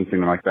 miles or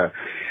something like that.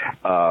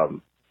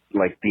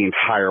 Like the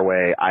entire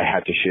way, I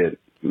had to shit.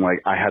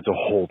 Like I had to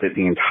hold it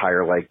the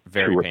entire like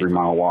Very 2 or painful. 3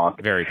 mile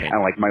walk. Very painful.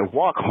 And like my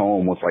walk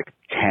home was like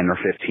 10 or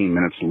 15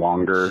 minutes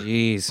longer.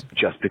 Jeez.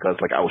 Just because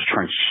like I was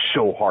trying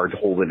so hard to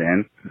hold it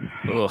in.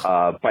 Ugh.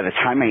 By the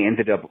time I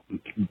ended up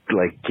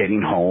like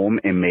getting home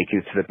and making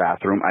it to the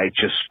bathroom, I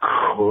just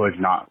could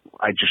not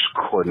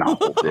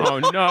hold it. Oh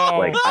no!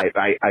 Like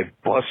I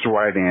bust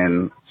right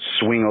in,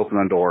 swing open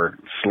the door,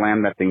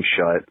 slam that thing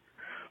shut,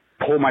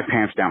 pull my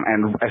pants down,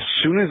 and as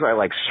soon as I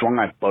like swung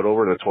my butt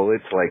over the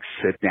toilet to like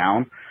sit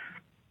down,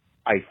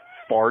 I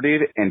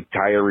farted and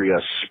diarrhea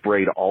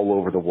sprayed all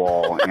over the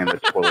wall and the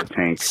toilet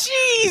tank.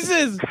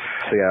 Jesus!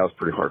 So yeah, that was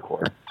pretty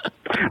hardcore.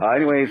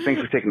 Anyways,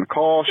 thanks for taking the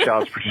call.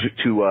 Shout out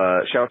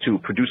to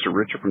producer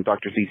Richard from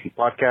Dr. ZC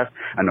Podcast.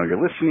 I know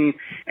you're listening.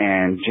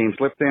 And James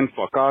Lipton,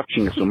 fuck off,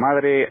 chinga su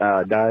madre,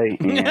 die,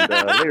 and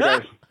later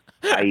guys.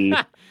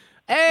 Bye.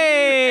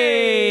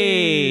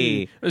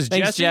 Hey! was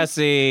Thanks,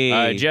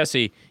 Jesse.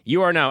 Jesse,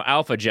 you are now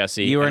Alpha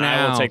Jesse. You are and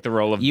now. I will take the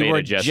role of you Beta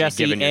were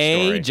Jesse, given your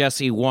A, story.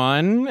 Jesse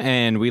 1,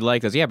 and we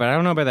like this. Yeah, but I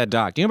don't know about that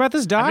doc. Do you know about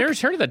this doc? I've never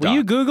heard of that Were doc.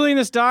 you Googling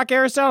this doc,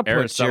 Aristotle?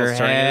 Aristotle's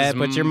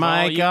Put your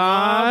mic volume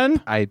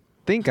on. I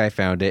think I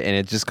found it, and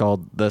it's just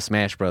called The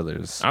Smash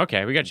Brothers.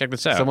 Okay, we gotta check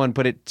this out. Someone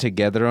put it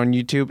together on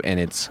YouTube, and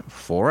it's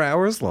 4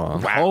 hours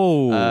long.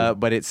 Oh,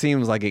 But it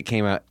seems like it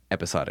came out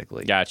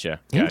episodically.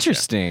 Gotcha.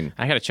 interesting.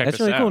 I gotta check That's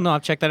this really out. cool. No, I'll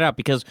check that out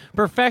because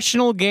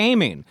professional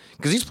gaming.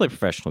 Because you used to play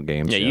professional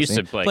games. Yeah, you used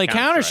Jesse. to play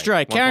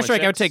Counter-Strike. Counter-Strike.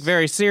 Counter-Strike I would 1.6. take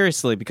very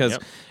seriously because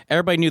Yep.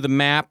 everybody knew the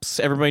maps.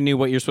 Everybody knew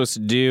what you're supposed to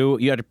do.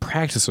 You had to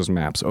practice those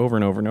maps over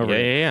and over and over. Yeah,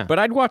 again. yeah, yeah. But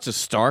I'd watch the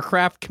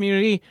StarCraft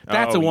community.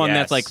 That's Oh, the one yes.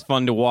 that's like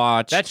fun to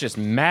watch. That's just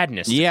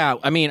madness. Yeah,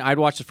 I mean, I'd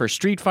watch the first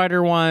Street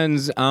Fighter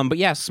ones. But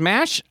yeah,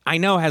 Smash, I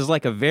know, has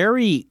like a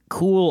very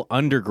cool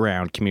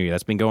underground community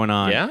that's been going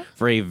on Yeah?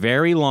 for a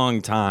very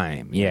long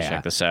time. Yeah.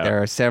 Check this out.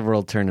 There are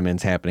several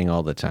tournaments happening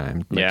all the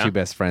time. My Yeah? two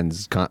best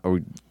friends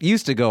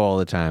used to go all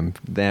the time.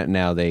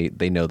 Now they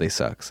know they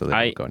suck, so they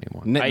I- don't go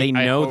anymore. They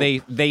know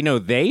hope- they know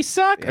they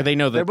suck, or they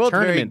know the They're both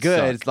very tournament good.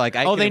 suck? It's like,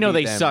 I oh, they couldn't know beat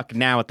they them. suck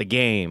now at the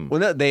game. Well,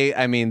 no,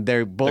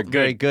 they're both good.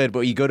 very good,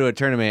 but you go to a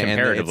tournament and it's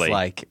Comparatively.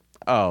 like,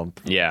 oh,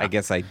 Yeah. I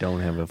guess I don't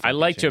have a. I fucking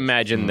like to chance.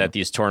 imagine that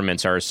these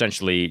tournaments are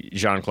essentially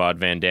Jean-Claude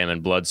Van Damme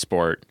and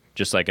Bloodsport,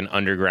 just like an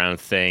underground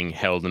thing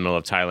held in the middle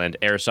of Thailand.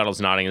 Aristotle's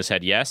nodding his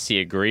head yes, he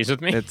agrees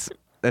with me.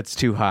 That's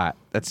too hot.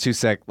 That's too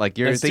like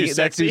you're That's too thinking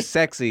that's too sexy?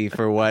 sexy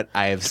for what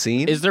I have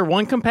seen. Is there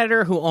one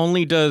competitor who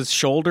only does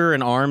shoulder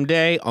and arm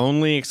day,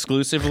 only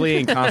exclusively,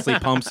 and constantly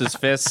pumps his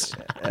fists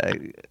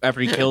after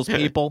he kills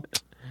people?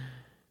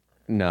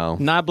 No.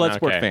 Not a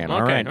Bloodsport Okay. fan. Okay,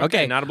 All right.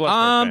 okay, not a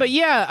Bloodsport fan. But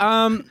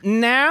yeah,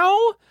 now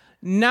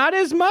not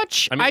as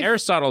much. I mean,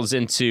 Aristotle's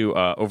into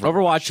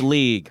Overwatch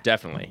League.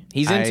 Definitely.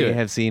 He's into I it.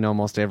 have seen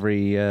almost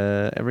every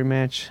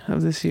match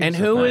of this year. And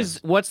so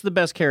far. what's the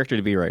best character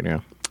to be right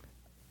now?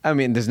 I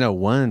mean, there's no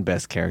one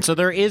best character. So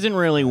there isn't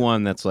really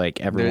one that's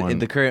like everyone.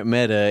 The current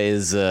meta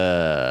is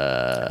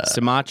Well,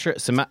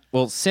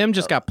 Sim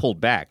just got pulled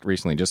back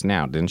recently, just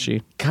now, didn't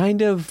she?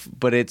 kind of,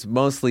 but it's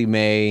mostly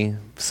Mei,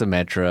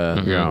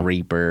 Symmetra, Yeah.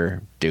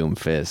 Reaper,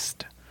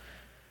 Doomfist,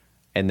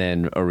 and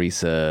then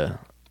Orisa,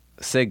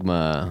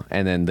 Sigma,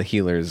 and then the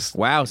healers.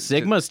 Wow,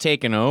 Sigma's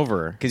taken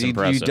over. Because you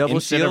impressive. double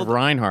Instead shield, of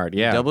Reinhardt,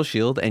 yeah. double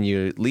shield, and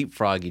you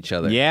leapfrog each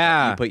other.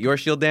 Yeah. You put your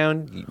shield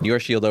down, your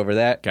shield over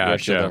that, your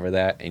shield Gotcha. over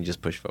that, and you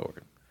just push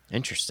forward.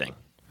 Interesting.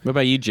 What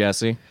about you,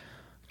 Jesse?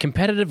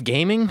 Competitive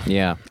gaming?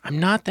 Yeah. I'm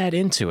not that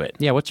into it.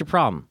 Yeah, what's your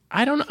problem?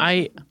 I don't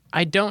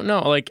know.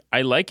 Like,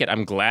 I like it.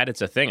 I'm glad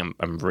it's a thing.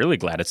 I'm really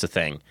glad it's a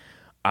thing.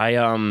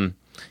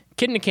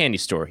 Kid in a candy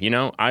store, you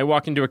know? I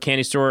walk into a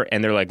candy store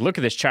and they're like, look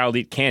at this child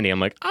eat candy. I'm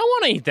like, I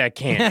want to eat that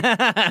candy.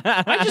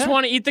 I just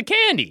want to eat the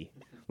candy.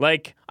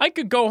 Like, I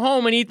could go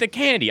home and eat the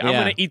candy. I'm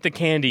going to eat the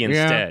candy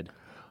instead.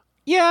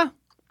 Yeah.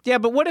 Yeah,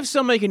 but what if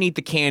somebody can eat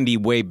the candy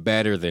way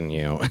better than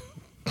you?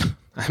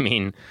 I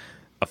mean,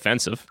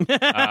 offensive. No,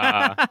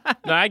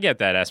 I get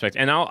that aspect.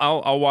 And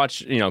I'll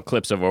watch,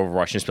 clips of Overwatch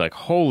and just be like,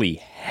 holy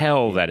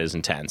hell, that is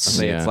intense.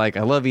 It's like,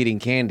 I love eating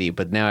candy,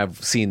 but now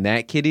I've seen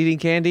that kid eating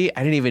candy. I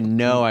didn't even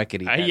know I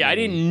could eat that. I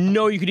didn't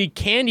know you could eat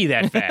candy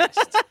that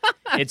fast.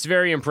 It's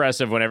very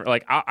impressive whenever,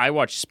 like, I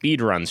watch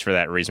speed runs for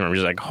that reason. I'm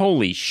just like,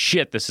 holy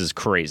shit, this is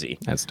crazy.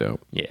 That's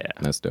dope. Yeah.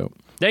 That's dope.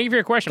 Thank you for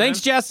your question.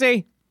 Thanks, man.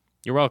 Jesse.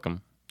 You're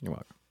welcome. You're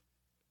welcome.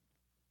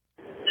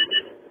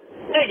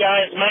 Hey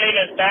guys, my name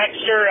is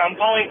Baxter. I'm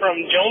calling from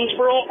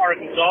Jonesboro,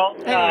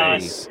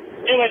 Arkansas.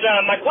 Anyways,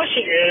 my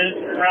question is,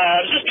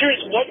 I was just curious,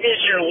 what is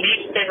your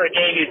least favorite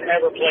game you've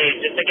ever played?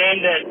 It's a game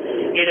that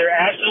either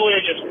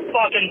absolutely just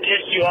fucking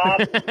pissed you off,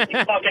 you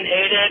fucking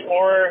hate it,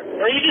 or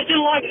you just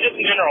didn't like it just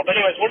in general.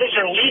 But anyways, what is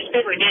your least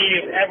favorite game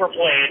you've ever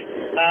played?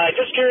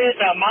 Just curious,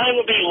 mine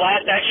would be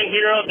Last Action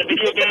Hero, the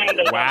video game.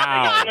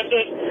 Wow.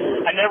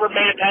 I never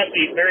made it past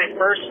the very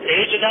first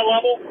stage of that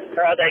level,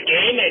 or that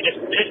game. It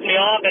just pissed me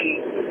off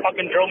and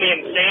fucking drove me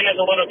insane as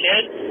a little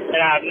kid,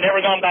 and I've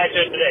never gone back to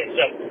it today.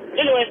 So,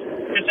 anyways,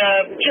 just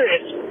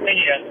curious. Thank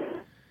you, guys.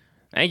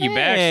 Thank you,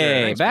 Baxter.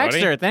 Hey, Thanks,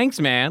 Baxter, buddy. thanks,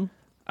 man.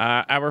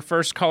 Our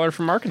first caller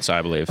from Arkansas,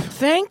 I believe.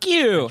 Thank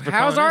you.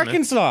 How's calling in,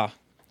 Arkansas?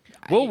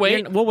 We'll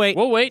wait. We'll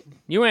wait.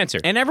 You answer.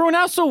 And everyone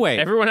else will wait.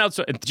 Everyone else,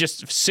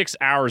 just 6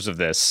 hours of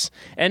this,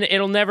 and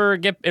it'll never.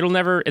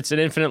 It's an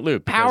infinite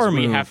loop. Power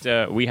we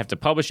move. We have to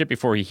publish it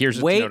before he hears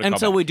it. Wait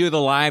until we do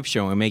the live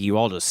show and make you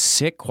all just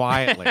sit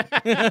quietly.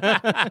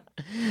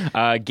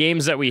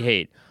 Games that we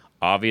hate.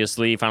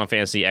 Obviously, Final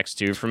Fantasy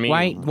X2 for me.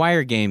 Why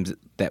are games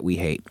that we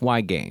hate?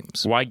 Why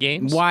games? Why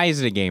games? Why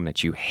is it a game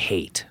that you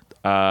hate?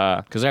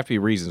 Because there have to be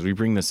reasons. We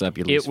bring this up.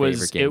 Your least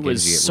favorite game. It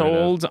was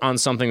sold on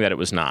something that it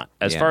was not.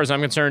 As Yeah. far as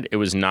I'm concerned, it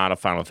was not a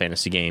Final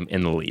Fantasy game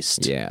in the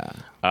least. Yeah.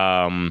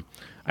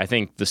 I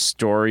think the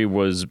story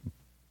was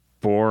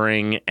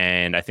boring,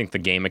 and I think the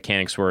game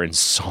mechanics were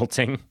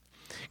insulting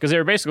because they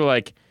were basically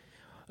like,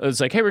 it's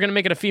like, hey, we're gonna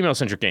make it a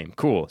female-centric game.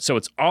 Cool. So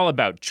it's all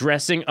about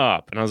dressing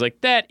up, and I was like,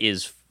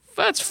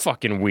 that's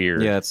fucking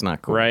weird. Yeah, it's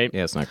not cool. Right?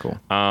 Yeah, it's not cool.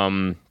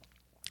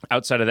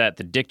 Outside of that,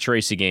 the Dick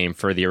Tracy game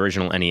for the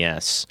original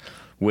NES,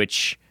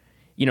 which,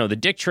 the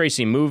Dick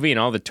Tracy movie and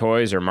all the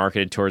toys are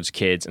marketed towards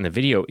kids, and the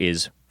video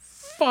is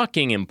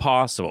fucking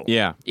impossible.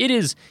 Yeah. It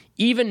is.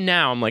 Even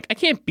now, I'm like, I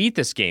can't beat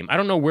this game. I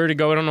don't know where to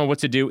go. I don't know what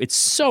to do. It's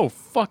so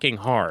fucking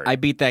hard. I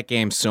beat that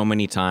game so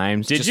many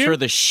times. Did just you? for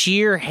the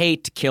sheer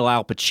hate to kill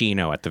Al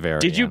Pacino at the very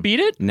end. Did you beat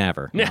it?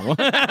 Never. No.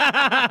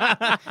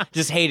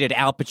 Just hated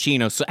Al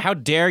Pacino. So how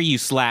dare you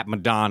slap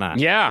Madonna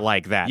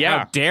like that? Yeah.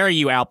 How dare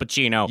you, Al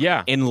Pacino,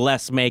 Yeah. in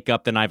less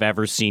makeup than I've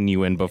ever seen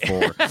you in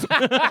before.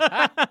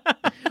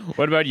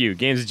 What about you?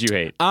 Games that you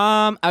hate?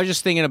 I was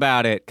just thinking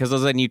about it because I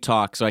was letting you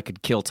talk so I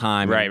could kill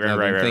time. Right.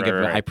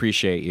 I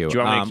appreciate you. Do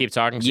you want me to keep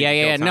talking? So you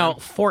can kill No,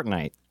 time?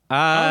 Fortnite.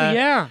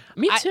 Yeah.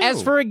 Me too.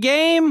 As for a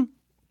game,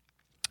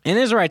 and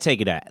this is where I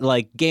take it at.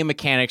 Like, game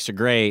mechanics are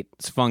great.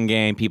 It's a fun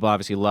game. People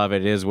obviously love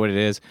it. It is what it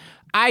is.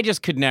 I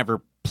just could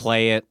never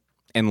play it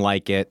and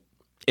like it.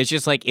 It's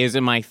just like,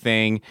 isn't my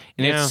thing.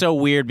 And Yeah. it's so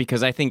weird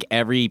because I think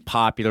every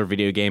popular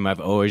video game I've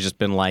always just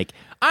been like,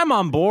 I'm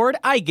on board.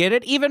 I get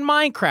it. Even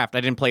Minecraft,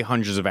 I didn't play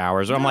hundreds of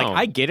hours. I'm like,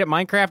 I get it.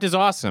 Minecraft is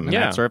awesome and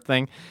that sort of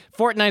thing.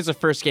 Fortnite's the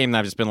first game that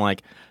I've just been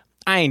like,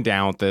 I ain't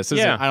down with this.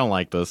 I don't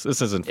like this.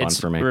 This isn't fun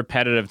for me. It's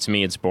repetitive to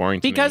me. It's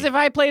boring to me. Because if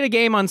I played a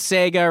game on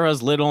Sega or I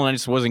was little and I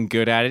just wasn't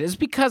good at it, it's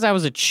because I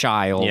was a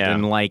child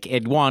and like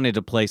it wanted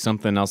to play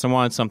something else. I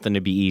wanted something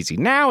to be easy.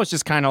 Now it's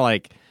just kind of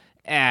like,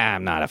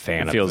 I'm not a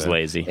fan of it. Feels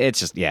lazy. It's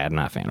just, I'm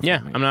not a fan of it.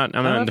 Yeah, I'm not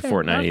into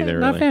Fortnite either.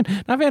 Not really. a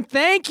fan.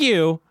 Thank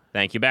you,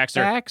 Thank you,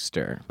 Baxter.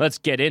 Baxter. Let's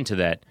get into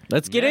that.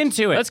 Let's get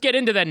into it. Let's get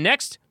into that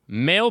next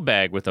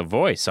mailbag with a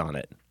voice on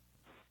it.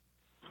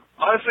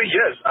 Honestly,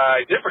 yes.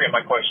 I did forget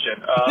my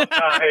question.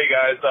 Hey,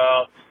 guys.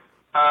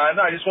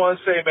 No, I just want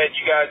to say, man,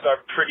 you guys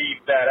are pretty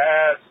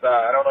badass.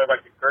 I don't know if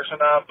I can curse or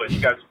not, but you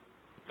guys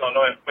don't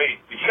know it. Wait,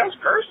 do you guys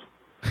curse?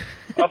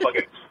 Oh, fuck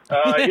it.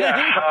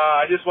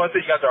 I just want to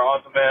say you guys are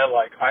awesome, man.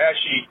 Like, I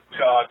actually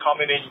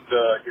commented in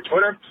your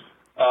Twitter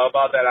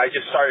about that. I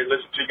just started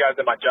listening to you guys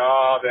at my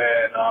job,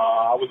 and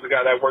I was the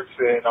guy that works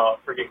in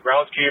freaking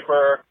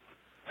groundskeeper.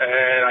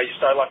 And I just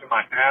started laughing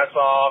my ass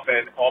off,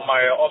 and all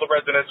the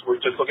residents would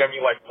just look at me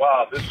like,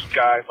 wow, this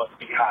guy must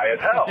be high as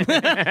hell.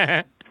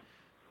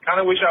 Kind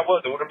of wish I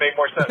was. It would have made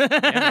more sense.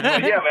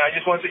 But yeah, man, I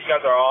just want to say you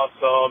guys are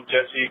awesome.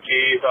 Jesse,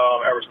 Keith,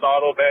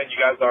 Aristotle, man, you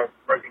guys are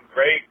freaking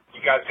great. You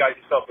guys got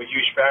yourself a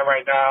huge fan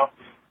right now.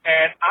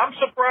 And I'm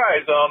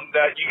surprised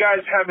that you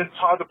guys haven't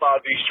talked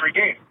about these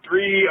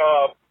three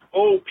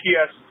old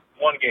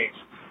PS1 games.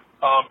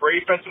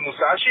 Brave Fence and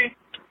Musashi,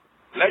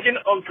 Legend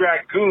of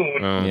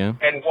Dragoon Yeah.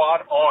 and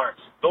Wild Arms.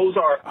 Those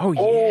are old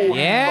fucking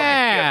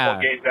Yeah.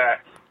 PS4 games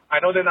that I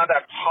know they're not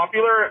that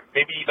popular.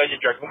 Maybe Legend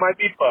of Dragoon might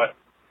be, but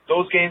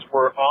those games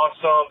were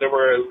awesome. They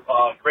were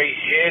great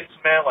hits,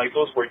 man. Like,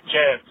 those were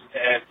gems.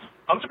 And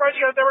I'm surprised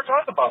you guys never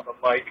talked about them.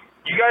 Like,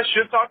 you guys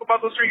should talk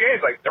about those 3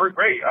 games. Like, they were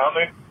great. I don't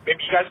know,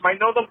 maybe you guys might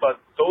know them, but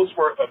those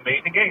were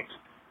amazing games.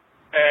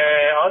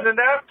 And other than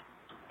that,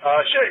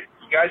 shit,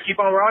 you guys keep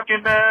on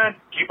rocking, man.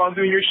 Keep on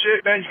doing your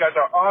shit, man. You guys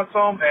are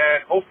awesome.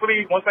 And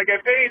hopefully, once I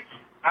get paid,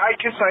 I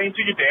can sign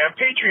into your damn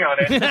Patreon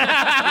and,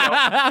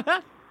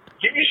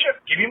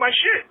 give me my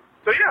shit.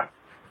 So,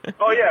 yeah.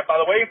 Oh, yeah, by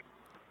the way,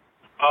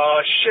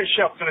 I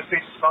was going to say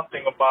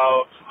something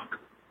about,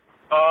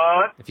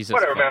 If he says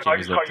whatever, man. fuck I'll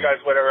just call you guys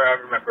whatever I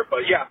remember.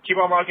 But, yeah, keep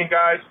on rocking,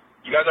 guys.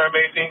 You guys are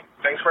amazing.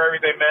 Thanks for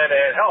everything, man.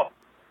 And, hell,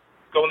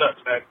 go nuts,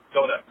 man.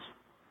 Go nuts.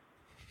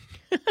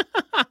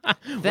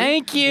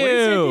 Thank you. What did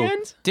he say at the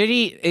end? Did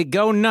he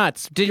go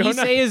nuts? Did he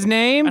say his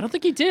name? I don't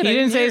think he did. He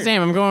didn't say his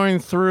name. I'm going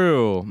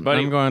through.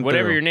 Buddy, I'm going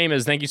whatever through. your name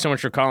is, thank you so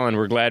much for calling.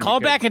 We're glad. Call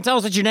back and tell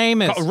us what your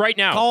name is. Call right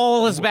now.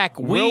 Call us back.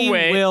 We'll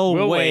wait. Will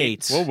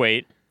wait. We'll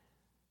wait.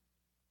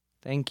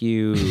 Thank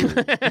you.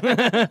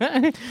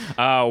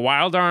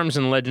 Wild Arms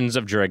and Legends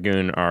of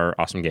Dragoon are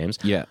awesome games.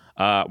 Yeah.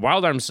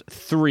 Wild Arms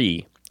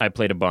 3, I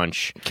played a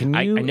bunch. Can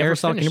I you, never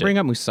Aerosol, can you finished bring it.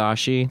 up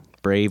Musashi?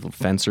 Brave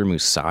Fencer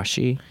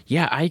Musashi?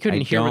 Yeah, I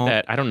couldn't hear don't- what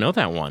that. I don't know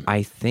that one.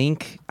 I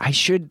think I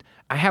should.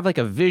 I have like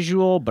a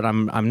visual, but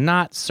I'm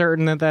not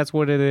certain that that's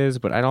what it is.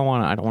 But I don't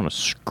want to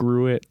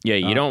screw it. Yeah,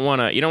 you don't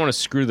want to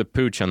screw the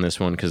pooch on this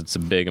one because it's a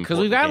big Because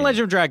important we've got game.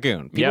 Legend of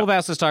Dragoon. People Yep. have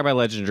asked us to talk about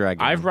Legend of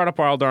Dragoon. I've brought up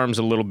Wild Arms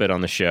a little bit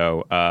on the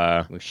show.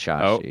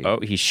 Musashi. Oh,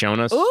 he's shown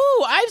us.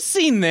 Ooh, I've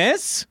seen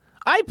this.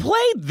 I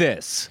played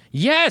this.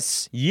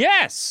 Yes.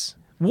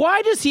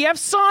 Why does he have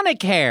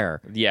Sonic hair?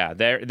 Yeah,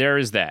 there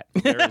is that.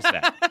 There is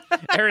that.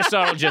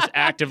 Aristotle just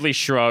actively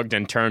shrugged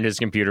and turned his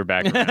computer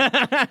back around.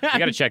 You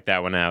got to check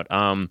that one out.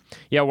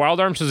 Yeah,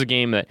 Wild Arms was a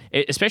game that,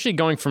 especially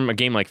going from a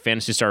game like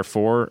Phantasy Star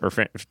 4 or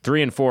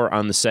 3 and 4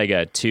 on the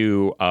Sega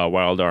to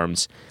Wild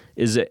Arms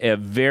is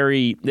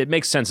it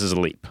makes sense as a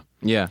leap.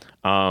 Yeah.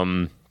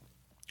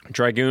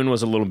 Dragoon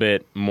was a little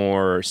bit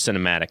more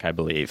cinematic, I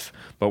believe,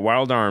 but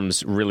Wild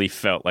Arms really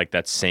felt like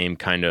that same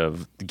kind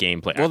of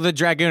gameplay. Well, the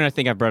Dragoon, I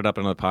think I brought it up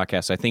in another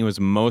podcast. I think it was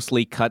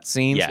mostly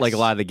cutscenes. Yes. Like a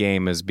lot of the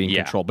game is being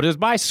Yeah. controlled. But it was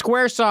by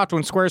Squaresoft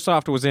when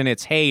Squaresoft was in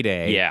its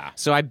heyday. Yeah.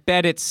 So I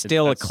bet it's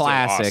still That's a still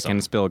classic awesome.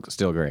 and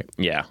still great.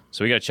 Yeah,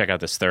 so we got to check out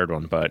this third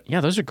one. But yeah,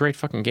 those are great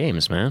fucking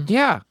games, man.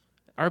 Yeah.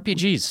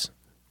 RPGs.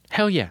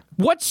 Hell yeah.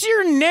 What's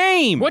your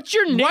name? What's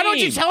your name? Why don't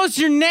you tell us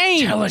your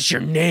name? Tell us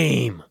your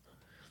name.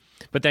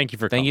 But thank you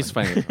for calling. Thank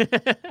you for finding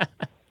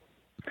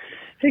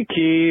Hey,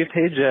 Keith.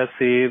 Hey,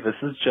 Jesse. This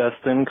is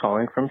Justin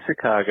calling from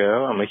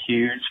Chicago. I'm a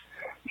huge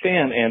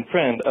fan and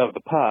friend of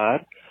the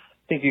pod.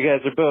 Think you guys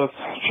are both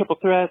triple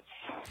threats,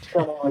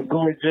 stunningly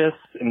gorgeous,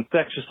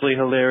 infectiously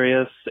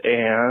hilarious,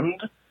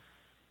 and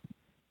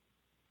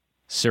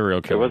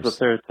Serial there killers. was a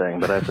third thing,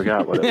 but I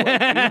forgot what it was.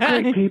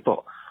 You're great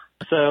people.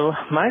 So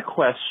my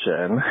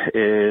question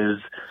is,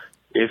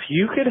 if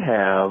you could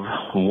have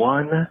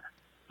one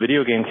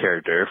video game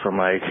character from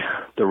like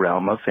the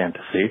realm of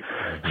fantasy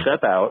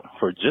step out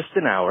for just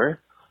an hour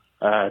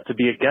to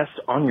be a guest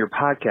on your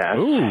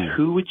podcast,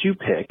 who would you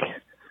pick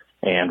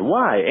and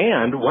why?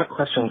 And what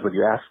questions would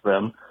you ask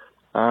them?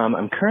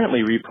 I'm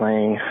currently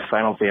replaying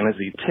Final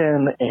Fantasy X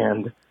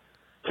and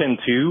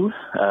X-2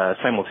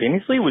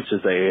 simultaneously, which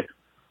is a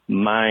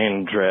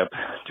mind trip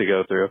to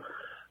go through.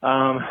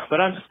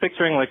 But I'm just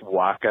picturing like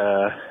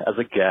Waka as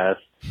a guest,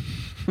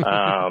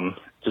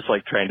 just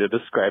like trying to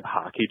describe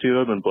hockey to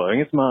him and blowing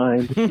his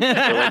mind. So, like,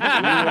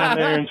 Lulu on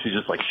there, and she's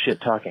just like shit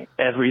talking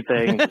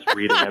everything, just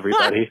reading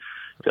everybody.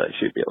 I feel like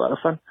she'd be a lot of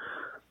fun.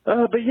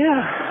 But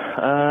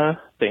yeah,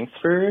 thanks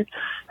for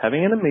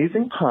having an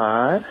amazing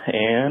pod,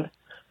 and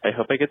I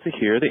hope I get to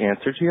hear the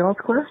answer to y'all's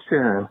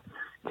question.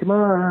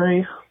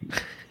 Goodbye.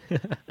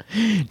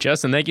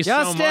 Justin, thank you so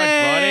much, buddy.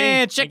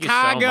 Thank you so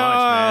Chicago. much,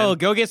 man.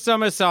 Go get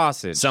summer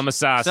sausage. Summer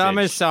sausage.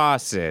 Summer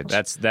sausage.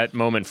 That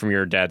moment from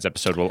your dad's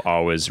episode will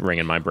always ring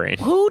in my brain.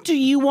 Who do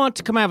you want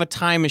to come out of a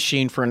time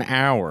machine for an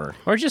hour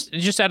Or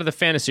just out of the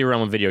fantasy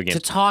realm of video games.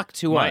 to talk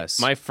to us?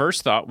 My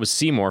first thought was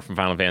Seymour from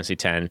Final Fantasy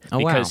X Oh,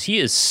 wow. because he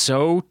is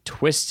so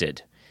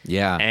twisted.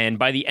 Yeah. And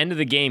by the end of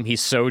the game,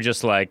 he's so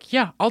just like,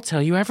 yeah, I'll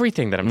tell you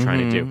everything that I'm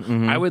trying to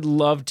do. I would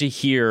love to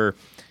hear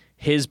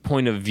his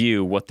point of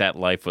view, what that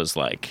life was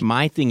like.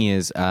 My thing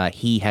is,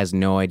 he has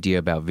no idea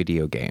about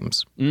video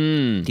games.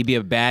 He'd be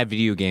a bad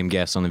video game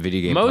guest on the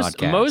video game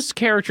podcast. Most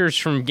characters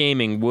from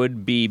gaming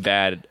would be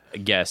bad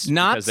guests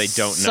Not because they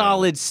don't know.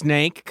 Solid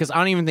Snake, because I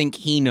don't even think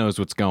he knows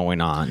what's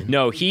going on.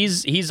 No,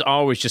 he's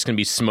always just going to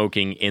be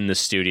smoking in the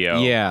studio.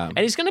 Yeah. And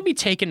he's going to be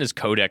taking his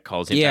codec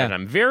calls the Yeah. entire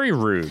time. Very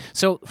rude.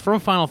 So from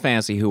Final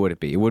Fantasy, who would it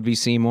be? It would be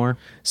Seymour.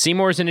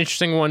 Seymour's an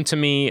interesting one to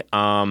me.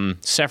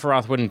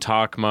 Sephiroth wouldn't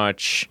talk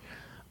much.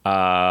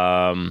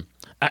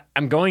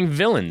 I'm going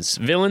villains.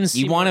 Villains.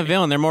 You want a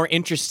villain? They're more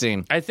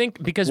interesting. I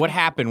think because what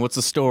happened? What's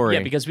the story?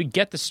 Yeah, because we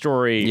get the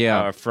story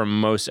from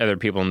most other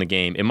people in the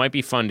game. It might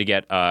be fun to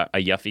get a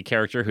Yuffie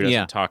character who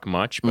doesn't talk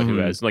much, but who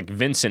has like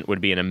Vincent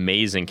would be an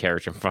amazing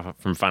character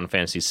from Final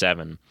Fantasy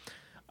VII.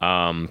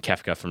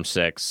 Kefka from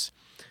 6.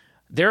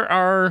 There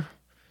are,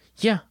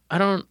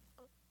 I'm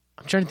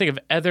trying to think of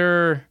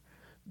other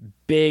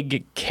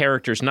big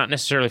characters, not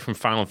necessarily from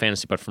Final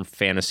Fantasy, but from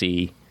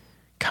fantasy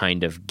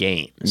kind of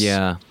games.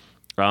 Yeah.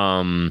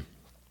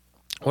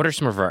 What are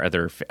some of our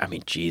other? I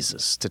mean,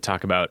 Jesus, to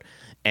talk about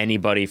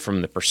anybody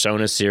from the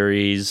Persona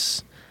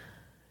series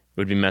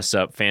would be messed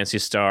up. Phantasy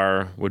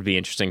Star would be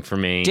interesting for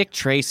me. Dick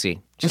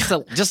Tracy, just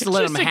to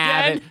let him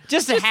have it,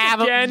 just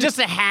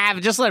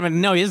let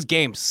him know his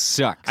game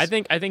sucks. I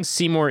think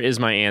Seymour is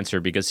my answer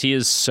because he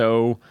is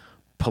so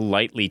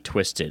politely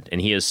twisted and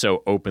he is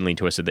so openly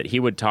twisted that he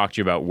would talk to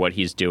you about what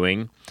he's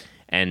doing,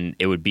 and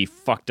it would be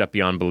fucked up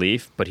beyond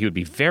belief, but he would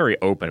be very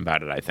open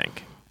about it. I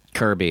think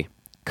Kirby.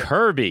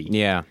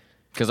 Yeah.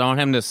 Because I want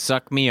him to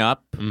suck me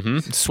up,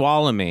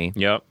 swallow me,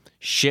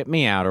 shit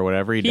me out, or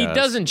whatever he does. He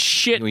doesn't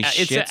shit.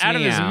 It's out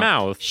of his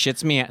mouth.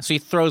 Shits me out. So he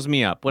throws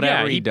me up,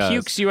 whatever he does. He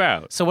pukes you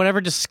out. So whatever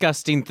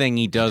disgusting thing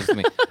he does to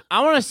me.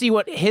 I want to see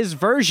what his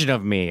version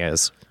of me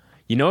is.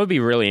 You know what would be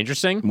really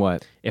interesting?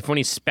 What? If when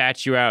he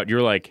spats you out,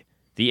 you're like,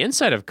 the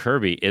inside of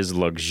Kirby is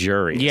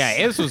luxurious. Yeah,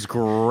 this was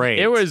great.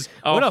 It was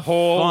what a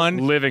whole fun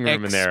living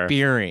room in there.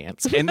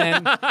 Experience. And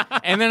then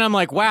I'm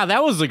like, wow,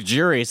 that was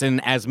luxurious.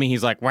 And as me,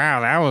 he's like,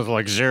 wow, that was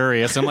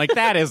luxurious. I'm like,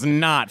 that is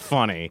not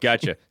funny.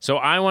 Gotcha. So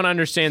I want to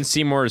understand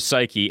Seymour's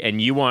psyche,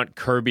 and you want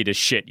Kirby to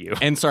shit you.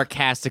 And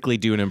sarcastically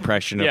do an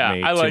impression of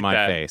me I like to my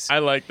that. face. I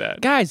like that.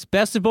 Guys,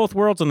 best of both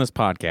worlds on this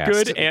podcast.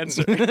 Good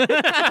answer.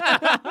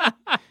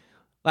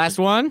 Last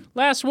one?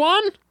 Last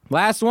one?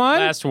 Last one?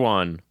 Last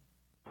one.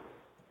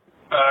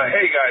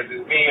 Hey guys,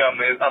 it's me.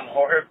 I'm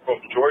Jorge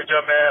from Georgia,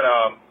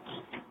 man.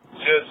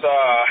 This is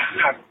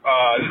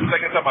the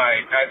second time I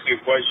asked you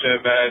a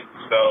question, man.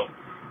 So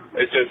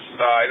it's just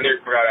I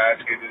nearly forgot to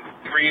ask you.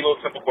 Just 3 little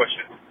simple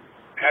questions.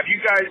 Have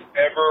you guys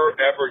ever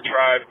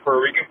tried Puerto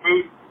Rican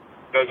food?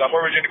 Because I'm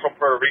originally from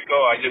Puerto Rico.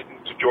 I just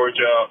moved to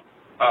Georgia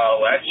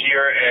last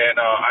year, and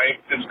I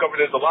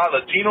discovered there's a lot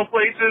of Latino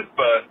places,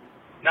 but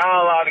not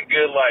a lot of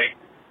good like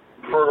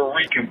Puerto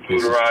Rican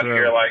food around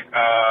here. Like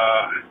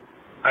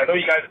I know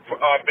you guys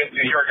have been to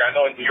New York. I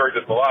know in New York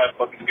there's a lot of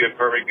fucking good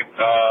Puerto Rican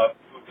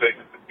food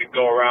places to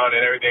go around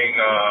and everything.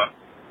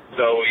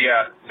 So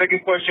yeah.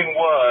 Second question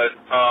was,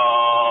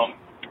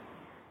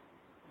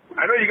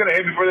 I know you're gonna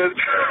hate me for this,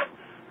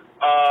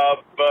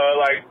 but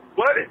like,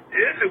 what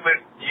is it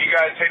with you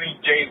guys hating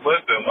James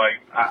Lipton?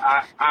 Like,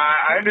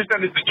 I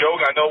understand it's a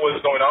joke. I know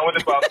what's going on with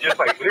it, but I'm just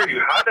like, literally,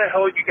 how the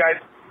hell you guys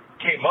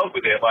came up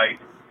with it?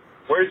 Like,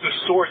 where's the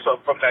source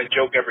from that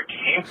joke ever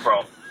came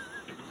from?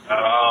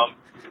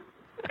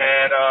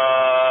 And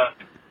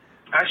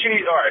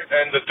actually, all right.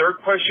 And the third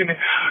question,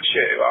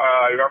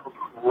 I remember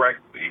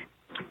correctly.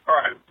 All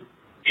right,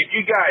 if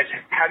you guys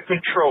had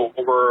control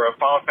over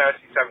Final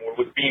Fantasy VII when it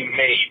was being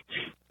made,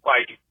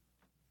 like,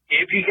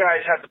 if you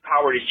guys had the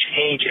power to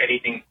change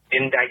anything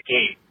in that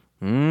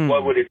game,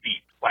 what would it be?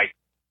 Like,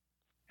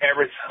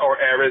 Eris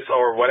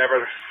or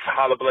whatever,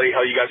 how the bloody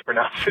hell you guys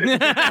pronounce it,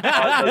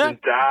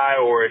 doesn't die,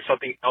 or if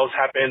something else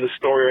happened in the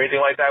story or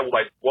anything like that,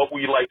 like, what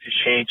would you like to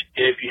change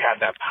if you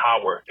had that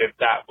power, if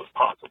that was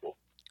possible?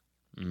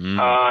 And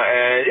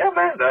yeah,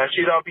 man,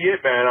 that'll be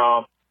it,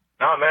 man.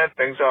 Man,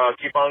 things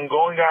keep on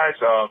going, guys.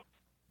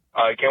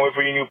 I can't wait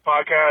for your new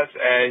podcast,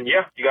 and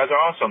yeah, you guys are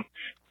awesome.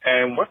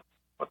 And what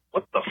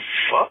the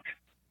fuck?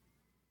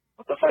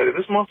 What the fuck?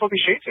 This motherfucker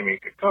shading me.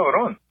 Come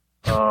on.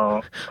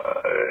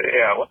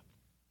 Yeah, what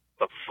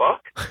the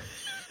fuck?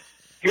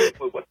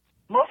 What?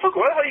 Motherfucker,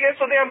 why the hell you getting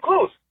so damn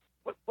close?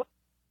 What?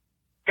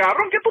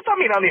 Cabrón, ¿qué tú estás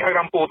mirando, hija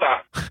gran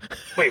puta?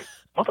 Wait.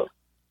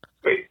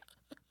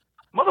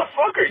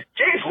 Motherfucker,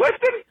 James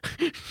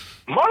Weston?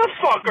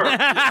 Motherfucker!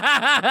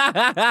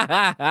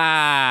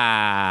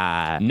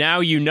 Now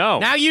you know.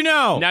 Now you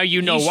know. Now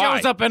you know he why. He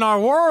shows up in our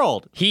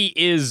world. He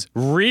is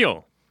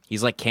real.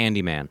 He's like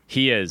Candyman.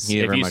 He is.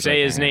 If you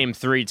say his name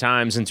 3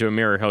 times into a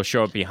mirror, he'll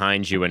show up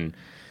behind you and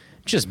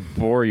just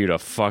bore you to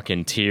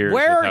fucking tears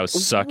with how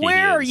sucky he is.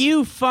 Where are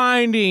you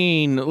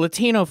finding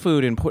Latino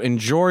food in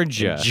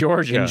Georgia?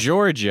 In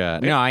Georgia.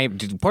 No,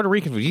 Puerto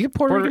Rican food. You get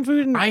Puerto Rican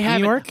food in New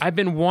York? I've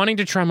been wanting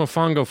to try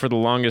mofongo for the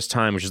longest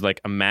time, which is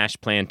like a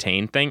mashed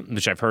plantain thing,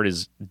 which I've heard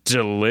is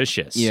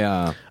delicious.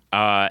 Yeah.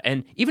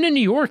 And even in New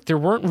York, there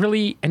weren't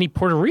really any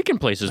Puerto Rican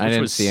places, which I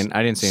didn't see any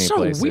places.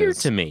 So weird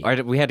to me.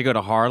 We had to go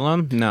to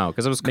Harlem? No,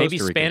 because it was Costa Maybe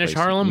Rican Spanish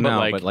places. Harlem,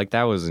 but like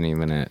that wasn't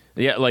even it.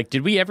 Yeah, like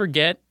did we ever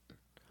get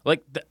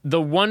like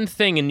the one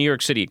thing in New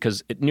York City,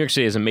 because New York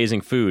City has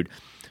amazing food,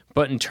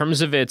 but in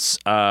terms of its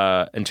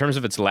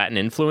Latin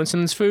influence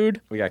in this food,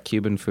 we got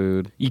Cuban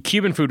food.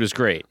 Cuban food was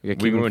great.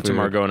 We went to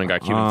Margona and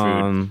got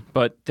Cuban food,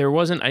 but there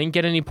wasn't. I didn't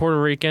get any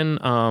Puerto Rican.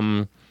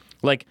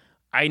 Like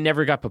I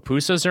never got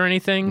pupusas or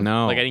anything.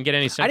 No. Like, I didn't get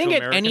any Central I didn't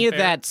get American any of fare.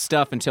 that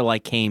stuff until I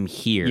came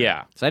here.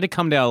 Yeah. So I had to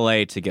come to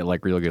LA to get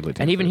like real good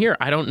Latino And even food. here,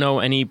 I don't know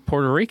any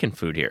Puerto Rican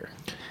food here.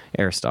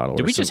 Aristotle.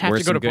 Did we just have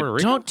to go to Puerto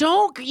Rico?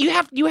 Don't. You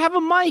have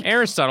a mic.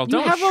 Aristotle, You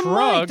don't have a mic,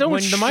 shrug don't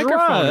when the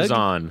microphone is shrug.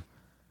 on.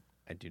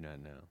 I do not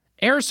know.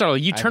 Aristotle,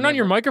 you turn on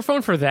your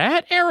microphone for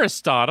that?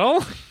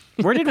 Aristotle.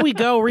 Where did we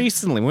go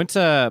recently? We went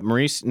to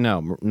Maurice. No.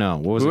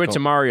 What was it? We went to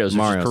called? Mario's,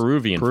 which is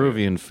Mario's.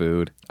 Peruvian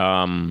food.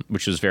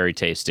 which was very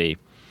tasty.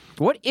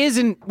 What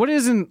isn't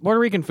Puerto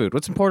Rican food?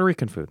 What's in Puerto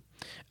Rican food?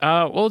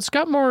 Well, it's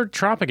got more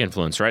tropic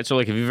influence, right? So,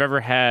 like, if you've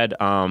ever had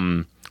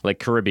like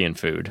Caribbean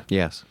food,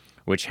 Yes.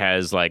 which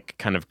has like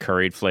kind of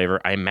curried flavor,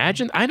 I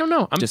imagine. I don't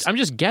know. I'm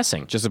just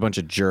guessing. Just a bunch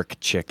of jerk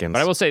chickens.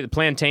 But I will say the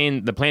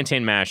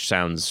plantain mash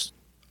sounds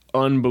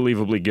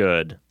unbelievably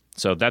good.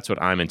 So that's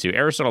what I'm into.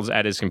 Aristotle's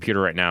at his computer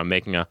right now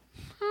making a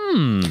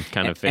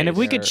kind of face. And if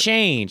we could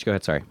change, go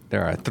ahead. Sorry.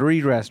 There are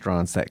 3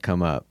 restaurants that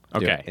come up.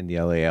 Okay. In the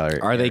LA area.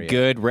 Are they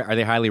good? Are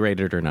they highly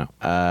rated or no?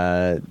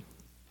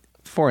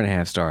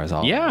 4.5 stars.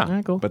 All. Yeah. of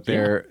them. Cool. But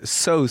they're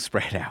so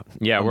spread out.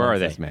 Yeah, where are amongst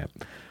they? this map.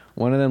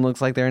 One of them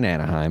looks like they're in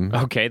Anaheim.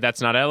 Okay, that's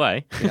not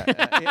LA.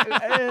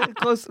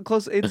 Close.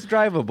 It's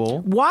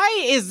drivable.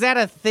 Why is that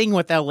a thing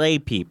with LA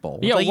people?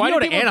 Yeah, Like, why you go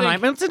do to people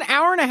Anaheim, and it's an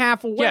hour and a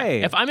half away.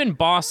 Yeah, if I'm in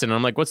Boston and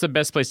I'm like, what's the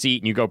best place to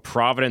eat? And you go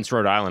Providence,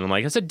 Rhode Island. I'm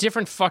like, that's a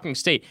different fucking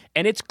state.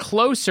 And it's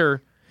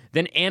closer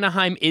than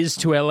Anaheim is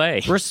to LA.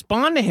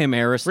 Respond to him,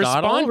 Aristotle.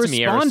 Respond to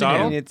me, Respond to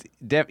Aristotle.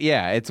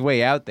 him. It's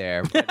way out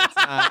there. But it's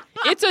not.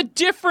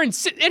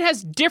 It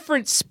has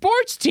different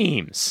sports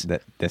teams.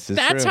 This is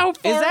That's true. how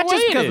far Is that away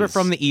just it because we're is.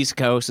 from the East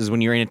Coast? Is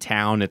when you're in a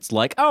town, it's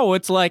like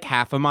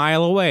half a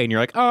mile away, and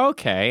you're like, oh,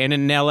 okay. And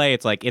in LA,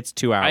 it's like it's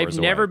 2 hours.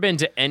 I've never been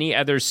to any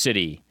other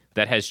city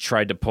that has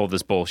tried to pull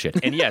this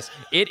bullshit. And yes,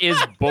 it is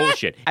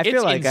bullshit. I feel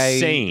it's like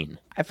insane.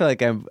 I feel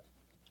like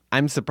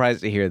I'm surprised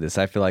to hear this.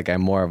 I feel like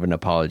I'm more of an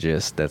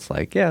apologist that's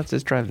like, yeah, let's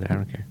just drive there. I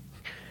don't care.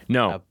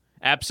 No,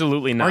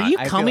 absolutely not. Are you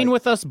I feel coming like-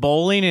 with us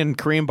bowling and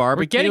Korean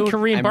barbecue? We're getting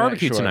Korean I'm not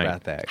barbecue sure tonight.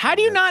 about that. How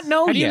do you not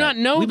know How do you yet? not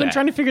know We've been that?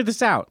 trying to figure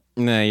this out.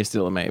 Nah, you're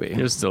still a maybe.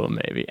 You're still a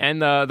maybe.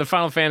 And the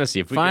Final Fantasy.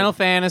 If we Final could-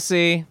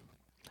 Fantasy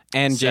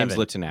and James 7.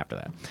 Lipton after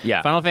that.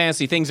 Yeah. Final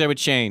Fantasy, things I would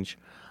change.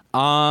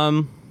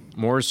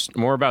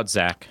 More about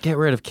Zach. Get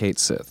rid of Kate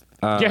Sith.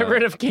 Get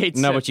rid of Kate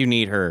Sith. No, but you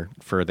need her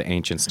for the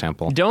Ancients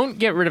Temple. Don't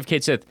get rid of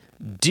Kate Sith.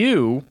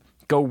 Do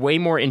go way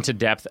more into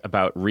depth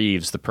about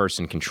Reeves, the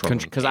person controlling.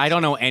 Because I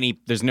don't know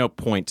there's no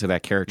point to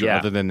that character Yeah.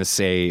 other than to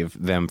save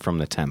them from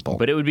the temple.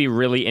 But it would be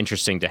really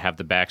interesting to have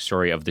the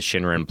backstory of the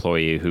Shinra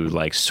employee who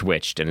like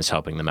switched and is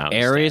helping them out.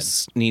 instead.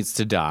 Ares needs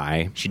to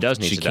die. She does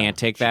need She to die. can't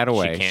take that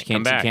away. She can't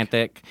come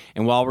back.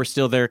 And while we're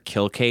still there,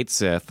 kill Kate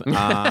Sith.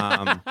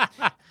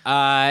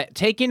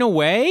 Taken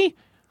away?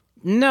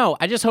 No,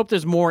 I just hope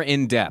there's more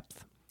in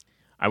depth.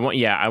 I want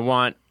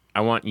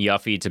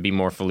Yuffie to be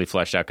more fully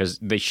fleshed out because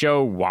they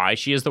show why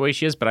she is the way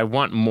she is, but I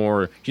want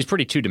more. She's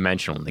pretty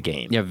two-dimensional in the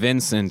game. Yeah,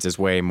 Vincent is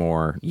way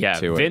more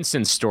to it.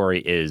 Vincent's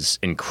story is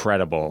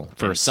incredible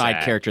For a and side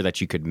sad. character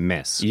that you could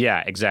miss.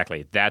 Yeah,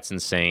 exactly. That's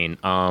insane.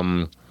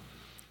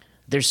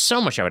 There's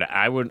so much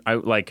I would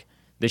like.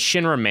 The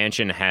Shinra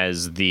Mansion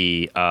has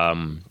the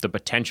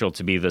potential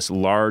to be this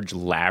large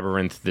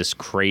labyrinth, this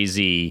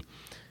crazy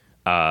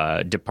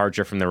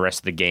departure from the rest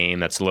of the game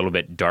that's a little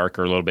bit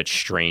darker, a little bit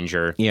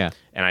stranger. Yeah.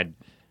 And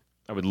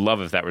I would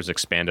love if that was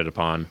expanded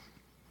upon.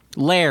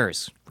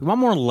 Layers. We want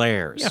more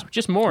layers. Yeah,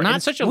 just more. Not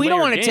It's such a we don't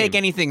layered want to game. take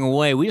anything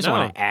away. We just No.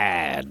 want to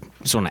add.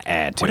 Just want to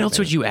add to What it, else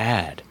would baby. you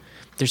add?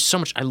 There's so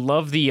much. I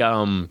love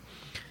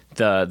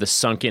the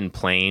sunken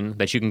plane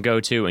that you can go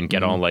to and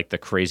get all like the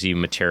crazy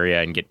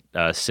materia and get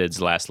Sid's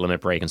last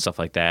limit break and stuff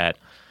like that.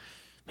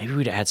 Maybe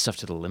we'd add stuff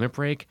to the limit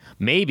break.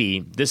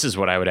 Maybe this is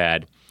what I would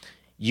add.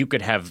 You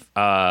could have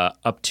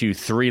up to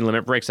 3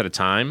 limit breaks at a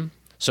time.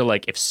 So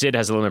like if Sid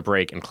has a limit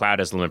break and Cloud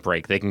has a limit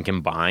break, they can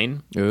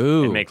combine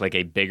and make like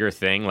a bigger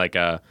thing, like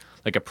a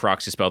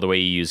proxy spell, the way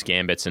you use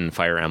Gambits in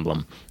Fire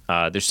Emblem.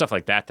 There's stuff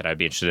like that I'd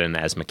be interested in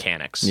as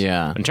mechanics.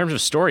 Yeah. In terms of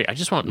story, I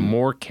just want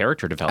more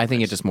character development. I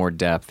think it's just more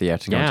depth. You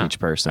have to go Yeah. into each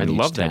person. I each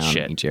love that town,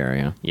 shit. Each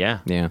area. Yeah.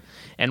 Yeah.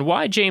 And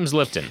why James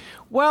Lipton?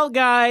 Well,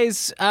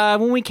 guys,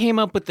 when we came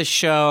up with the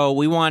show,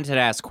 we wanted to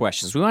ask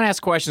questions. We want to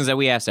ask questions that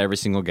we ask every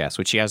single guest,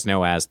 which you guys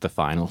know as the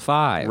Final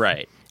Five.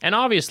 Right. And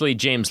obviously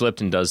James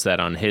Lipton does that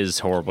on his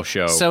horrible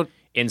show. So-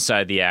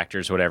 Inside the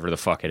Actors, whatever the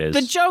fuck it is.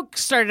 The joke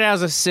started out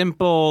as a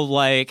simple,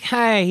 like,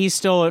 hey, he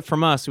stole it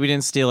from us. We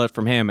didn't steal it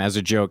from him. As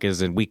a joke,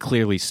 as in we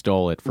clearly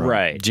stole it from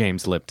Right.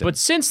 James Lipton. But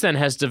since then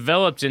has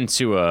developed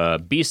into a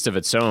beast of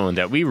its own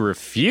that we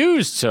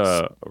refuse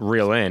to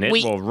reel in. It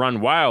will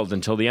run wild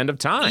until the end of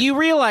time. you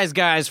realize,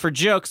 guys, for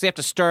jokes, they have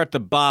to start at the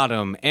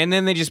bottom, and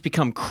then they just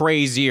become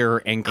crazier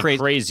and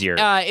crazier.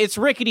 It's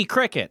Rickety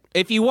Cricket.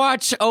 If you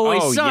watch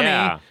Always Oh, Sunny,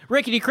 yeah.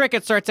 Rickety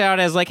Cricket starts out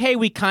as like, hey,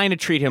 we kind of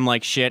treat him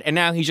like shit, and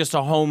now he's just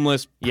a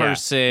homeless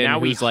person. Now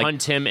we who's like,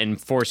 hunt him and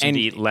force him and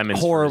to eat lemons.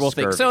 for horrible his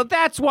things. scurvy. So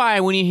that's why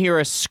when you hear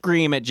us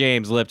scream at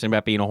James Lipton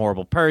about being a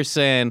horrible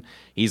person,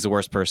 he's the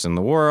worst person in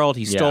the world.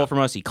 He stole Yeah. from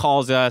us. He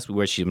calls us. We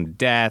wish him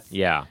death.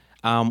 Yeah.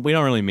 We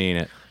don't really mean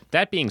it.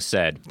 That being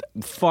said,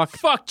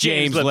 Fuck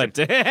James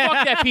Lipton.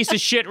 Fuck that piece of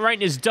shit right in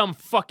his dumb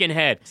fucking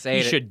head.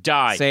 He should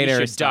die. Say it, he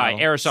should die.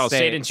 Aristotle,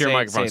 say it into your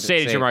microphone. Say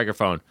it into your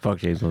microphone. Fuck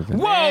James Lipton.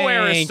 Whoa,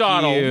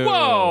 Aristotle. You.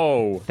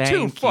 Whoa. Too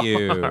Thank far.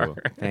 you.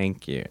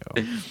 Thank you.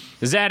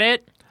 Is that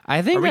it?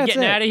 I think Are we that's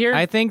getting it. out of here?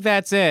 I think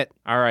that's it.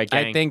 All right,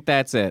 gang. I think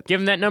that's it. Give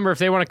them that number if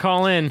they want to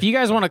call in. If you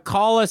guys want to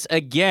call us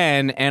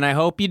again, and I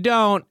hope you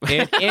don't,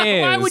 it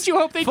is Why would you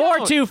hope they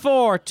don't?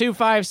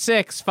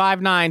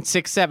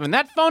 424-256-5967.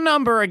 That phone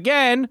number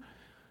again,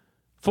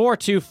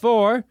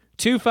 424-256-5967.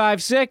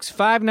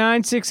 Why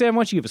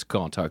don't you give us a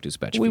call and talk to us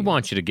about your We feelings?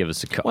 want you to give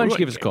us a call. Why don't you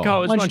give us a call?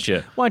 Why don't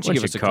you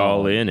give us a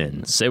call in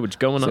and say what's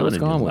going on what's in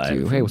going your on with life?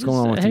 you? Hey, what's going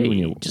on with you and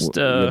your,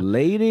 your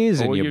ladies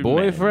and or your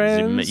mans,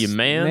 boyfriends? your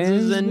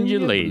mans and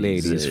your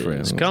ladies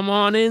friends. Come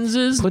on,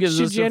 Inzes. Put give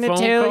your us a phone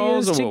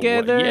genitalias call.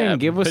 together and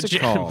give us a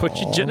call. Put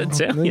your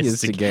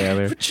genitalias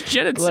together. Put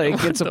your genitalias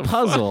Like it's a What the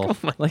puzzle.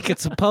 fuck? Like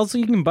it's a puzzle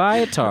you can buy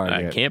at I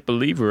Target. can't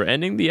believe we're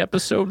ending the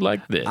episode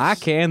like this. I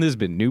can. This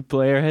been new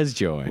player has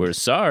joined. We're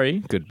sorry.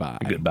 Goodbye.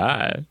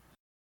 Goodbye.